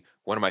to me,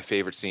 one of my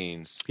favorite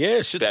scenes.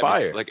 Yeah, shit's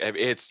fire. Like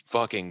it's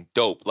fucking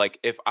dope. Like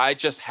if I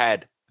just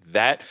had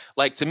that,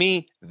 like to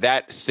me,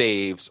 that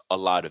saves a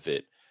lot of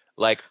it.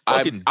 Like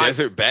fucking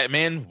Desert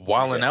Batman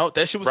wilding out,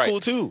 that shit was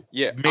cool too.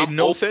 Yeah, made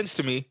no sense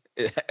to me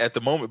at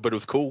the moment, but it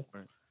was cool.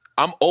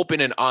 I'm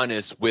open and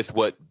honest with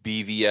what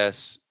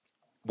BVS,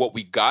 what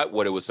we got,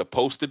 what it was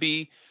supposed to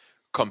be,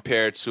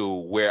 compared to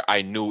where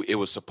I knew it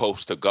was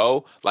supposed to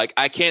go. Like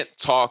I can't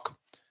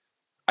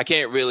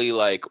really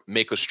like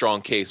make a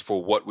strong case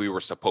for what we were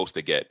supposed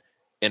to get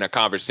in a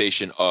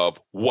conversation of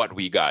what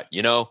we got,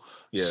 Yeah.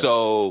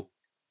 So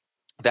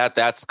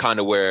that's kind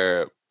of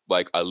where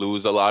like I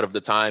lose a lot of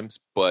the times,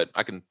 but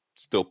I can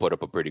still put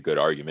up a pretty good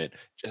argument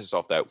just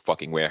off that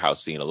fucking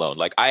warehouse scene alone.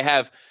 Like I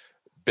have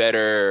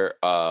better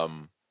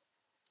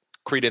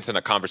credence in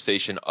a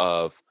conversation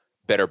of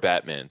better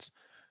Batmans.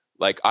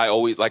 Like I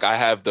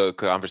have the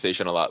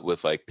conversation a lot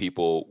with like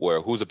people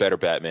where who's a better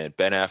Batman,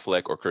 Ben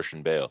Affleck or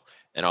Christian Bale?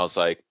 And I was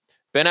like,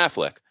 Ben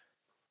Affleck.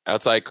 I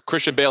was like,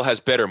 Christian Bale has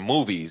better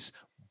movies,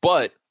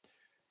 but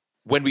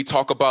when we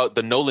talk about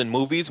the Nolan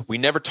movies, we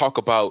never talk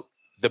about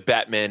the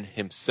Batman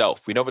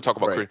himself. We never talk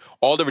about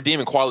all the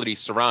redeeming qualities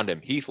surround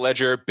him. Heath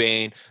Ledger,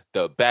 Bane,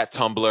 the Bat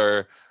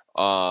Tumbler,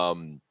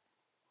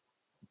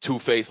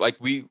 Two-Face. Like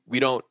we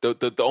don't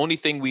the only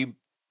thing we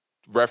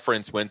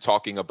reference when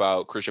talking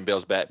about Christian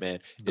Bale's Batman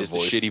is the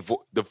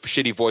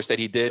shitty voice that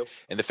he did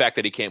and the fact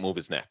that he can't move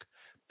his neck.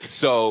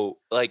 So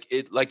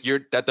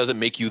that doesn't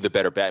make you the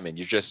better Batman.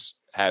 You just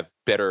have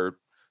better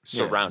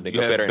surrounding, a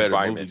better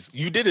environment. Movies.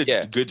 You did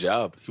a good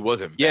job. He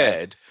wasn't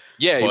bad.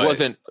 Yeah, he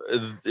wasn't.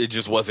 It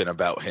just wasn't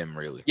about him,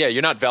 really. Yeah,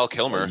 you're not Val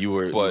Kilmer. You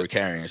were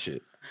carrying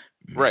shit,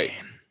 right?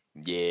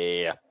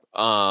 Yeah.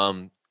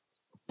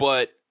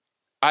 But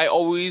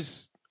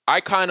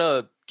I kind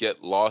of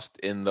get lost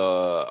in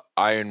the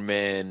Iron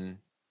Man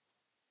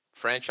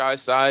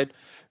franchise side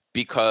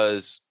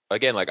because,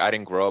 again, like I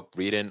didn't grow up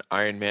reading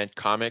Iron Man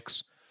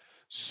comics,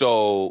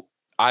 so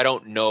I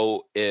don't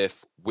know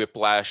if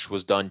Whiplash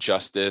was done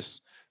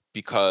justice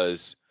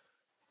because.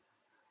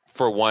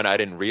 For one, I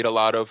didn't see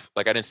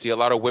a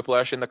lot of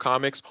Whiplash in the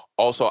comics.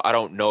 Also, I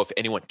don't know if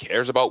anyone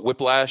cares about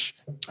Whiplash.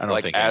 I don't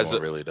think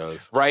anyone really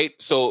does. Right?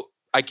 So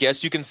I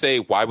guess you can say,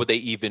 why would they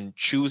even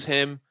choose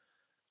him?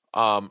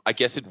 I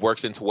guess it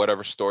works into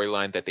whatever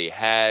storyline that they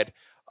had.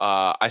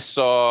 I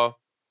saw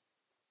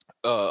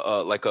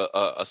like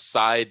a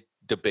side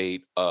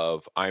debate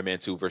of Iron Man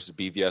 2 versus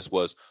BVS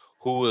was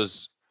who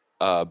was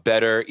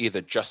better,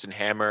 either Justin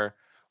Hammer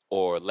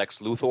or Lex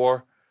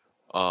Luthor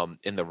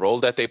in the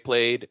role that they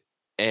played.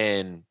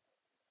 And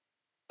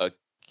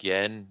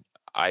again,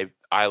 I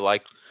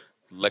like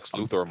Lex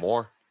Luthor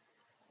more.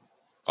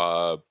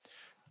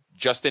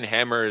 Justin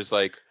Hammer is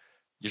like,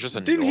 you're just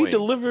annoying. Didn't he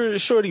deliver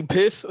Shorty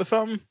piss or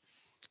something?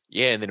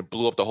 Yeah, and then it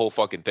blew up the whole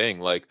fucking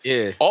thing. Like,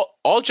 yeah,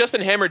 all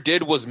Justin Hammer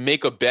did was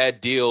make a bad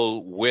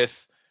deal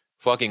with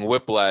fucking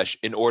Whiplash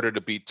in order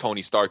to beat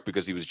Tony Stark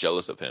because he was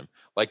jealous of him.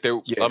 Like,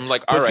 I'm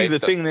like, all right. See, the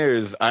thing there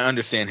is, I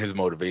understand his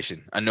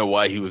motivation. I know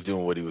why he was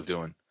doing what he was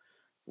doing.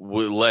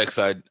 With Lex,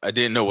 I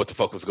didn't know what the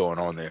fuck was going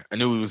on there. I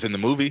knew he was in the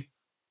movie.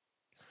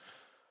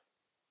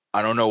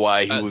 I don't know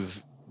why he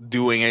was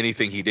doing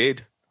anything he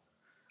did.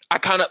 I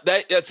kind of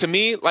that to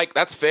me, like,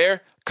 that's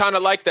fair. Kind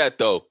of like that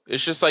though.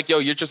 It's just like, yo,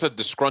 you're just a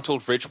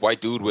disgruntled rich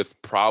white dude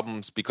with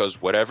problems because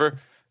whatever,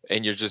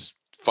 and you're just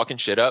fucking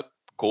shit up.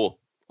 Cool.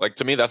 Like,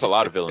 to me, that's a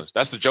lot of villains.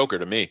 That's the Joker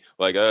to me.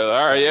 Like, all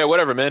right, yeah,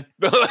 whatever, man.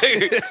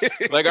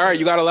 like, all right,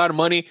 you got a lot of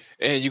money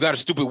and you got a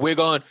stupid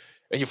wig on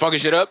and you fucking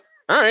shit up.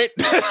 All right.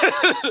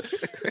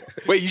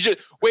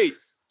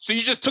 So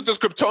you just took this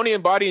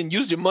Kryptonian body and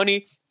used your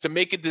money to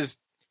make it this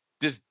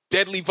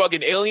deadly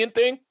fucking alien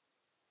thing?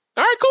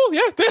 All right, cool.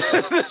 Yeah.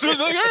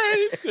 Like, all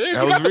right. If you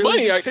got the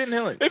money,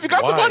 if you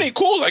got the money,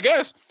 cool, I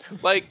guess.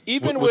 Like,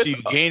 even what do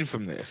you gain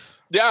from this?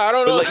 Yeah, I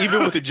don't know. Like,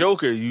 even with the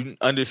Joker, you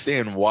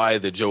understand why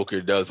the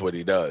Joker does what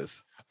he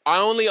does. I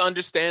only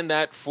understand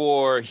that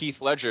for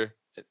Heath Ledger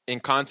in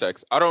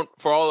context. I don't,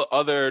 for all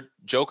other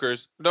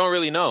Jokers, don't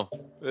really know.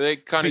 They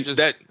kind of just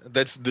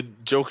that's the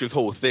Joker's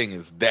whole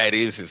thing that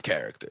is his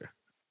character.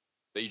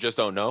 That you just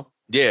don't know?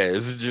 Yeah,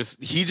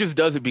 he just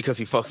does it because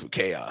he fucks with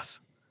chaos.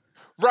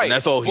 Right. And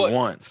that's all he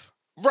wants.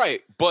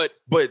 Right. But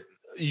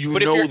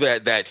know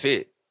that's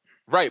it.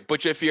 Right.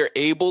 But if you're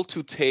able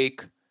to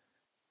take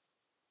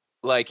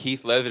like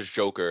Heath Ledger's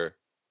Joker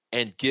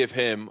and give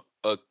him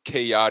a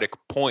chaotic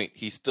point,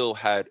 he still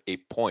had a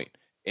point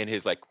in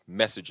his like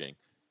messaging.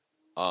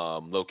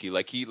 Loki.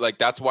 Like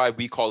that's why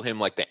we call him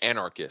like the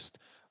anarchist.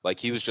 Like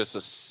he was just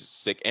a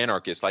sick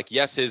anarchist. Like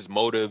yes, his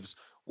motives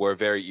were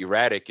very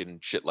erratic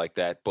and shit like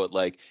that, but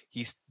like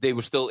they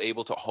were still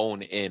able to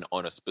hone in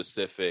on a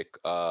specific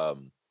I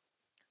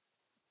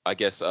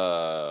guess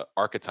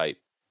archetype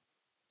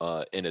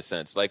in a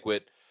sense. Like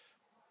with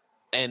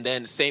and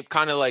then same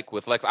kind of like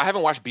with Lex. I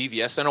haven't watched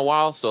BVS in a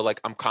while, so like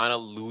I'm kind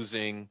of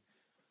losing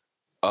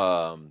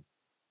the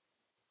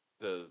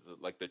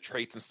like the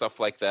traits and stuff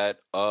like that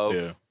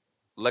of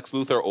Lex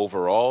Luthor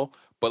overall.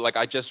 But like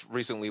I just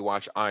recently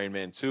watched Iron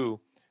Man 2,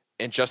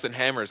 and Justin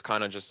Hammer is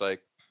kind of just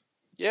like,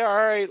 yeah, all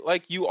right,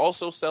 like you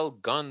also sell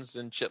guns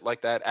and shit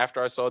like that.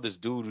 After I saw this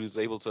dude who's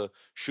able to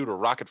shoot a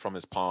rocket from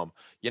his palm,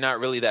 you're not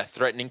really that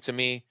threatening to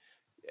me.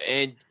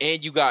 And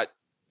you got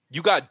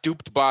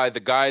duped by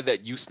the guy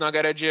that you snug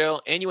out of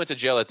jail, and you went to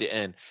jail at the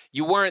end.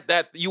 You weren't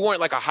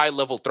like a high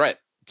level threat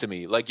to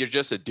me. Like you're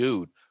just a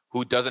dude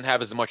who doesn't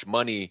have as much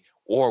money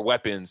or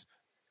weapons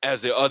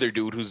as the other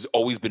dude who's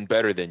always been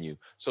better than you.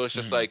 So it's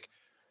just like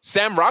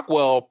Sam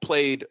Rockwell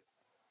played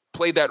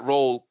that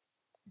role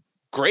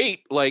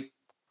great, like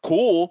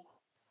cool,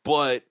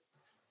 but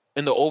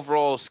in the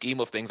overall scheme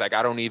of things, like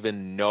I don't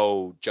even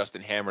know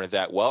Justin Hammer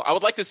that well. I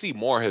would like to see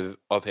more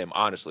of him,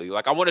 honestly.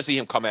 Like I want to see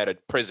him come out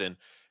of prison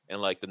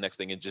and like the next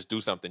thing and just do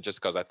something,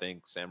 just because I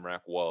think Sam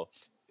Rockwell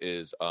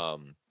is a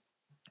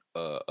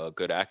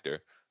good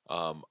actor.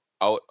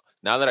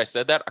 Now that I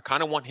said that, I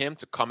kind of want him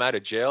to come out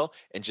of jail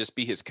and just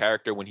be his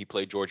character when he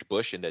played George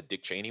Bush in that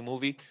Dick Cheney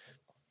movie.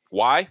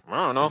 Why?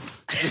 I don't know.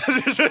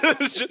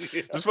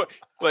 just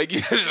like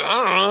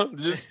I don't know.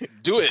 Just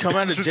do it. Just come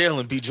out of jail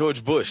and be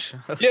George Bush.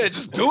 Yeah,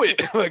 just do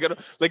it. Like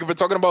if we're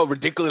talking about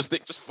ridiculous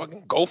things, just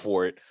fucking go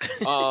for it.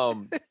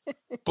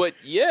 But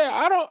yeah,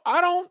 I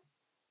don't.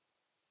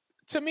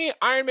 To me,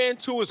 Iron Man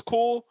 2 is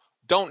cool.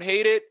 Don't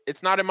hate it.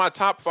 It's not in my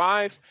top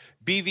 5.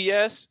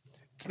 BVS.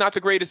 It's not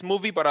the greatest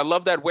movie, but I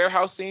love that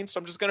warehouse scene, so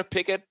I'm just gonna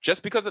pick it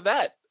just because of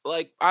that.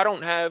 Like I'm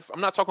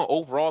not talking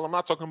overall. I'm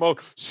not talking about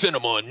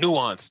cinema and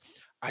nuance.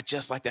 I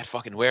just like that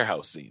fucking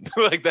warehouse scene.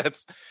 Like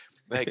that's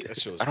like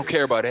I don't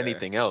care about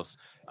anything else.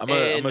 I'm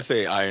gonna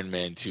say Iron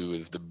Man 2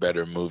 is the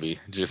better movie,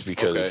 just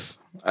because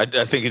I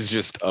think it's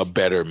just a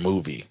better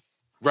movie.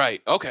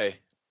 Right. Okay.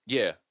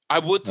 Yeah. I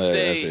would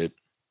say that's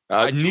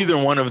it. Neither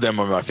one of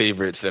them are my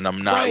favorites, and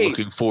I'm not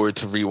looking forward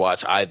to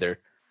rewatch either.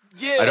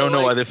 Yeah. I don't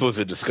know why this was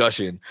a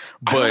discussion,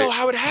 but I don't know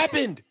how it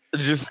happened.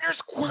 Just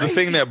the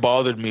thing that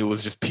bothered me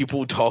was just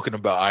people talking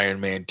about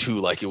Iron Man 2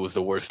 like it was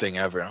the worst thing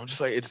ever. And I'm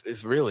just like,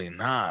 it's really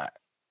not.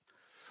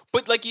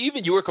 But like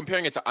even you were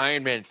comparing it to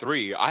Iron Man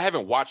 3. I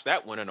haven't watched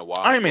that one in a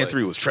while. Iron Man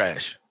 3 was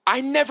trash.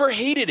 I never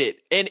hated it.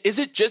 And is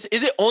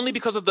it only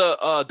because of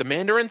the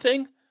Mandarin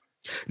thing?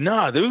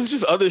 Nah, there was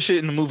just other shit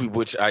in the movie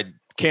which I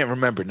can't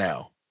remember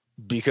now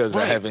because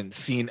I haven't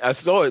seen. I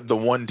saw it the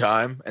one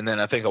time, and then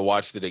I think I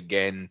watched it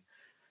again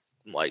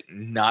like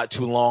not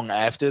too long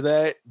after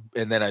that,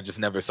 and then I just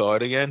never saw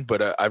it again.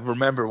 But I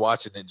remember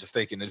watching it, just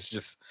thinking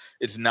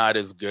it's not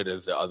as good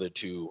as the other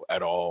two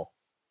at all.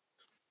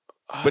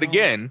 But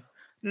again,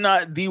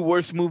 not the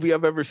worst movie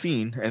I've ever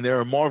seen, and there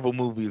are Marvel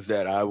movies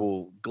that I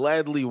will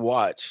gladly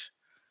watch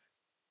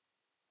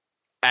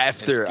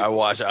after I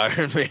watch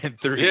Iron Man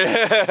 3.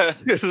 Yeah.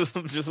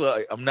 I'm just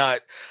like, I'm not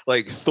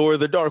like Thor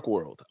the Dark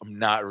World. I'm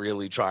not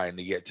really trying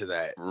to get to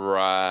that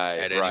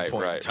at any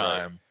point in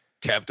time. Right.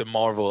 Captain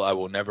Marvel, I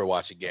will never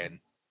watch again,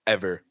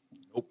 ever.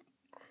 Nope.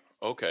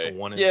 Okay.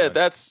 Yeah,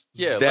 that's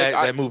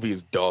that movie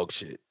is dog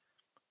shit.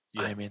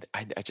 Yeah. I mean,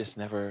 I just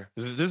never.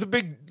 There's a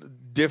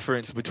big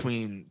difference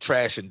between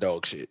trash and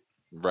dog shit.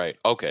 Right.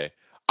 Okay.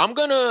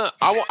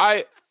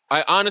 I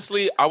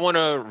honestly want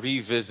to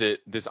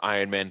revisit this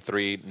Iron Man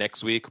 3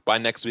 next week. By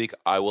next week,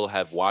 I will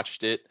have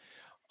watched it.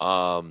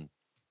 I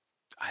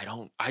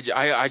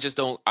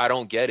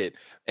don't get it.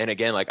 And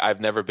again, like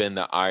I've never been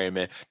the Iron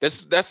Man.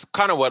 That's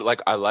kind of what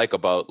like I like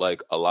about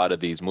like a lot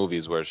of these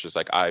movies where it's just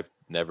like I've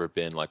never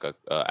been like a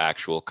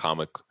actual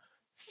comic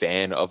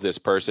fan of this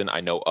person.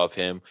 I know of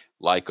him,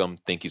 like him,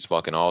 think he's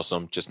fucking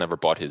awesome. Just never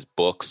bought his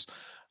books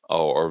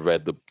or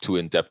read too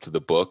in depth to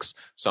the books.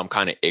 So I'm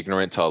kind of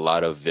ignorant to a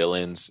lot of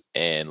villains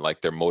and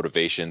like their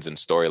motivations and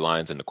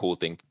storylines and the cool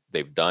thing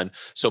they've done.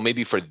 So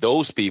maybe for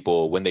those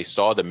people, when they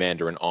saw the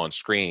Mandarin on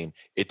screen,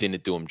 it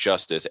didn't do him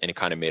justice and it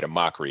kind of made a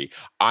mockery.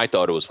 I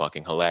thought it was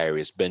fucking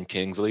hilarious. Ben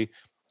Kingsley,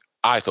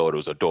 I thought it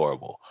was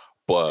adorable,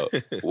 but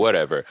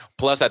whatever.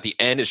 Plus at the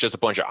end, it's just a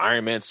bunch of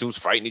Iron Man suits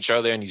fighting each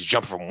other and he's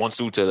jumping from one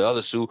suit to the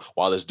other suit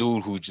while this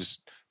dude who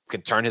just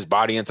can turn his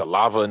body into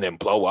lava and then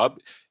blow up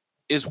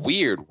is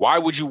weird. Why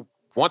would you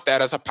want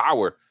that as a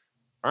power?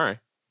 All right.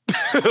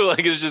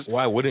 Like it's just,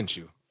 why wouldn't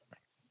you?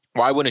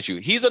 Why wouldn't you?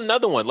 He's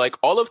another one. Like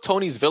all of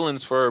Tony's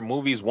villains for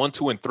movies 1,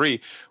 2, and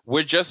 3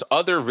 were just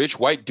other rich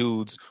white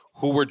dudes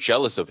who were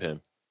jealous of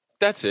him.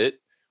 That's it.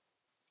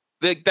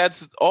 Like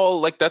that's all.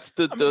 Like that's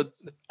the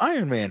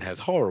Iron Man has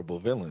horrible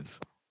villains.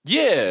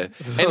 Yeah,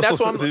 so and that's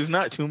why there's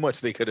not too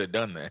much they could have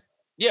done there.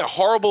 Yeah,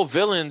 horrible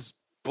villains,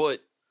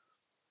 but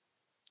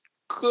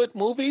good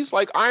movies.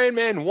 Like Iron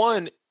Man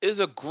 1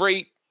 is a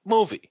great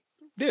movie.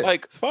 Yeah,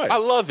 like it's fine. I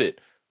love it.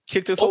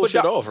 Kicked this whole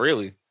shit off,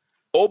 really.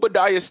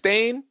 Obadiah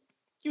Stane,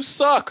 you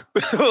suck.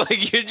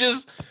 Like you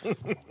just,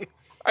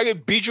 I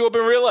could beat you up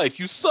in real life.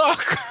 You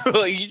suck.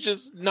 Like you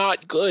just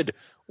not good.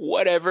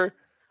 Whatever.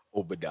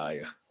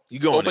 Obadiah. You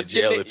going to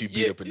jail if you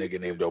beat up a nigga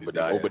named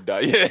Obadiah.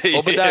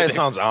 Obadiah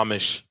sounds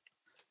Amish.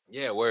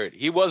 Yeah, word.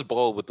 He was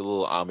bald with the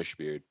little Amish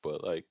beard,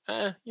 but like,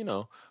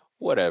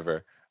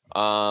 whatever.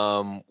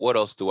 What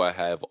else do I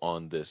have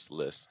on this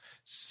list?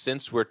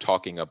 Since we're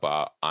talking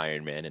about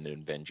Iron Man and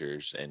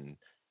Avengers and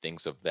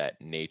things of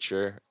that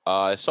nature,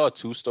 I saw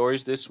 2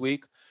 stories this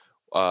week.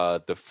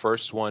 The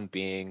first one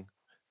being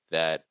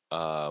that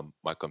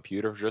my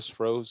computer just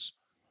froze.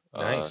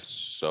 Nice.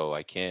 So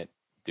I can't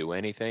do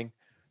anything.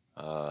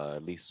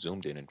 At least Zoom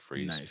didn't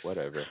freeze. Nice.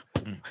 Whatever.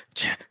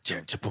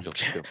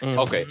 Mm-hmm.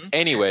 Okay.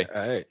 Anyway.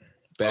 All right.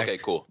 Back. Okay,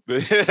 cool.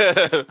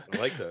 I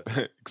like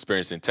that.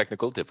 Experiencing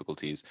technical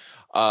difficulties.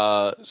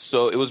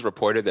 So it was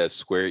reported that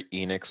Square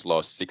Enix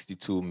lost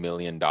 $62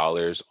 million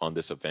on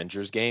this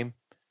Avengers game.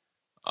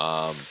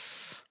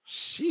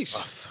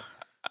 Sheesh.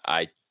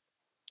 I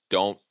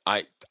don't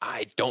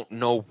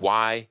know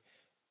why.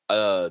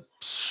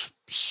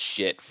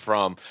 Shit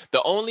from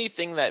the only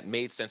thing that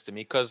made sense to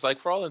me, because like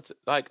for all it's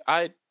like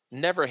I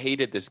never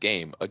hated this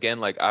game. Again,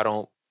 like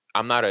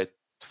I'm not a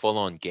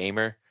full-on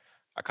gamer.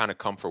 I kind of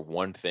come for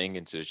one thing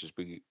and to just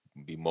be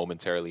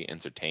momentarily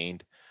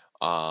entertained.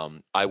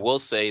 I will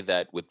say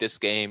that with this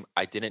game,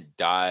 I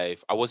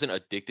wasn't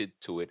addicted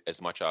to it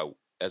as much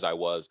as I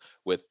was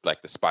with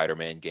like the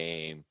Spider-Man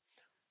game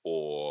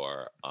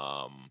or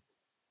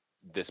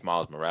this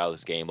Miles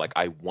Morales game. Like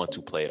I want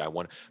to play it.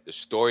 The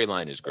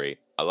storyline is great.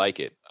 I like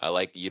it.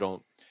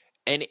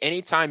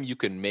 Anytime you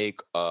can make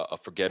a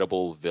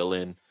forgettable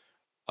villain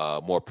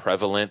more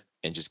prevalent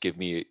and just give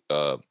me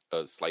a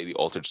slightly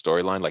altered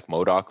storyline like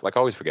MODOK. Like I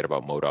always forget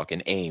about MODOK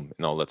and AIM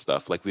and all that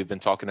stuff. Like we've been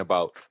talking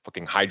about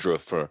fucking Hydra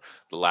for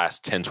the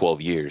last 10,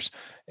 12 years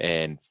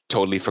and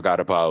totally forgot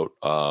about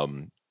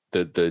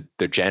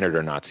the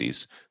janitor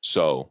Nazis.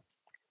 So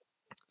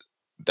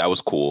that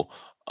was cool.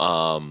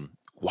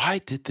 Why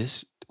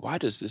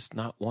does this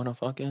not want to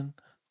fucking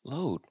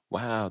load?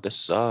 Wow, this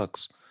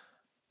sucks.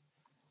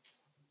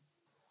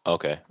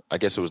 Okay, I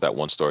guess it was that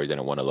one story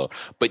didn't want to load.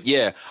 But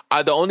yeah,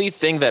 the only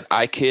thing that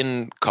I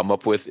can come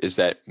up with is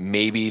that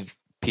maybe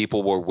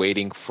people were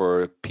waiting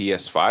for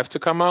PS5 to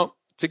come out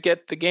to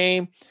get the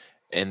game,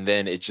 and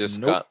then it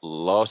just got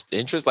lost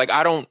interest. Like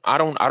I don't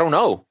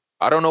know.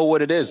 I don't know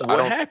what it is.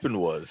 What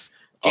happened was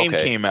game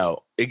came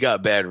out. It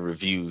got bad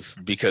reviews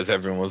because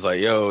everyone was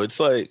like, "Yo, it's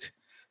like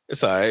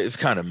it's all right. It's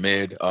kind of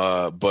mid."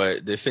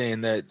 But they're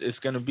saying that it's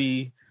gonna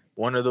be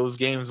one of those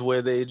games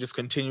where they just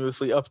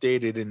continuously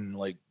update it and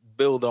like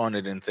build on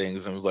it and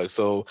things. And was like,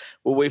 so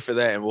we'll wait for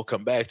that and we'll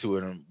come back to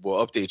it and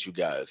we'll update you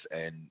guys.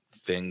 And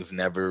things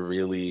never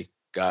really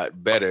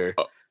got better.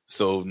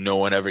 So no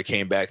one ever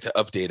came back to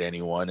update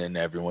anyone and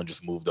everyone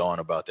just moved on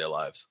about their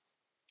lives.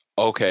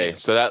 Okay, Yeah.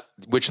 so that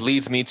which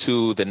leads me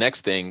to the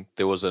next thing.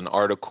 There was an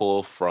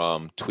article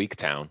from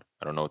Tweaktown.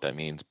 I don't know what that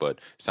means, but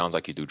sounds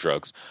like you do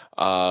drugs.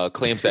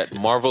 Claims that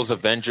Marvel's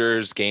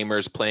Avengers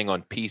gamers playing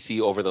on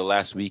PC over the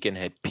last weekend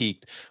had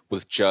peaked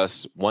with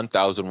just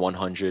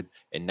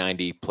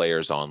 1,190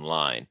 players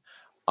online.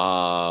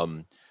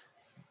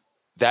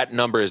 That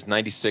number is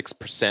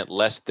 96%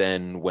 less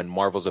than when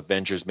Marvel's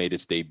Avengers made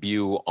its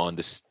debut on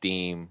the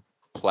Steam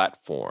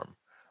platform.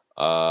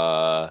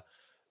 The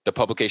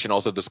publication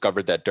also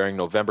discovered that during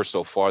November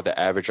so far, the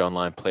average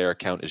online player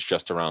count is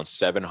just around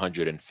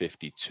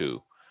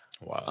 752.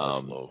 Wow,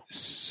 that's low.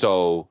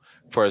 So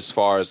for as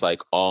far as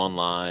like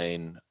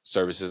online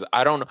services,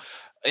 I don't know.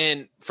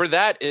 And for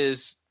that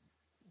is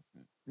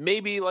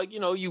maybe like,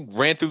 you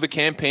ran through the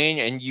campaign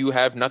and you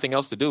have nothing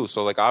else to do.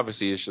 So like,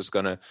 obviously it's just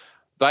gonna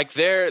like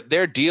their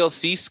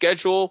DLC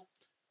schedule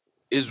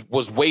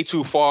was way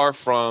too far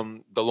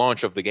from the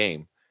launch of the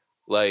game.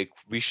 Like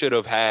we should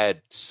have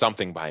had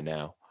something by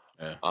now.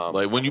 Yeah.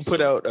 Like when you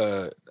put out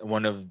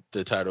one of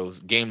the titles,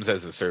 games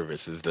as a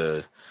service is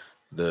the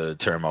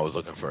term I was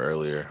looking for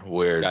earlier,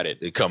 where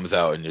it comes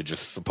out and you're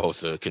just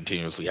supposed to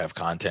continuously have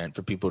content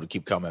for people to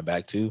keep coming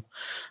back to.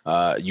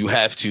 You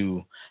have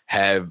to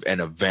have an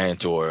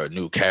event or a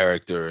new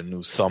character, a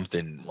new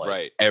something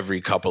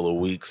every couple of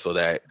weeks so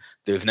that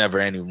there's never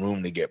any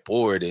room to get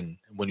bored. And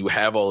when you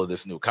have all of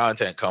this new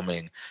content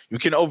coming, you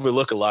can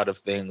overlook a lot of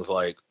things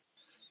like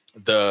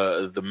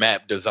the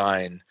map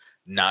design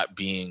not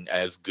being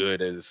as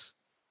good as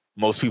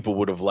most people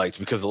would have liked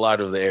because a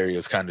lot of the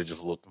areas kind of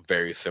just look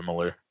very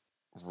similar.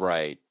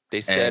 Right.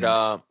 They said,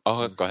 go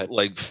ahead.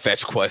 Like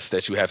fetch quests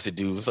that you have to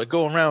do. It's like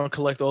go around and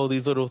collect all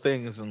these little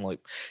things. And like,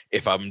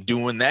 if I'm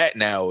doing that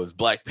now as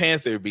Black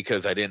Panther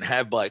because I didn't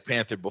have Black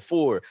Panther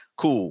before,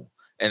 cool.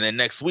 And then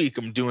next week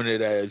I'm doing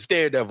it as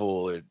Daredevil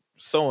or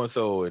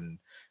so-and-so. And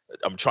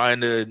I'm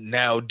trying to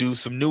now do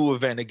some new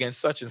event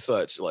against such and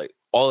such. Like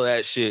all of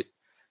that shit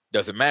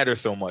doesn't matter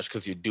so much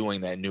because you're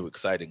doing that new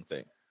exciting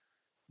thing.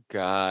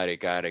 Got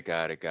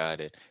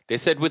it. They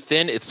said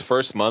within its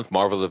first month,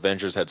 Marvel's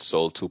Avengers had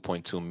sold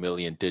 2.2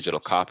 million digital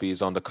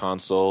copies on the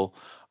console.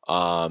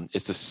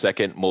 It's the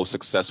second most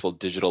successful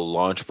digital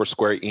launch for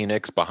Square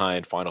Enix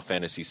behind Final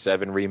Fantasy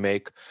VII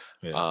Remake.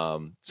 Yeah.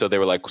 So they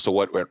were like, so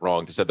what went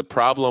wrong? They said the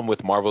problem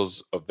with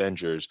Marvel's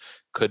Avengers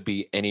could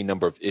be any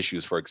number of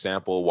issues. For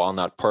example, while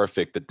not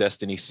perfect, the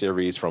Destiny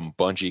series from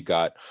Bungie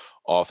got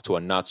off to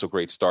a not so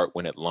great start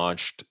when it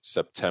launched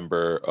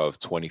September of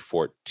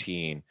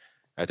 2014.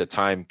 At the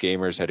time,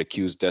 gamers had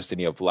accused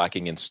Destiny of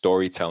lacking in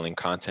storytelling,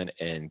 content,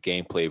 and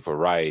gameplay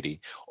variety.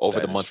 Over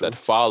the months that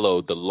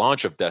followed the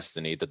launch of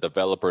Destiny, the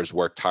developers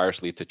worked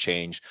tirelessly to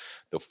change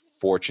the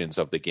fortunes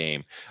of the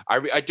game.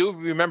 I do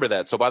remember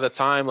that. So by the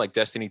time like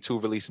Destiny 2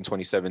 released in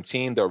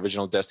 2017, the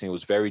original Destiny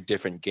was a very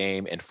different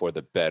game and for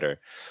the better.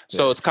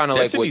 So it's kind of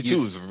like Destiny what 2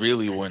 is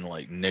really when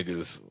like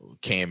niggas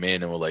came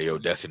in and were like, yo,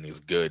 Destiny's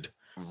good.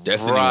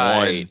 Destiny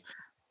 1,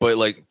 but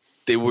like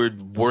they were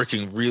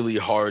working really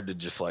hard to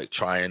just like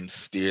try and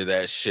steer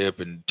that ship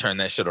and turn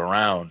that shit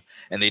around.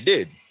 And they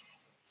did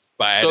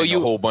by adding a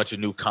whole bunch of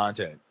new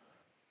content.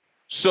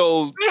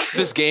 So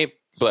this game,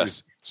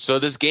 so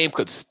this game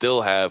could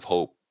still have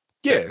hope.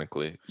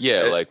 Technically.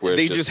 Yeah, like where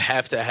they just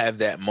have to have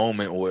that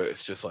moment where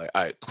it's just like,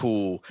 all right,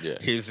 cool. Yeah.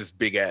 Here's this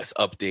big ass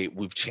update.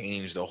 We've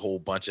changed a whole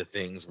bunch of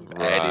things. We've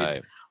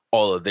added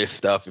all of this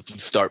stuff. If you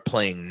start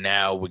playing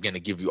now, we're going to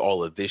give you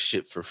all of this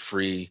shit for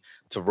free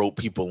to rope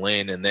people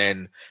in, and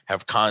then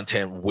have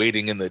content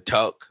waiting in the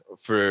tuck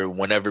for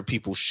whenever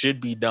people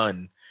should be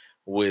done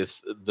with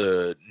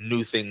the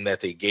new thing that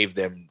they gave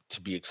them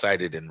to be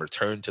excited and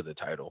return to the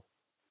title.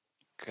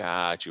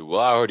 Got you. Well,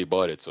 I already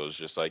bought it, so it's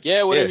just like,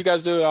 whatever you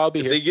guys do, I'll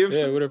be here. They give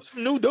whatever.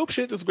 some new dope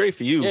shit that's great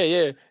for you.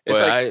 Yeah. It's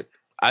like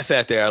I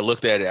sat there, I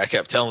looked at it, I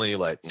kept telling you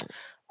like,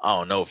 I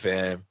don't know,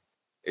 fam.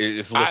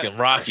 It's looking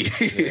rocky.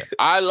 That's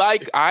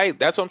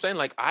what I'm saying.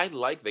 Like, I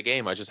like the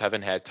game. I just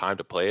haven't had time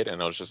to play it.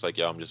 And I was just like,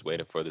 I'm just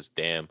waiting for this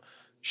damn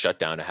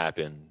shutdown to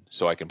happen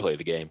so I can play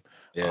the game.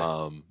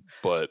 Yeah.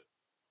 But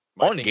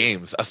on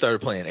games, I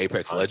started playing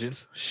Apex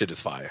Legends. Shit is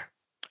fire.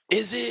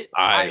 Is it?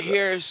 I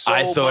hear so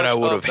I thought much I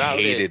would have about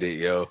hated it,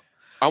 yo.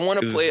 I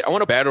want to play. I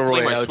want to Battle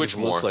play Royale my Switch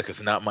more. looks like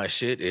it's not my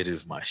shit. It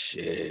is my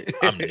shit.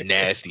 I'm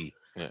nasty.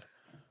 Yeah,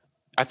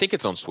 I think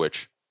it's on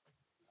Switch.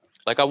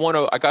 Like I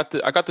got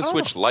the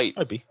Switch Lite,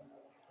 Might be.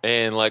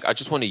 and like I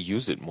just want to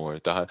use it more.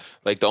 The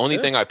only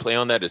thing I play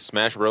on that is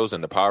Smash Bros.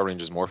 And the Power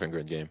Rangers Morphin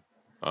Grid game.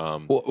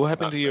 What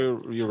happened to your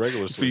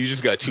regular Switch? So you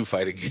just got two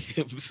fighting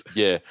games.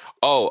 Yeah.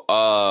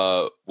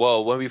 Well,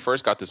 when we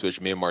first got the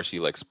Switch, me and Marcy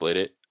like split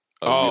it.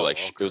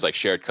 It was like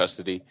shared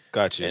custody.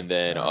 Gotcha. And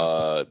then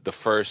the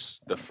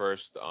first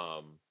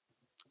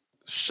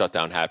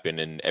shutdown happened,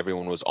 and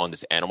everyone was on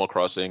this Animal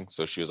Crossing.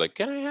 So she was like,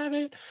 "Can I have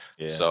it?"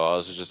 Yeah. So I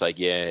was just like,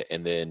 "Yeah."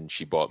 And then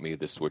she bought me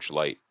the Switch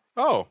Lite.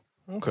 Oh,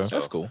 okay.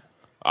 That's cool.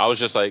 I was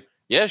just like,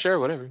 "Yeah, sure,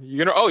 whatever."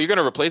 You're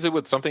gonna replace it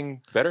with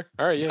something better?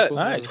 All right, yeah, cool.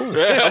 All right, cool.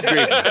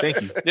 Upgrade.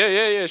 Thank you.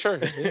 Yeah, sure.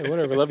 Yeah,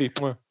 whatever. Love you.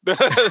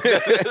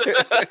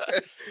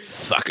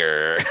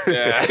 Sucker.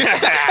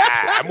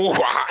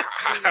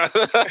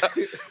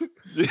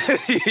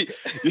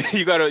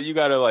 You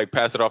gotta like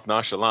pass it off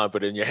nonchalant,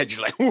 but in your head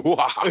you're like,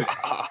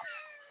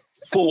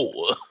 fool.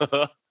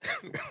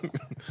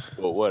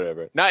 Well,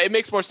 whatever. Now it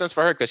makes more sense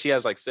for her because she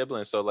has like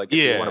siblings, so like if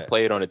you want to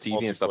play it on a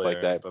TV and stuff like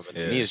that.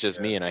 To me, it's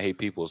just me, and I hate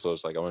people, so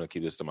it's like I want to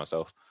keep this to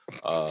myself.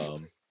 I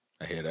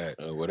hear that.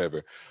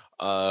 Whatever.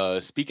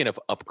 Speaking of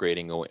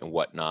upgrading and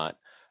whatnot,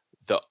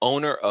 the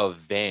owner of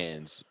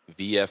Vans,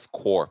 VF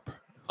Corp.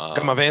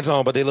 Got my Vans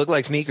on, but they look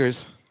like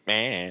sneakers.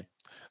 Man.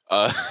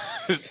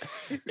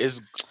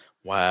 Is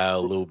wow,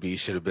 Lil B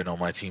should have been on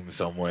my team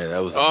somewhere.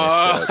 That was a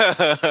messed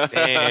up.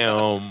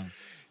 Damn.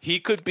 He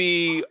could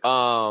be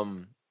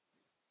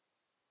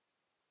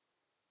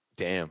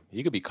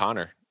he could be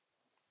Connor.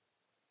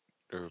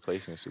 The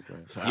replacement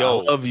Superman. Yo,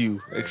 I love you,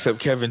 except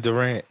Kevin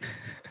Durant.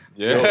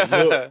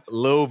 Yeah.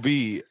 Lil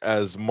B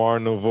as Mar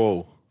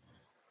Nouveau.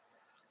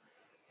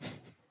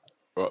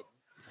 What?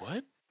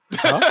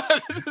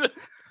 Huh?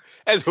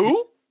 As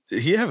who?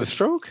 Did he have a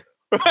stroke?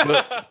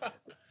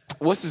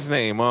 What's his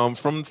name?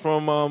 From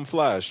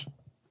Flash.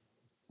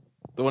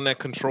 The one that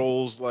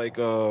controls like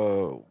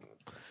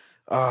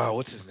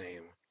what's his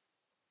name?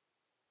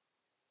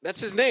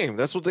 That's his name.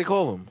 That's what they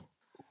call him.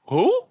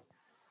 Who?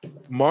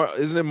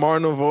 Isn't it Mar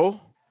Nouveau?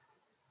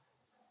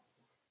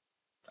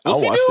 I'll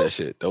watch that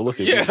shit. Don't look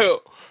at me.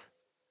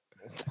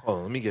 Hold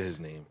on, let me get his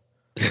name.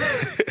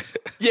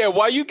 Yeah,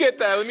 why you get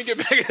that? Let me get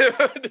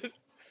back.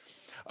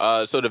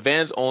 So the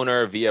Vans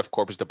owner, VF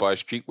Corp, is to buy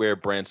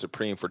streetwear brand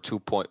Supreme for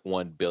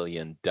 $2.1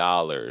 billion.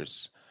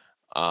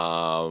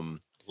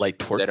 Like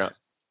twerk.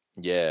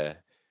 Yeah.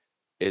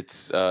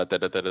 It's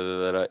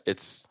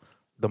it's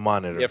The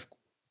Monitor.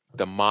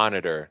 The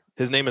Monitor.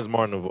 His name is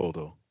Mar Nouveau,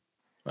 though.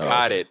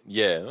 Got it.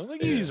 Yeah.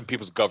 Like you're using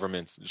people's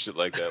governments and shit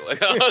like that. Like,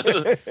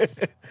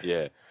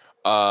 yeah.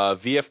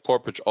 VF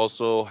Corp, which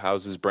also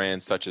houses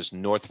brands such as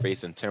North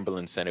Face and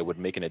Timberland, said it would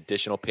make an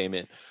additional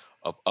payment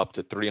of up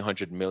to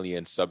 $300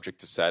 million, subject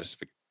to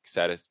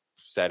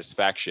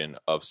satisfaction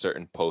of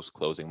certain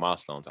post-closing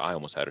milestones. I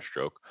almost had a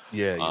stroke.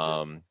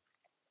 Yeah.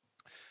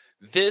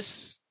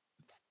 This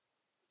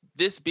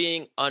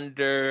being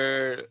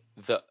under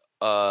the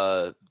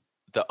the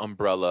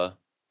umbrella.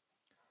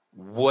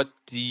 What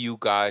do you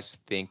guys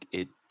think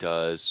it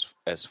does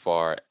as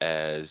far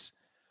as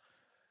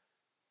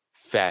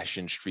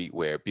fashion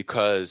streetwear?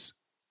 Because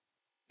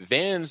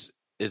Vans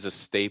is a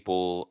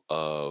staple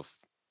of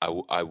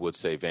I would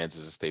say Vans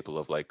is a staple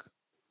of like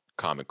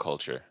comic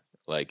culture.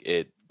 Like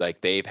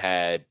they've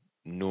had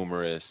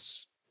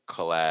numerous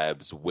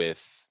collabs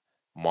with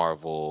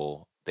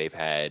Marvel. They've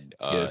had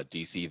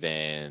DC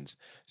Vans.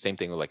 Same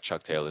thing with like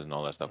Chuck Taylors and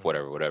all that stuff.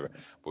 Whatever. But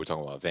we're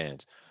talking about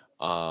Vans.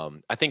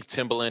 I think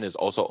Timberland is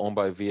also owned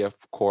by VF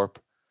Corp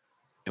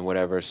and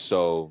whatever.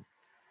 So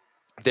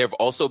there have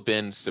also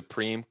been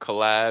Supreme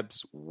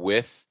collabs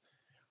with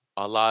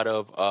a lot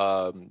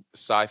of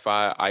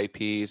sci-fi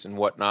IPs and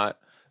whatnot.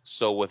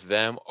 So with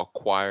them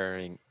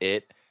acquiring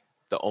it,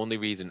 the only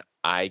reason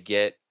I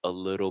get a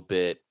little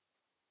bit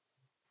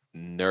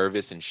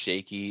nervous and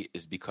shaky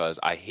is because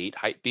I hate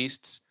hype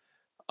beasts.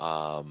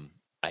 I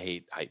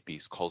hate hype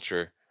beast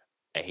culture.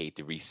 I hate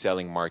the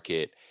reselling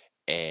market.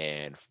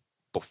 And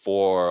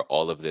before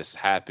all of this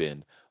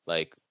happened,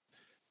 like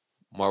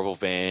Marvel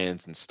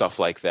Vans and stuff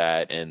like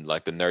that, and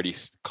like the nerdy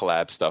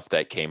collab stuff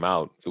that came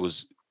out, it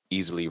was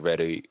easily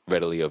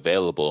readily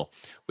available.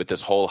 With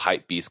this whole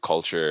hype beast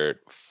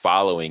culture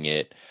following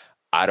it,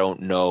 I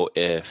don't know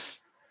if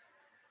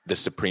the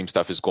Supreme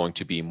stuff is going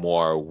to be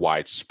more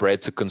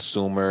widespread to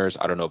consumers.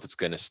 I don't know if it's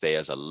going to stay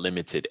as a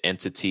limited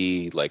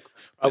entity. Like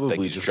Probably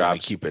like just gonna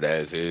keep it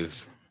as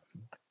is,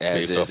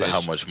 based off of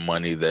how much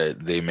money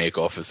that they make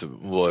off of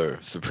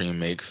Supreme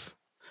makes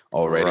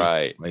already.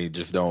 Right. Like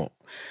just don't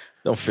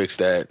fix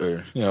that,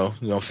 or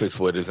don't fix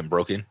what isn't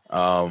broken.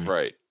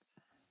 Right.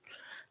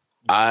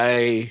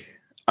 I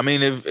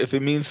mean, if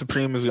it means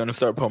Supreme is gonna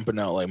start pumping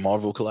out like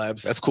Marvel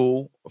collabs, that's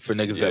cool for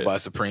niggas that buy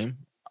Supreme.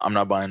 I'm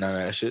not buying none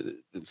of that shit.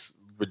 It's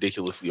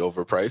ridiculously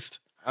overpriced.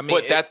 I mean,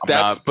 But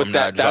I'm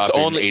not that's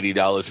dropping only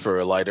 $80 for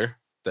a lighter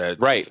that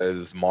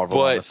says Marvel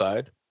on the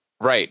side.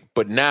 Right.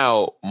 But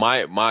now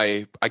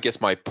my I guess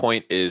my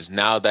point is,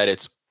 now that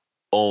it's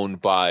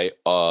owned by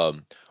a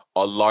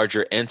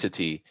larger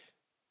entity,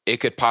 it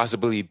could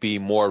possibly be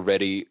more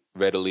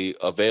readily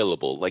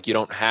available. Like you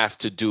don't have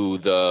to do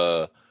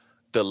the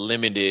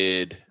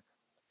limited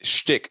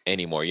shtick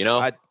anymore, you know?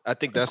 I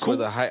think that's where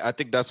the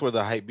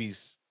hype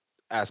beast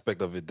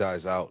aspect of it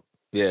dies out.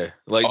 Yeah,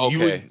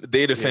 like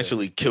they'd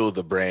essentially kill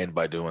the brand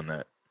by doing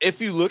that.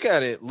 If you look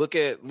at it, look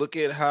at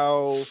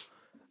how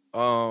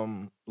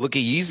look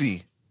at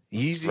Yeezy.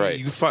 Right.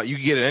 You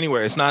get it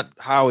anywhere. It's not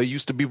how it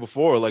used to be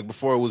before. Like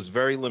before, it was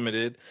very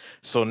limited.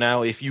 So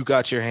now, if you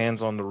got your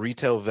hands on the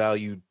retail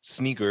value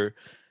sneaker,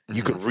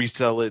 you could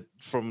resell it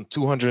from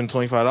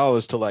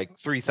 $225 to like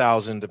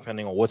 $3,000,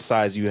 depending on what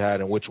size you had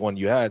and which one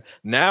you had.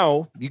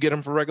 Now you get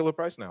them for regular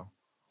price now.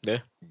 Yeah.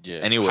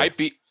 Anyway,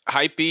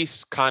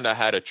 Hypebeast kind of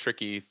had a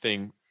tricky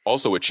thing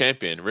also with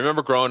Champion.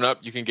 Remember growing up,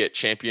 you can get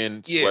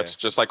Champion sweats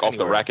just like off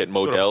the rack at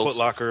Models. Foot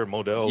Locker,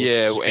 Models.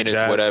 Yeah, and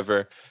it's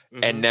whatever.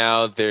 Mm-hmm. And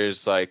now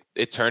there's like,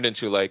 it turned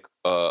into like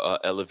a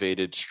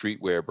elevated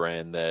streetwear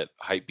brand that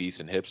Hypebeast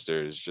and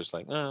hipsters just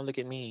like, oh, look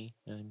at me.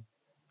 I'm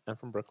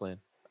from Brooklyn.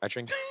 I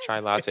drink chai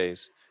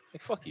lattes.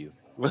 Like, fuck you.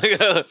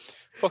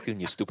 Fuck you in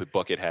your stupid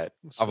bucket hat.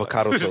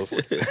 Avocado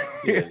toast.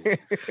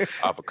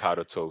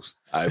 Avocado toast.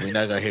 All right, we're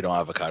not gonna hate on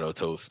avocado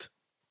toast.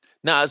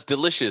 Nah, it's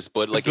delicious,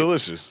 but like, it's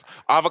delicious.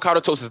 Avocado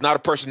toast is not a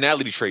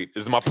personality trait.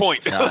 Is my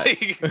point.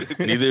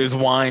 Neither is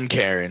wine,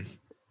 Karen.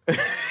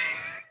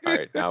 All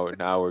right,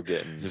 now we're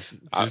getting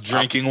just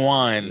drinking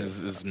wine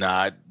is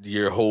not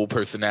your whole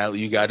personality.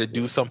 You got to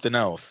do something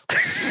else.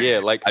 Yeah,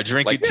 like I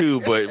drink it too,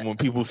 but when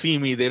people see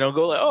me, they don't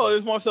go like, "Oh,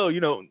 there's Marcel."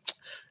 You know,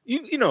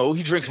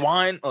 he drinks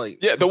wine.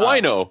 Like, yeah, the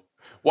wino.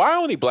 Why are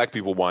only black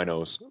people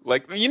winos?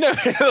 Like,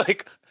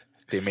 like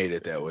they made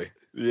it that way.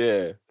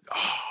 Yeah.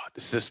 Oh,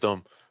 the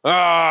system.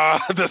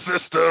 The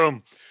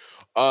system.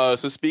 So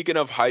speaking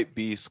of hype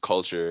beast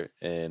culture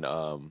and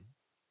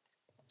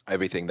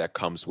everything that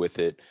comes with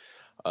it,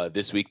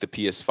 this week the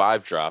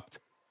PS5 dropped,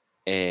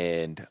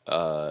 and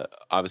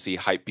obviously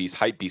hype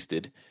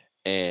beasted,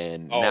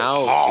 and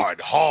now hard.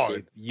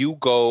 If you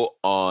go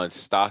on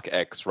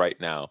StockX right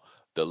now,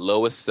 the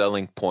lowest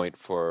selling point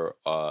for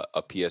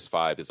a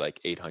PS5 is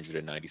like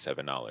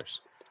 $897.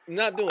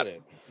 Not doing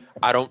it.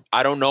 I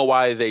don't know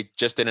why they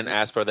just didn't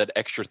ask for that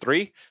extra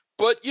 $3,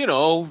 but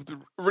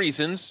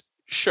reasons,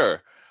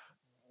 sure.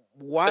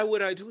 Why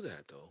would I do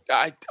that though?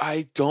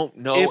 I don't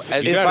know.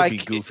 You gotta be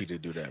goofy to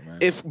do that, man.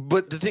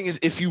 But the thing is,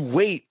 if you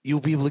wait, you'll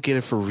be able to get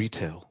it for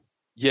retail.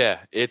 Yeah,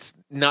 it's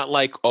not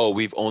like, oh,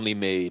 we've only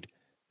made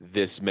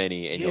this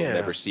many and you'll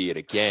never see it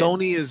again.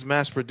 Sony is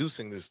mass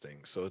producing this thing,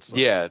 so it's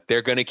like,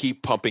 they're gonna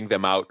keep pumping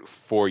them out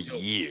for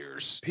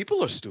years.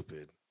 People are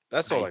stupid.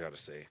 That's all I gotta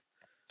say.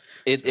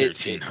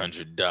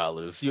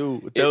 $1,300. Yo,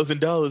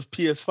 $1,000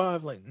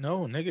 PS5. Like,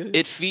 no,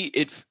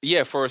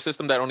 nigga. For a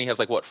system that only has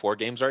like what, 4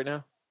 games right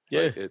now?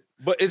 Yeah, like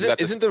but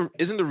isn't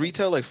the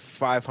retail like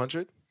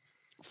 500?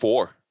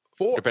 4,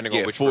 depending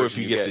on which 4 if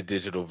you get the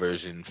digital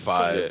version,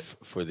 5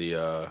 for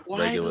the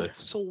regular.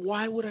 So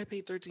why would I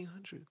pay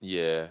 $1,300?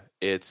 Yeah,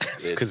 it's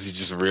because you're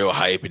just real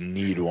hype and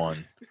need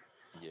one.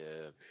 Yeah,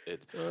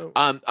 It's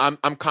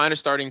I'm kind of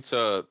starting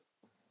to.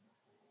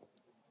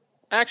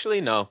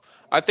 Actually, no.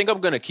 I think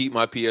I'm gonna keep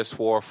my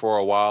PS4 for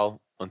a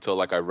while until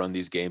like I run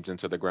these games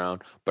into the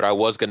ground. But I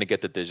was gonna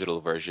get the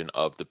digital version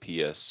of the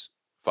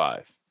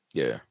PS5.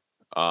 Yeah.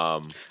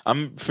 Um,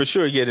 I'm for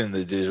sure getting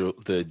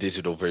the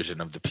digital version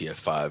of the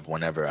PS5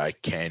 whenever I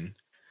can.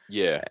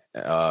 yeah,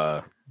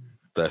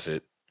 That's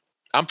it.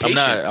 I'm patient.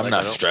 I'm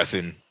not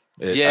stressing.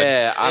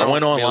 Yeah, I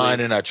went don't online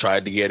really- and I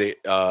tried to get it.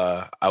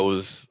 I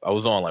was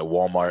on like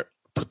Walmart,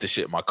 put the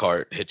shit in my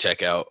cart, hit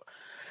checkout,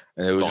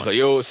 and they were just like,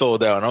 "Yo, it's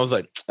sold out." And I was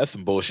like, "That's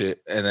some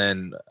bullshit." And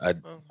then I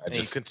And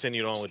just you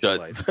continued on with your shut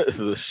life.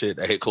 the shit.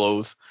 I hit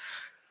close.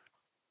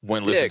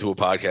 Went listen to a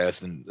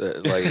podcast and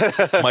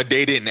like my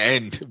day didn't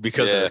end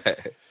because of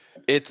that.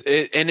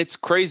 It's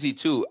crazy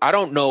too. I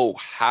don't know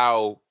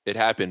how it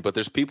happened, but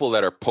there's people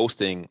that are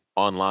posting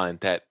online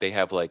that they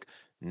have like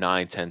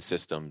 9-10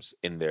 systems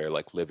in their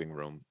like living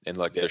room and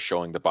like they're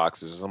showing the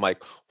boxes. I'm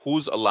like,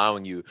 who's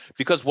allowing you?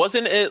 Because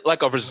wasn't it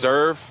like a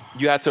reserve?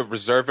 You had to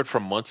reserve it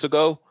from months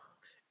ago.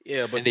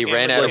 Yeah, but And they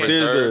ran out of Like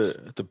reserves.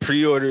 the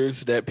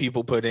pre-orders that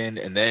people put in,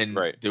 and then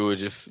they were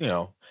just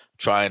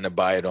trying to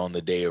buy it on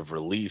the day of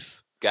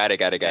release. Got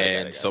it.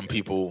 And some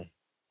people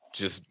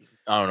just,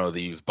 I don't know, they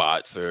use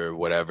bots or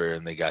whatever,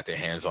 and they got their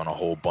hands on a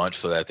whole bunch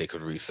so that they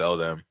could resell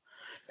them.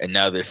 And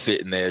now they're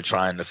sitting there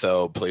trying to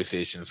sell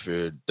PlayStations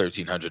for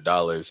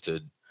 $1,300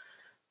 to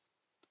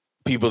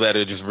people that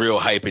are just real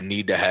hype and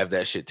need to have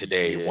that shit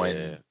today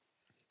when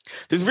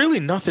there's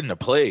really nothing to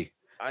play.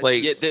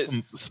 Like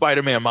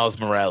Spider-Man Miles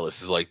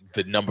Morales is like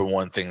the number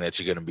one thing that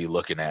you're going to be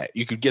looking at.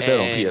 You could get that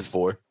on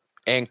PS4.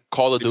 And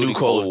Call of Duty, new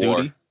Call of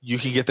Duty, you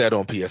can get that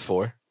on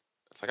PS4.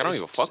 It's like I don't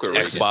even fuck with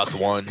Xbox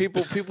One.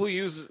 People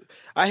use.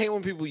 I hate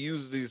when people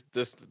use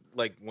this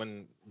like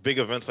when big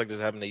events like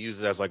this happen. They use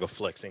it as like a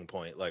flexing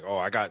point. Like, oh,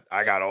 I got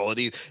all of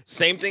these.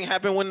 Same thing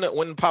happened when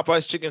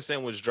Popeye's chicken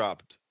sandwich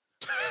dropped.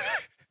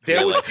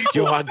 There was people,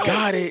 yo, I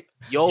got it.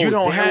 Yo, you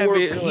don't there have were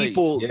it.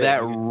 people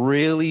that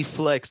really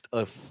flexed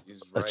a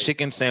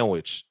chicken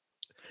sandwich.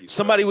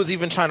 Somebody was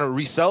even trying to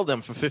resell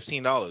them for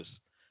 $15.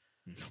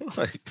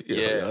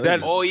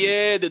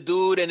 The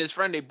dude and his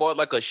friend, they bought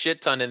like a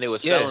shit ton and they were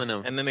selling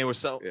them. And then they were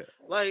selling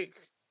like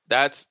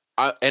that's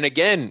and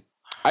again,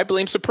 I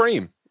blame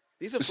Supreme.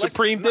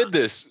 Supreme did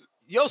this.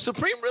 Yo,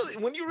 Supreme really,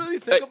 when you really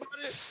think about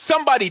it,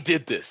 somebody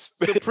did this.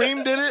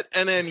 Supreme did it,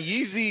 and then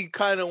Yeezy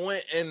kind of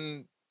went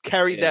and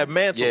carried that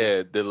mantle.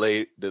 Yeah, they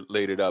laid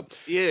it up.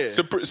 Yeah.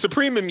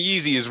 Supreme and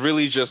Yeezy is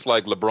really just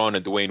like LeBron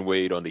and Dwayne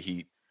Wade on the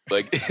Heat.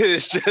 Like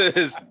it's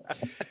just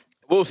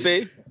we'll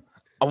see.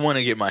 I want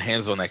to get my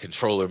hands on that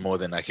controller more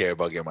than I care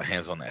about getting my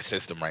hands on that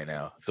system right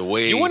now. The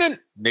way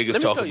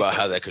niggas talk about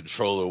how that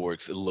controller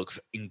works, it looks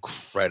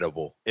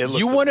incredible.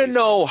 You want to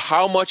know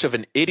how much of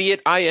an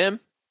idiot I am?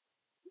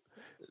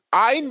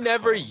 I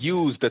never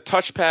used the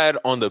touchpad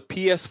on the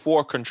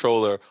PS4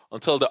 controller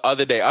until the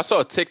other day. I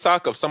saw a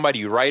TikTok of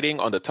somebody writing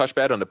on the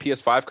touchpad on the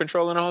PS5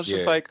 controller, and I was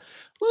just like,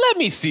 let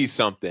me see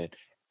something.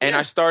 And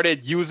I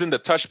started using the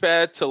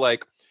touchpad to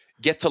like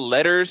get to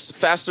letters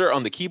faster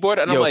on the keyboard,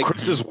 and I'm like,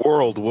 Chris's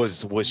world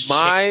was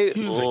my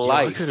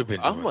life. I could have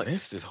been doing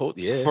this whole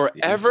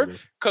forever.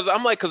 Because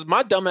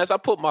my dumbass, I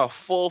put my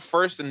full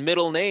first and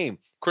middle name,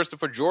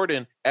 Christopher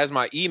Jordan, as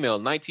my email,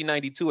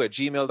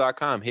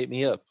 1992@gmail.com. Hit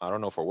me up. I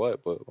don't know for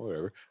what, but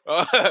whatever.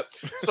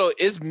 So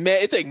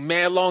it take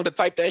mad long to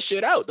type that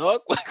shit out, dog.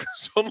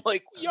 So I'm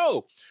like,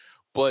 yo.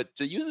 But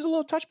to use a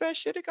little touchpad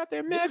shit, it got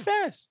there mad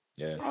fast.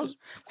 Yeah.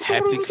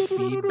 Haptic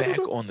feedback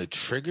on the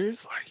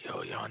triggers. Like,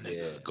 yo, y'all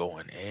niggas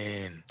going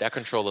in. That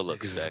controller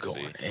looks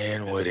sexy. Going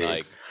in with it.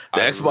 Like, the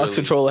Xbox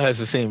controller has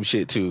the same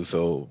shit too.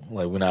 So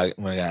like we're gonna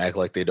act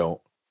like they don't.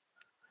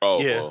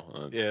 Oh yeah.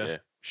 Well, yeah.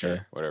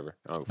 Sure, whatever.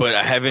 But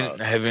I haven't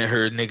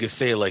heard niggas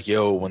say like,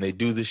 yo, when they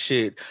do the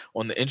shit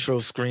on the intro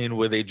screen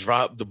where they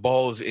drop the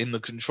balls in the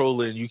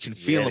controller and you can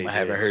feel them. I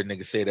haven't heard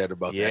niggas say that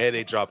about that. Yeah,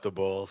 they dropped the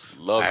balls.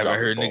 I haven't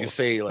heard niggas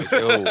say like,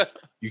 yo,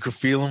 you could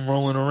feel them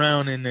rolling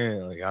around in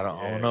there. Like I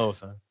don't know,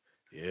 son.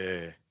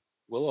 Yeah.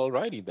 Well,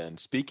 alrighty then.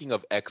 Speaking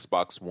of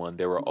Xbox One,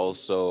 there were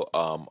also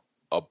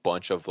a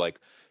bunch of like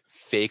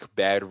fake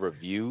bad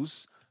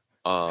reviews.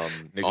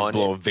 Niggas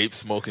blowing vape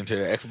smoke into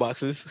their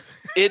Xboxes.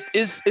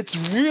 It's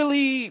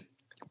really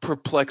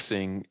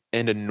perplexing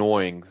and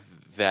annoying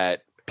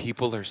that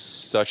people are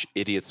such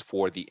idiots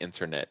for the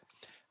internet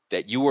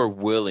that you are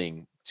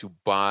willing to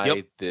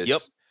buy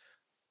this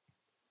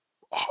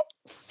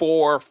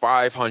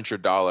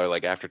 $400-$500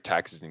 like after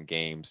taxes and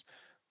games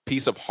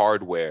piece of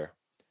hardware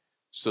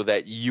so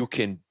that you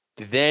can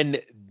then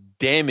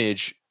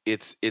damage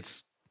its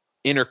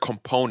inner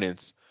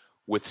components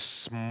with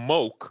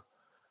smoke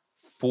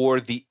for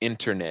the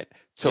internet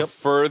to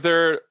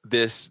further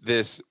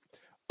this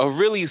a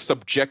really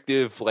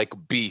subjective like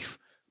beef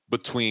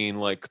between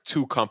like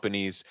two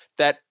companies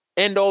that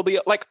end all be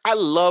like I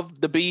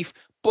love the beef,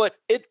 but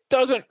it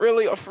doesn't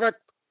really affect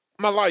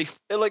my life.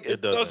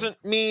 It doesn't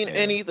mean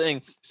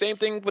anything. Same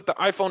thing with the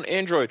iPhone,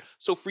 Android.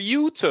 So for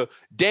you to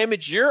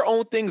damage your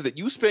own things that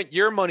you spent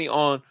your money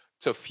on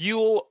to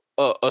fuel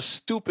a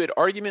stupid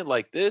argument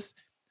like this,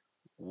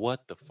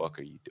 what the fuck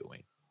are you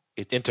doing?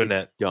 It's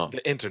Internet. dumb.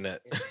 The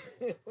internet.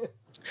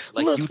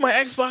 Like Look, you, my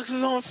Xbox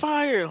is on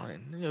fire. Like,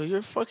 you're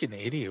a fucking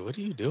idiot. What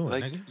are you doing,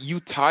 like nigga? you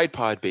Tide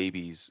Pod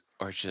babies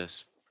are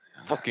just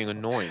fucking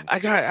annoying. I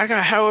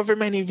got however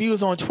many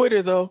views on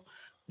Twitter though.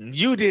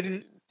 You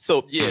didn't.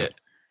 So Yeah, it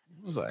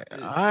was like, all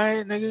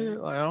right,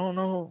 nigga. Like, I don't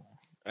know.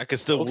 I could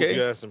still whoop Okay.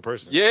 your ass in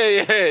person.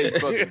 yeah. You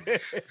fucking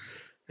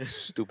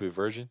stupid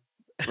virgin.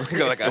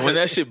 Like And when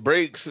that shit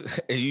breaks,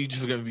 and you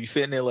just gonna be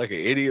sitting there like an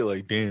idiot,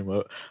 like, damn,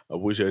 I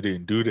wish I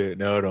didn't do that.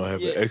 Now I don't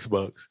have Yeah. an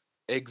Xbox.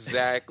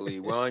 exactly.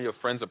 When all your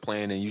friends are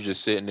playing and you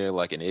just sitting there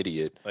like an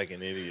idiot. Like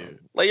an idiot.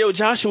 Like, yo,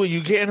 Joshua,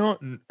 you getting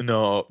on?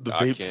 No, the I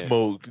vape can't.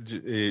 smoke.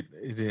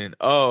 It didn't.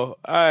 Oh,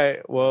 all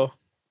right. Well,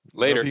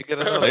 Later, If you get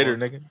another later,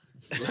 one. nigga.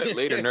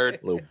 later,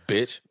 nerd. Little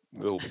bitch.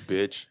 Little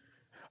bitch.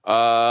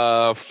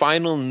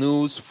 Final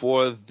news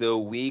for the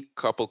week.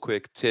 Couple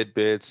quick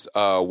tidbits.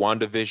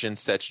 WandaVision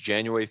sets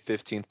January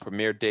 15th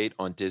premiere date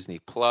on Disney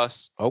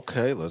Plus.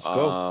 Okay, let's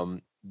go.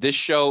 This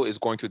show is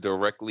going to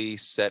directly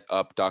set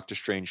up Doctor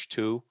Strange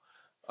 2.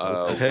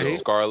 Okay.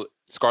 With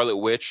Scarlet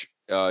Witch.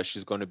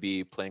 She's going to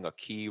be playing a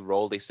key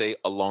role, they say,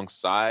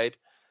 alongside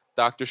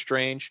Doctor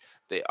Strange.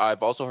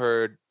 I've also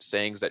heard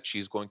sayings that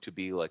she's going to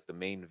be like the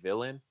main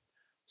villain.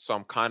 So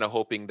I'm kind of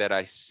hoping that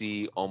I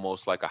see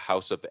almost like a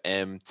House of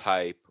M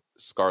type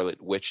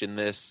Scarlet Witch in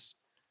this.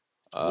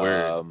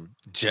 Word.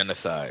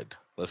 Genocide.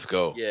 Let's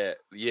go.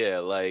 Yeah,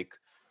 like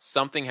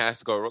something has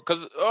to go,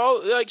 because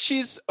like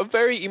she's a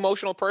very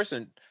emotional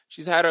person.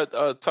 She's had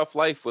a tough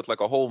life with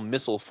like a whole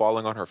missile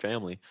falling on her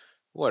family.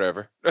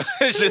 Whatever.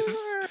 It's just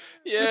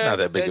It's not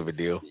that big of a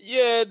deal.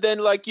 Yeah, then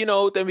like,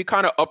 then we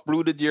kind of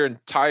uprooted your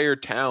entire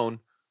town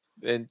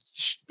and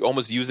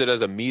almost use it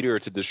as a meteor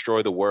to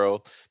destroy the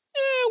world.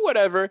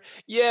 Whatever.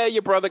 Yeah,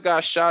 your brother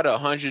got shot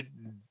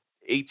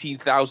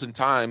 118,000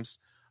 times.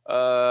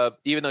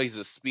 Even though he's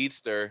a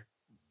speedster,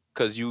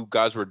 because you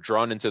guys were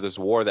drawn into this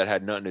war that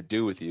had nothing to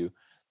do with you.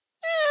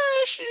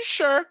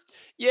 Sure.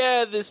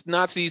 Yeah, this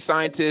Nazi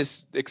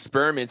scientist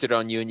experimented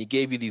on you and he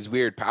gave you these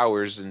weird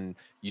powers and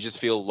you just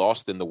feel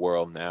lost in the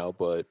world now.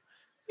 But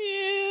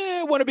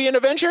yeah, want to be an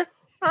Avenger?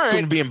 All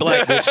right. Being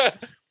black,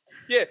 bitch.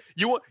 Yeah,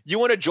 you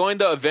want to join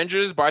the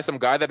Avengers by some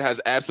guy that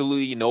has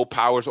absolutely no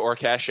powers or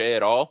cachet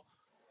at all?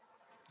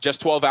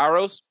 Just 12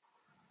 arrows?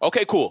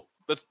 Okay, cool.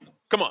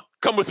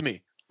 Come with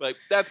me. Like,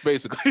 that's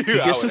basically He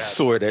gets a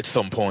sword at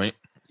some point.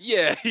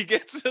 Yeah, he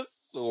gets a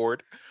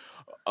sword.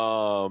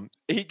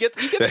 He gets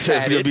That's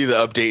gonna be the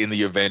update in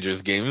the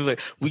Avengers game. It's like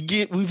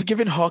we've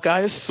given Hawkeye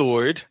a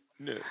sword.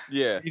 Yeah.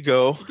 Here you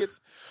go. He gets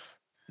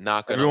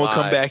not gonna Everyone lie,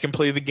 come back and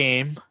play the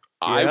game.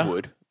 I Yeah.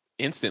 would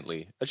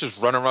instantly. I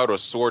just run around with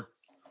a sword.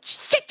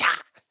 Just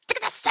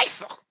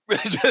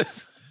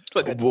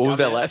like a What was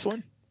that dumbass. last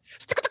one?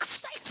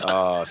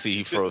 Oh, see,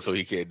 he froze, so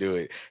he can't do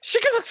it.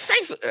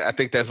 I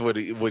think that's what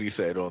he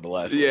said on the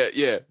last one.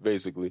 Yeah,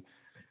 basically.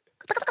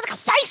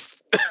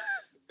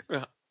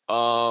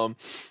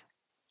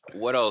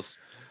 What else?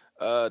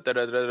 Oh,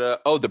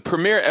 the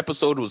premiere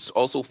episode was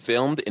also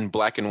filmed in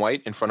black and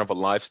white in front of a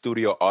live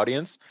studio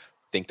audience.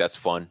 I think that's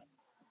fun.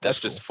 That's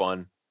just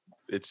fun.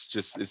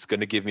 It's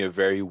gonna give me a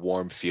very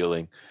warm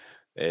feeling,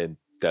 and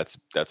that's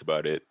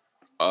about it.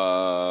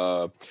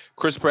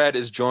 Chris Pratt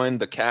has joined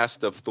the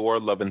cast of Thor: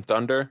 Love and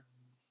Thunder.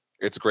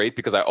 It's great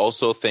because I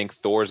also think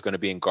Thor is going to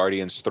be in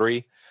Guardians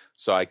 3.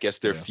 So I guess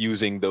they're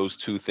fusing those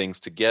two things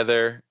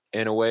together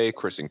in a way.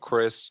 Chris and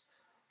Chris.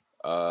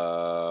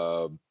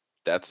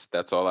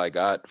 That's all I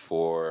got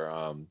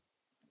for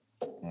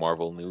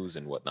Marvel news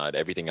and whatnot.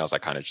 Everything else I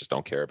kind of just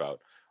don't care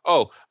about.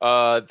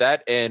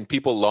 That, and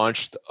people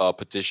launched a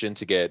petition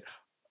to get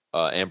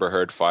Amber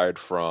Heard fired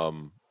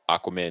from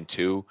Aquaman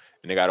 2,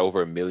 and they got over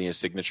 1 million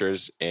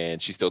signatures,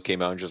 and she still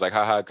came out and just like,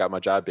 haha, got my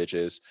job,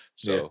 bitches.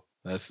 So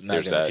that's not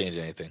there's gonna that. change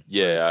anything.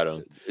 Yeah, I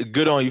don't.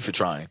 Good on you for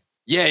trying.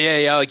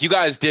 Yeah. Like, you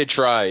guys did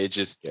try. It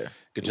just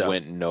Good job.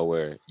 went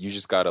nowhere. You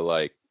just gotta,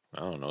 like, I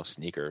don't know,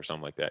 sneaker or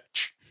something like that.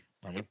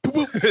 I mean,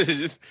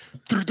 Just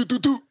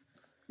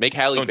make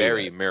Halle Don't do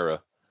Berry that.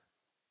 Mira.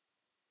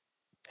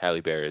 Halle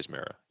Berry is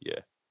Mira, yeah.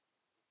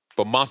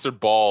 But Monster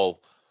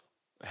Ball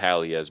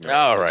Halle as Mira.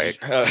 all right.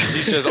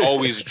 She's just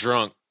always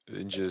drunk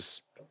and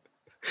just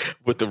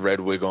With the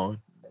red wig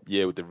on.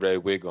 with the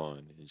red wig on.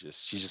 And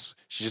she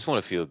just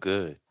want to feel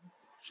good.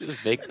 She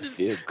just make me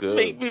feel good.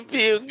 Make me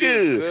feel Feel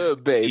good.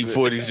 good, baby.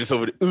 E40's just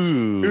over there.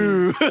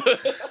 Ooh.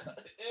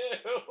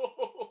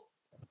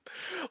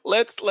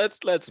 Let's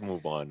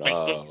move on.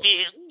 Good.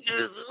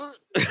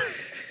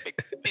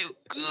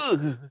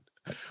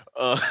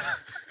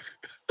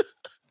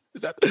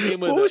 Is that the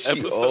name of What the was she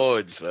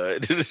episode? on, son?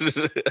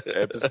 The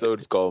episode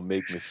is called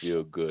 "Make Me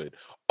Feel Good."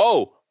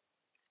 Oh,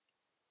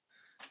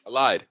 I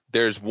lied.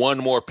 There's one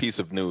more piece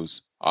of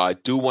news. I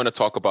do want to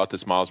talk about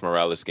this Miles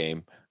Morales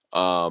game.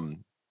 More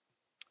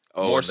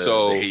and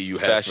so, the hate you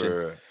have fashion.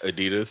 for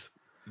Adidas.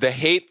 The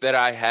hate that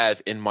I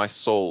have in my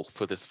soul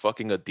for this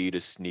fucking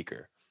Adidas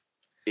sneaker.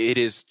 It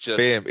is just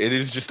Fam, it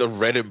is just a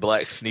red and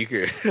black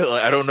sneaker.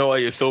 Like, I don't know why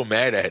you're so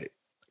mad at it.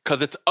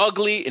 because it's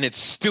ugly and it's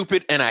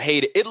stupid and I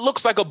hate it. It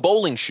looks like a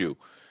bowling shoe.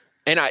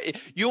 And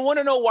you want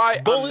to know why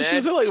I'm Bowling mad?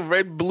 shoes are like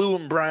red, blue,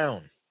 and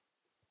brown.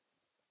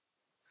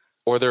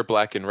 Or they're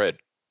black and red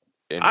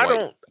and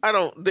white. I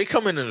don't. They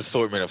come in an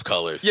assortment of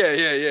colors.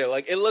 Yeah.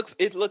 Like it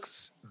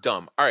looks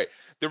dumb. All right.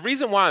 The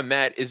reason why I'm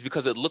mad is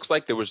because it looks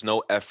like there was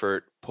no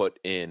effort put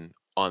in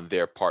on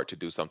their part to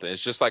do something.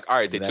 It's just like, all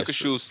right, they took a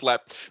shoe,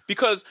 slapped,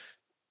 because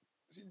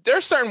there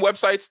are certain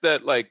websites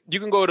that like you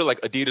can go to like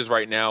Adidas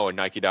right now or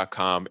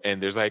Nike.com,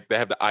 and there's like they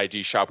have the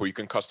IG shop where you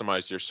can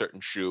customize your certain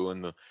shoe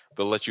and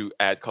they'll let you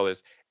add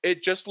colors.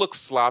 It just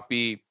looks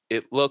sloppy.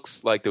 It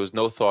looks like there was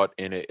no thought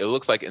in it. It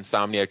looks like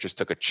Insomniac just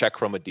took a check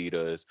from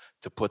Adidas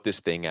to put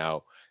this thing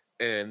out.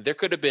 And there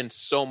could have been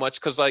so much,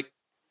 because like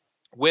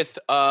with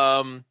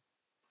Into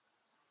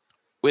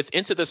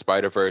the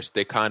Spider-Verse,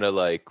 they kind of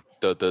like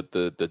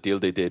the deal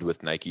they did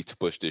with Nike to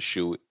push this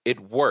shoe, it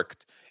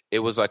worked. It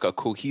was like a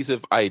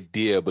cohesive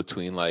idea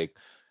between like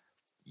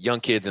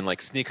young kids and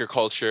like sneaker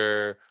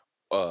culture,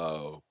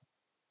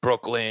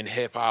 Brooklyn,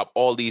 hip hop,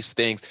 all these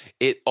things.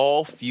 It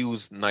all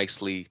fused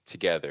nicely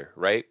together,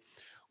 right?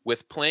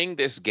 With playing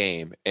this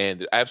game,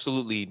 and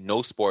absolutely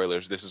no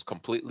spoilers, this is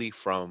completely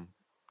from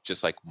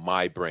just like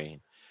my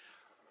brain.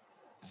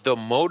 The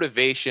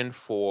motivation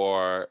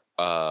for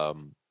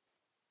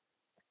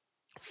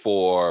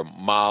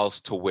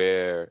Miles to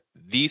wear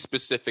these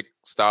specific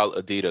style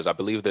Adidas, I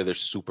believe they're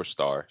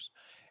superstars,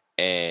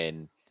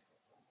 and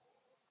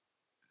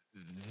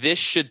this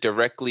should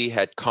directly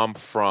had come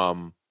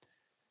from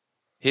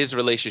his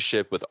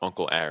relationship with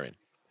Uncle Aaron.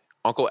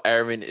 Uncle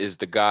Aaron is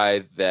the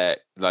guy that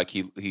like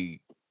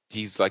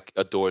he's like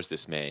adores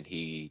this man.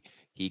 He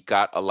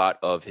got a lot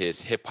of his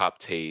hip hop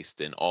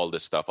taste and all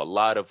this stuff, a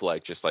lot of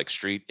like just like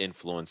street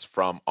influence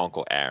from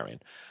Uncle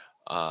Aaron.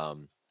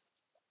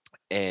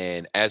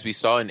 And as we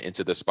saw in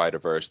Into the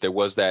Spider-Verse, there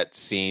was that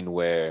scene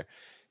where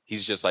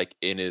he's just like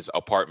in his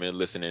apartment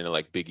listening to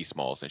like Biggie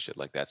Smalls and shit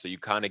like that. So you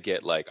kind of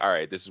get like, all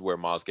right, this is where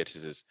Miles gets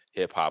his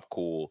hip hop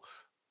cool,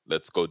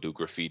 let's go do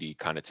graffiti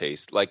kind of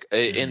taste. Like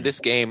in this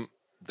game,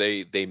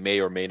 they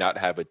may or may not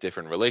have a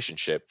different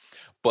relationship.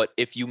 But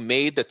if you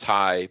made the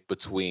tie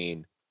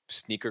between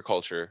sneaker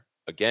culture,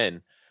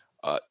 again,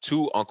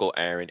 to Uncle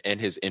Aaron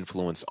and his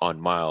influence on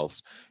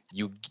Miles,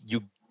 you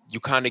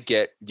kind of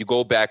you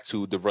go back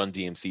to the Run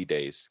DMC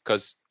days,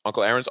 because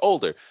Uncle Aaron's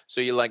older. So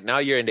you're like, now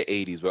you're in the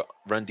 80s where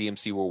Run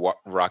DMC were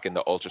rocking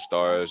the Ultra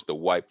Stars, the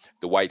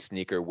white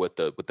sneaker with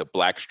the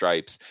black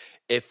stripes.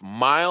 If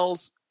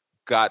Miles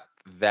got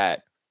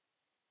that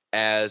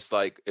as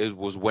like it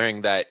was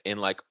wearing that in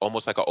like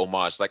almost like a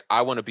homage, like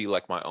I want to be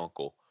like my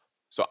uncle,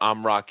 so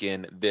I'm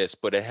rocking this,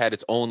 but it had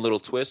its own little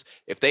twist.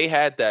 If they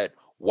had that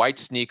white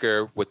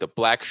sneaker with the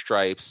black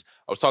stripes,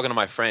 I was talking to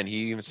my friend,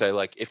 he even said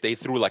like if they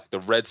threw like the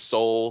red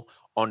sole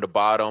on the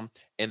bottom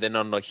and then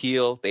on the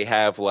heel they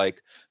have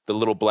like the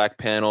little black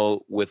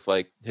panel with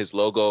like his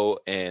logo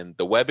and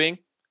the webbing,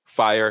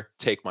 fire,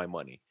 take my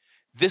money.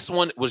 This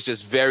one was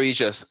just very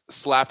just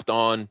slapped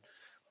on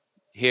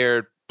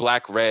here,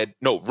 red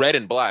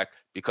and black,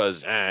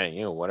 because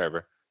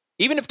whatever.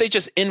 Even if they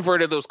just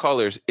inverted those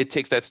colors, it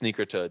takes that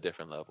sneaker to a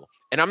different level.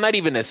 And I'm not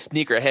even a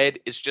sneakerhead.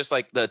 It's just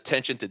like the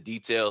attention to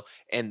detail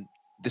and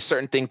the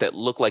certain things that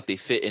look like they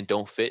fit and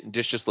don't fit and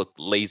just look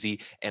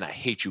lazy. And I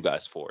hate you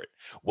guys for it.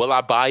 Will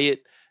I buy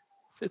it?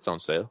 If it's on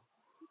sale.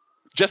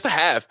 Just to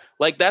have.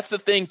 Like, that's the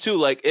thing too.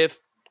 Like, if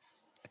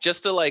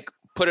just to like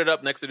put it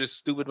up next to this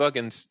stupid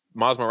fucking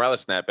Miles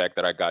Morales snapback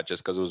that I got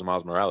just because it was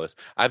Miles Morales.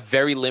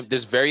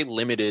 There's very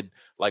limited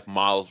like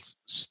Miles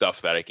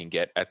stuff that I can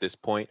get at this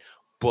point.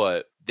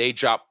 But they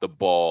dropped the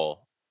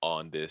ball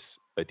on this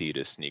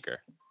Adidas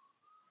sneaker.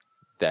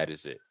 That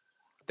is it.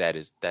 That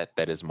is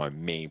my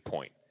main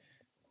point.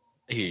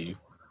 I hear you.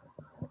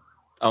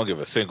 I don't give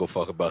a single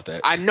fuck about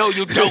that. I know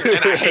you don't,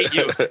 and I hate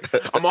you.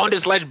 I'm on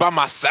this ledge by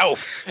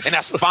myself, and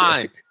that's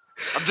fine.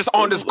 I'm just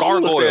on this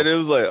gargoyle. It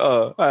was like,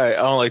 all right, I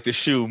don't like the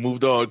shoe.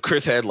 Moved on.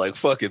 Chris had like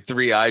fucking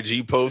 3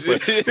 IG posts.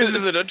 Like, this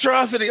is an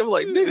atrocity. I'm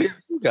like,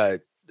 nigga,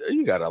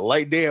 you got a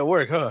light day at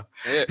work, huh?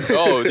 Yeah.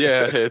 Oh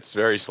yeah, it's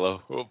very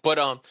slow. But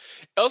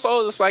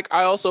also it's like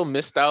I also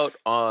missed out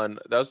on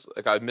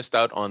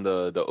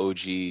the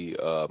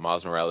OG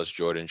Miles Morales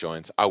Jordan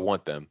joints. I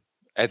want them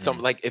at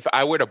some like if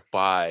I were to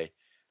buy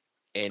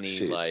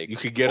any like you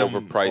could get them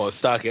overpriced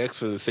on StockX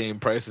for the same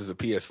price as a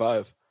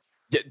PS5.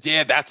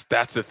 Yeah,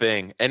 that's the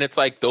thing. And it's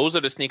like those are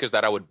the sneakers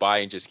that I would buy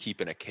and just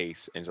keep in a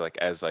case and like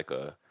as like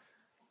I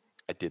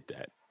did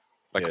that.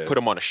 Like put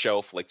them on a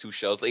shelf, like 2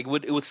 shelves. Like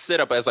it would sit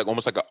up as like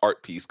almost like an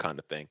art piece kind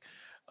of thing.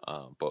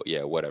 But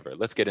yeah, whatever.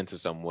 Let's get into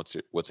some what's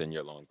in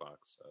your long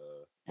box.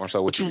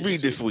 Marcel, what you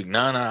read this week?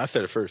 Nah, I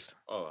said it first.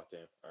 Oh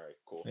damn! All right,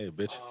 cool. Hey,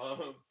 bitch.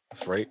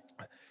 That's right.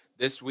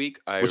 This week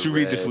what you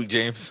read this week,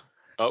 James?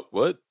 Oh,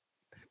 what?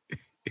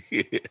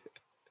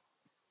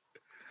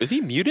 Is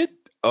he muted?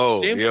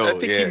 Oh, James, I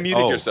think you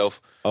muted yourself.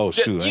 Oh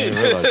shoot, I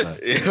didn't realize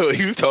that.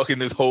 He was talking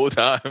this whole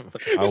time.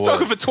 He was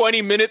talking for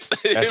 20 minutes.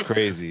 That's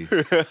crazy.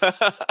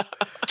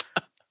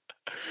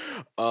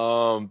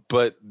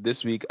 But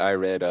this week I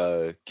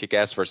read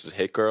Kick-Ass versus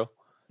Hit Girl.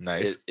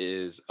 Nice. It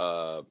is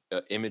an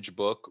image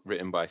book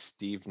written by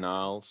Steve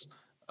Niles.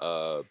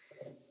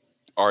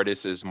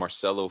 artist is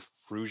Marcelo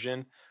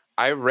Frusion.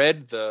 I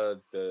read the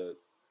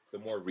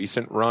more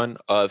recent run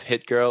of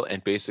Hit Girl,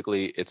 and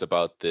basically it's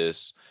about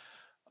this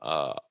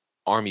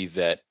army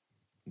vet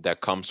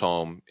that comes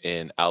home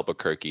in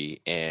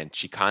Albuquerque, and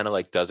she kind of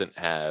like doesn't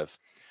have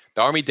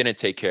the army didn't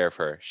take care of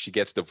her. She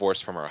gets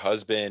divorced from her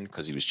husband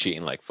because he was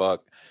cheating like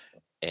fuck,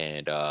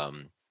 and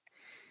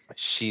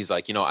she's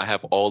like, I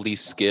have all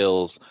these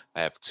skills.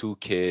 I have 2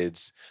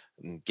 kids.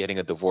 Getting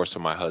a divorce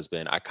from my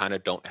husband, I kind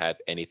of don't have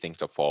anything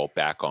to fall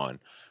back on.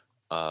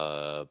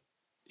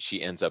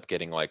 She ends up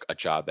getting like a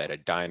job at a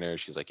diner.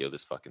 She's like, yo,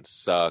 this fucking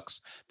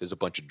sucks. There's a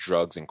bunch of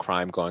drugs and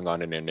crime going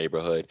on in their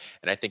neighborhood.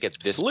 And I think at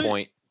this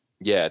point,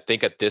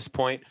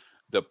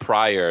 the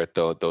prior,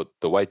 the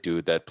white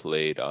dude that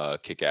played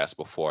Kick-Ass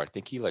before, I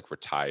think he like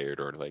retired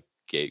or like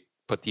he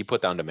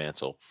put down the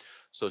mantle.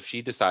 So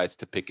she decides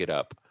to pick it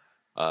up.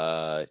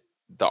 The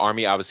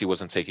army obviously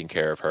wasn't taking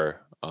care of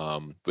her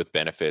with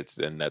benefits,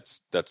 and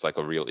that's like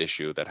a real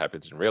issue that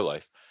happens in real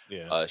life.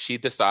 Yeah. She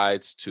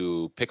decides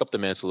to pick up the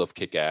mantle of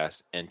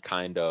Kick-Ass and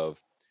kind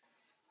of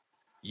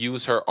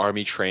use her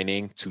army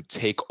training to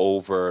take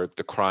over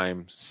the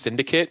crime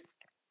syndicate.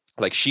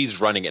 Like she's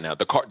running it now,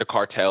 the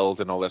cartels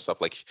and all that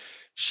stuff. Like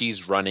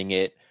she's running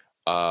it,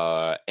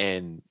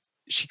 and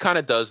she kind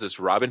of does this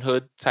Robin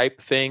Hood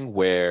type thing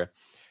where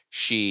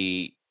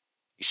she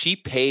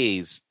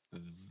pays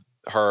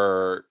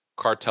her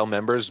cartel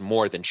members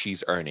more than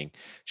she's earning.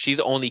 She's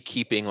only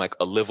keeping like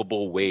a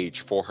livable wage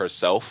for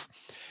herself,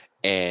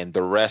 and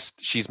the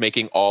rest she's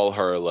making all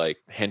her like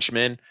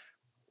henchmen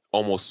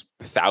almost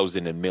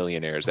 1,000 and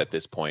millionaires at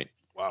this point.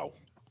 Wow.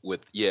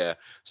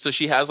 So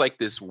she has like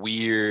this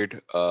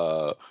weird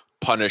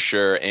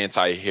Punisher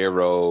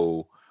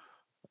anti-hero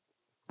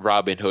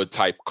Robin Hood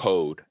type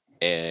code,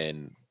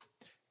 and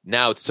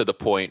now it's to the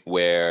point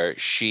where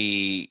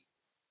she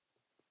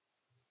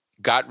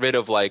got rid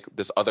of like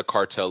this other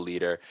cartel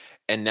leader,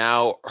 and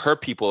now her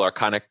people are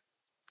kind of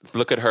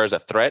look at her as a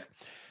threat.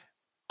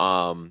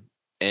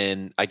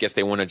 And I guess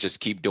they want to just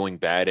keep doing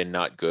bad and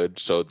not good,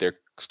 so they're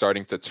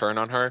starting to turn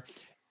on her.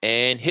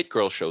 And Hit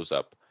Girl shows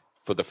up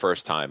for the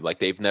first time, like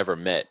they've never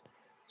met.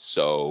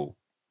 So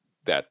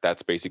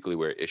that's basically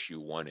where issue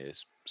 1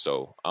 is.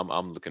 So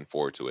I'm looking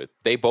forward to it.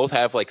 They both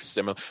have like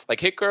similar, like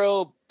Hit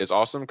Girl is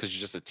awesome because she's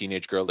just a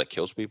teenage girl that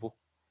kills people.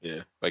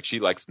 Yeah. Like she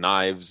likes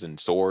knives and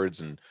swords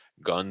and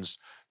guns,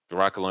 the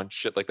rocket launch,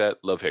 shit like that.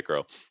 Love Hit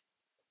Girl.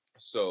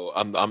 So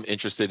I'm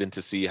interested in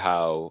to see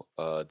how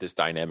this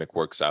dynamic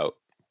works out.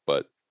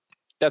 But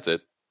that's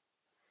it.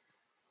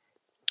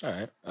 All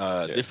right.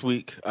 This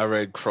week I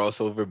read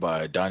Crossover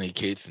by Donnie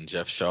Cates and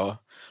Jeff Shaw,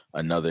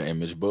 another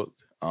Image book.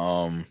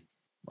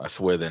 I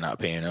swear they're not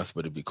paying us,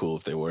 but it'd be cool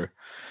if they were.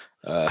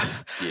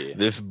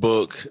 This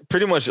book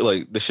pretty much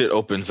like the shit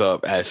opens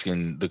up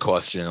asking the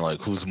question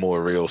like, who's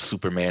more real,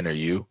 Superman or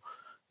you?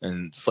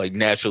 And it's like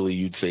naturally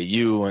you'd say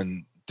you,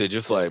 and they're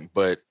just like,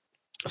 but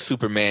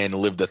Superman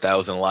lived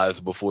 1,000 lives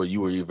before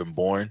you were even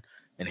born,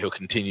 and he'll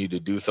continue to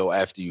do so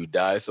after you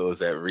die. So is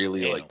that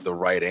really like the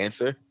right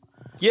answer?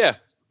 Yeah.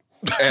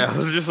 And I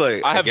was just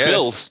like, I have guess.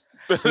 bills.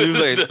 He was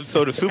like,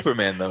 so does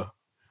Superman though.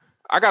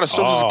 I got a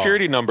social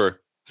security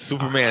number.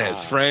 Superman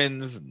has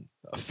friends and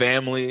a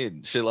family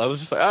and shit. I was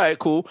just like, all right,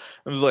 cool.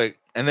 I was like,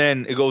 and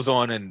then it goes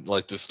on and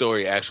like the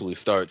story actually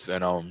starts.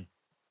 And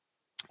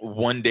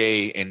one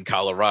day in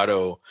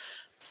Colorado,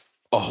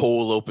 a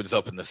hole opens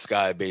up in the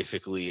sky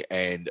basically,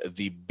 and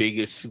the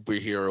biggest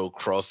superhero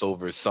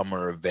crossover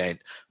summer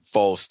event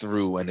falls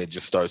through, and it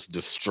just starts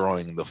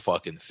destroying the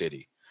fucking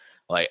city.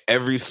 Like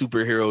every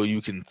superhero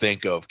you can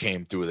think of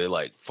came through. They're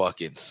like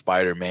fucking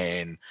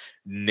Spider-Man,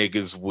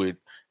 niggas with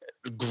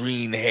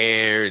green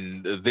hair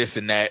and this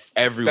and that.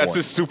 Everyone. That's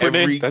his super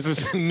name. That's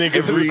his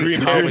niggas with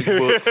green comic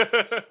hair.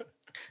 book.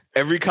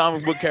 Every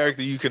comic book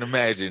character you can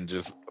imagine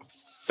just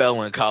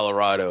fell in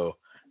Colorado,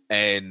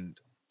 and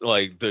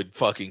like the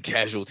fucking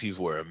casualties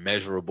were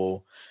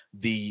immeasurable.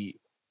 The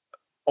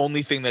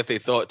only thing that they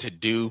thought to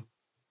do,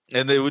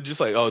 and they were just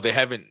like, oh, they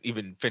haven't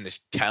even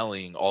finished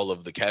tallying all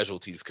of the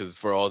casualties because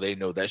for all they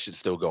know, that shit's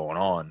still going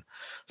on. Right.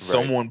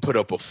 Someone put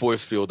up a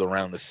force field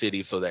around the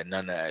city so that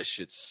none of that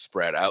shit's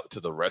spread out to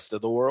the rest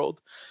of the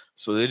world.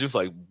 So they're just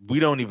like, we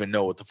don't even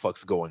know what the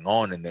fuck's going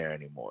on in there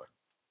anymore.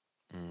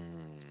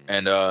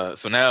 And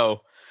so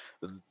now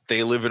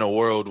they live in a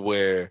world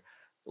where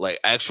like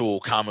actual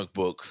comic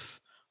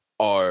books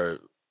are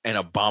an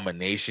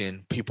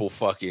abomination. People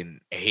fucking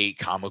hate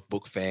comic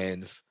book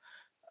fans.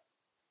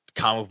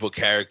 Comic book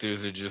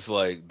characters are just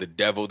like the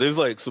devil. There's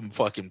like some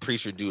fucking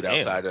preacher dude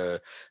outside of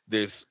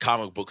this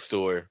comic book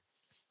store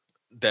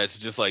that's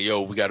just like,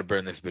 yo, we got to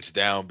burn this bitch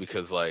down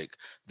because like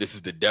this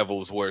is the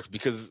devil's work,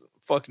 because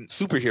fucking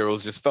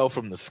superheroes just fell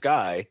from the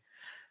sky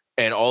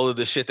and all of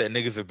the shit that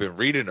niggas have been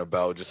reading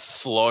about just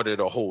slaughtered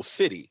a whole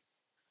city,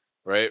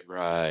 right?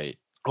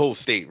 Whole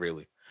state,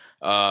 really.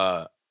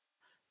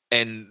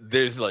 And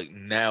there's like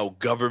now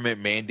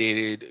government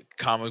mandated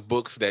comic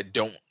books that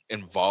don't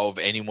involve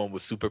anyone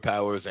with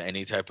superpowers or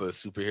any type of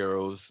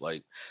superheroes.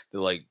 Like they're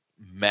like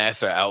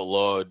mass are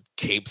outlawed,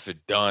 capes are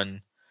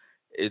done,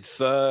 it's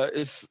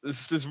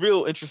this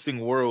real interesting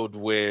world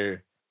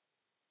where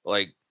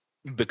like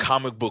the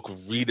comic book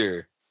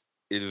reader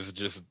is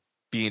just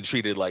being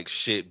treated like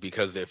shit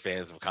because they're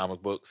fans of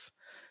comic books.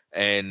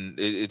 And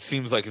it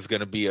seems like it's going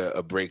to be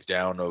a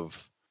breakdown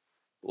of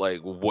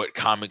like what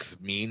comics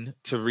mean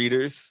to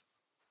readers,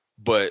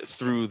 but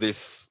through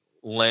this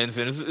lens.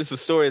 And it's a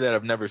story that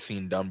I've never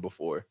seen done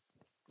before.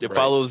 It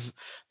follows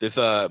this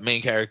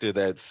main character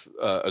that's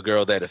a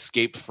girl that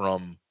escaped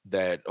from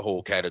that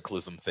whole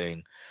cataclysm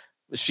thing.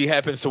 She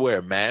happens to wear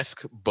a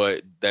mask,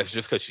 but that's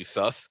just because she's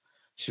sus.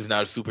 She's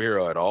not a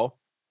superhero at all.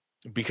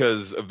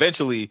 Because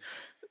eventually,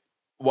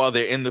 while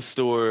they're in the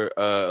store,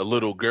 a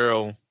little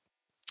girl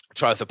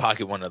tries to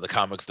pocket one of the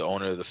comics. The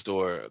owner of the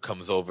store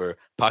comes over,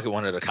 pocket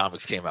one of the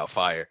comics, came out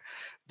fire.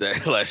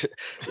 That like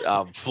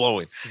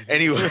flowing.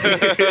 Anyway,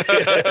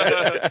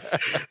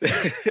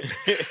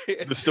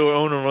 the store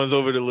owner runs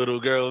over to the little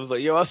girl. Was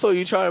like, "Yo, I saw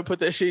you trying to put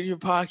that shit in your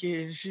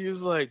pocket," and she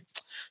was like,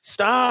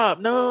 "Stop,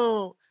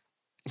 no!"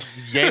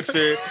 Yanks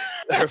her.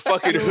 Her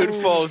fucking hood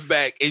falls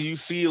back, and you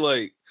see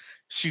like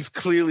she's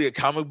clearly a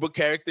comic book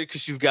character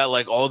because she's got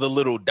like all the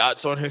little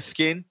dots on her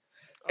skin,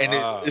 and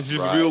it's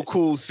just real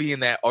cool seeing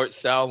that art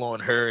style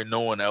on her and no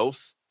one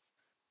else.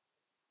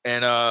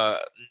 And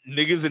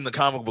niggas in the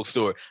comic book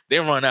store, they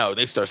run out and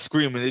they start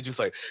screaming. They're just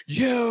like,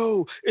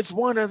 "Yo, it's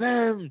one of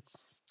them.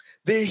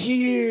 They're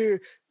here.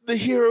 The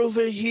heroes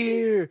are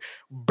here.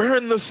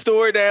 Burn the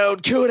store down.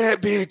 Kill that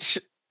bitch."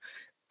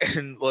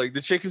 And like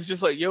the chick is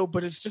just like, "Yo,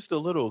 but it's just a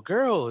little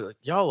girl. Like,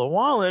 y'all are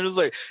wilding." And it's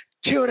like,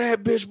 "Kill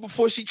that bitch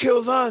before she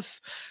kills us."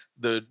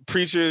 The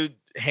preacher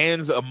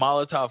hands a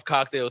Molotov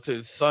cocktail to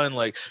his son,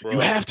 like, "You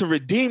have to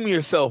redeem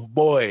yourself,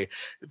 boy.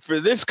 For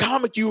this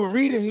comic you were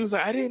reading." He was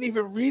like, "I didn't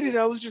even read it.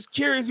 I was just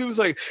curious." He was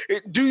like,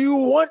 "Do you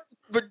want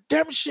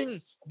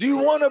redemption? Do you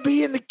want to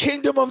be in the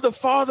kingdom of the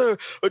Father,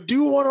 or do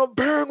you want to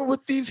burn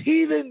with these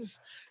heathens?"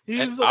 He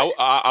was like,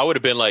 I would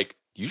have been like,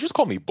 "You just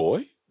call me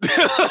boy?"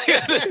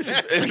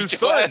 it's his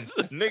son,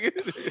 nigga.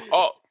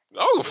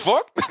 Oh,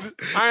 fuck.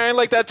 I ain't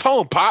like that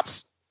tone,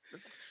 pops.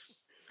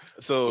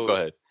 So go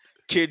ahead.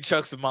 Kid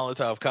chucks a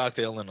Molotov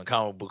cocktail in a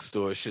comic book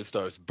store. Shit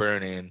starts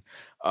burning.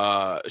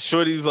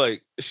 Shorty's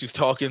like, she's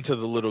talking to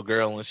the little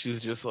girl, and she's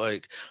just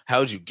like,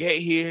 "How'd you get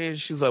here?" And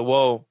she's like,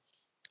 "Well,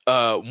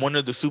 one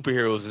of the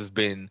superheroes has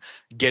been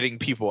getting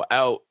people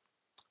out,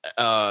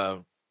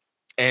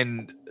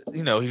 and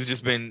you know, he's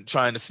just been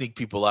trying to sneak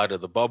people out of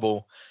the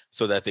bubble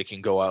so that they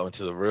can go out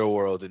into the real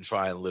world and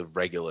try and live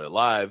regular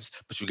lives.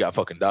 But you got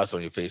fucking dots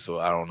on your face, so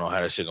I don't know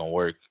how that shit gonna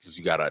work because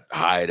you gotta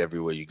hide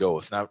everywhere you go.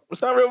 It's not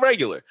real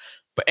regular."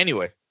 But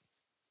anyway,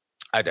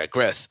 I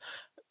digress.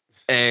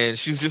 And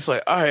she's just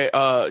like, "All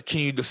right, can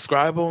you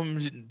describe them?"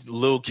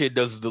 Little kid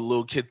does the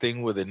little kid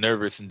thing where they're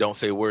nervous and don't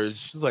say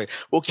words. She's like,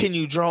 "Well, can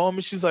you draw them?"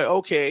 And she's like,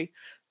 "Okay."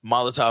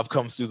 Molotov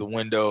comes through the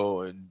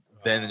window, and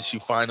then she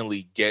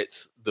finally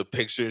gets the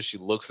picture. She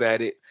looks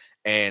at it,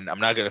 and I'm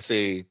not gonna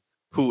say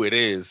who it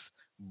is,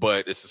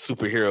 but it's a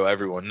superhero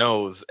everyone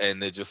knows,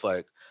 and they're just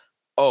like,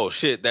 "Oh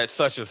shit, that's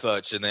such and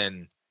such," and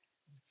then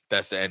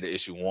that's the end of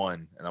issue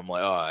 1. And I'm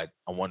like, "Oh,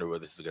 I wonder where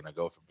this is gonna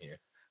go from here."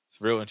 It's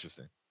real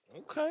interesting.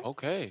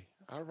 Okay.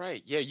 All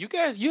right. Yeah, you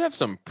guys, you have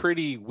some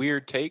pretty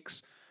weird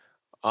takes.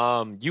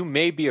 You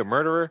may be a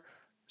murderer,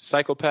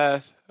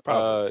 psychopath.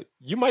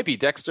 You might be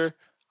Dexter.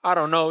 I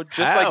don't know.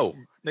 Just How? like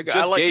Nigga, just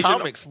I like gauging-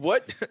 comics.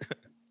 What?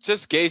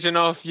 just gauging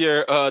off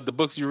your the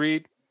books you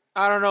read.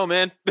 I don't know,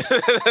 man.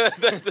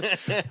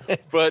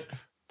 But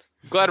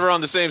glad we're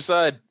on the same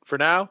side for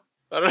now.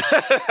 I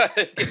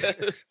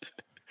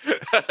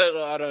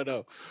don't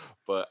know.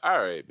 But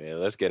all right, man,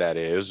 let's get out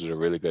of here. This was a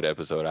really good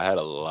episode. I had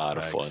a lot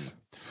of fun.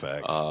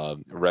 Facts.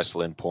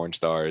 Wrestling, porn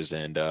stars,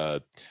 and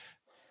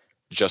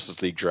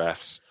Justice League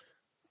drafts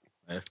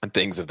and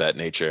things of that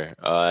nature.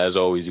 As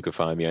always, you can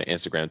find me on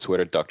Instagram,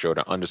 Twitter,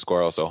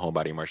 DuckJordan_, also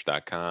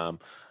homebodymerch.com.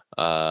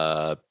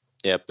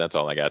 Yep, that's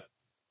all I got.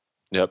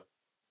 Yep.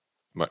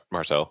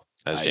 Marcel,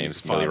 as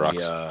James Millie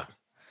Rocks.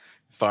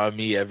 Find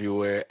me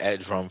everywhere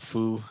at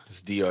DrumFu.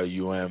 It's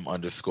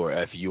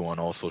DRUM_FU on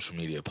all social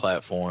media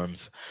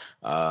platforms.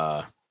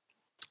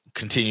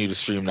 Continue to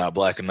stream Not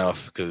Black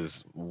Enough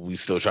because we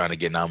still trying to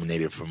get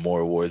nominated for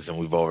more awards than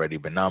we've already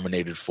been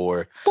nominated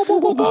for.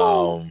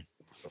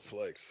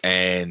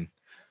 And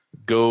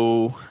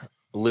go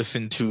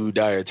listen to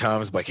Dire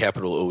Times by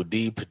Capital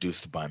OD,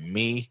 produced by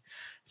me.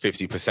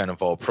 50%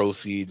 of all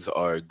proceeds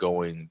are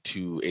going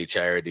to a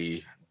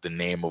charity, the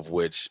name of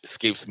which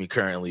escapes me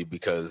currently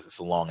because it's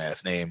a long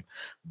ass name,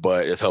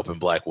 but it's helping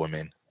Black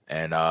women.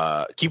 And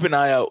keep an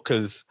eye out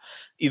because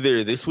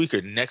either this week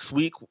or next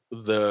week,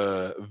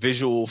 the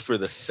visual for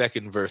the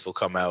second verse will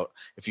come out.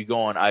 If you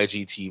go on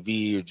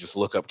IGTV or just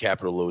look up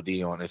Capital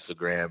OD on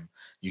Instagram,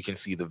 you can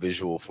see the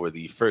visual for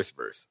the first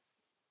verse.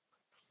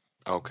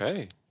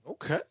 Okay.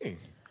 Okay.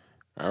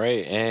 All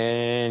right.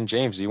 And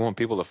James, do you want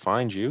people to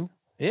find you?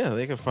 Yeah,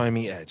 they can find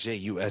me at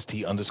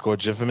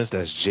JUST_Jivamous.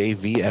 That's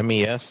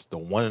JVMES, the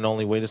one and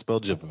only way to spell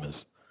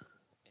Jivamous.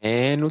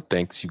 And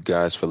thanks you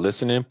guys for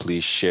listening.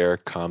 Please share,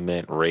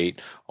 comment, rate,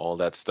 all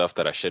that stuff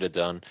that I should have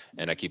done.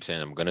 And I keep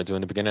saying I'm going to do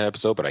in the beginning of the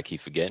episode, but I keep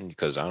forgetting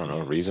because I don't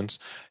know reasons.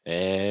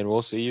 And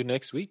we'll see you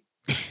next week.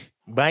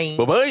 Bye.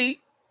 Bye-bye.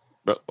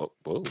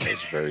 Whoa,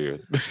 that's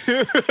very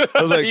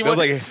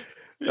That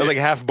was like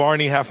half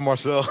Barney, half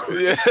Marcel.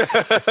 Yeah.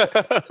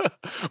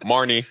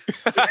 Marnie.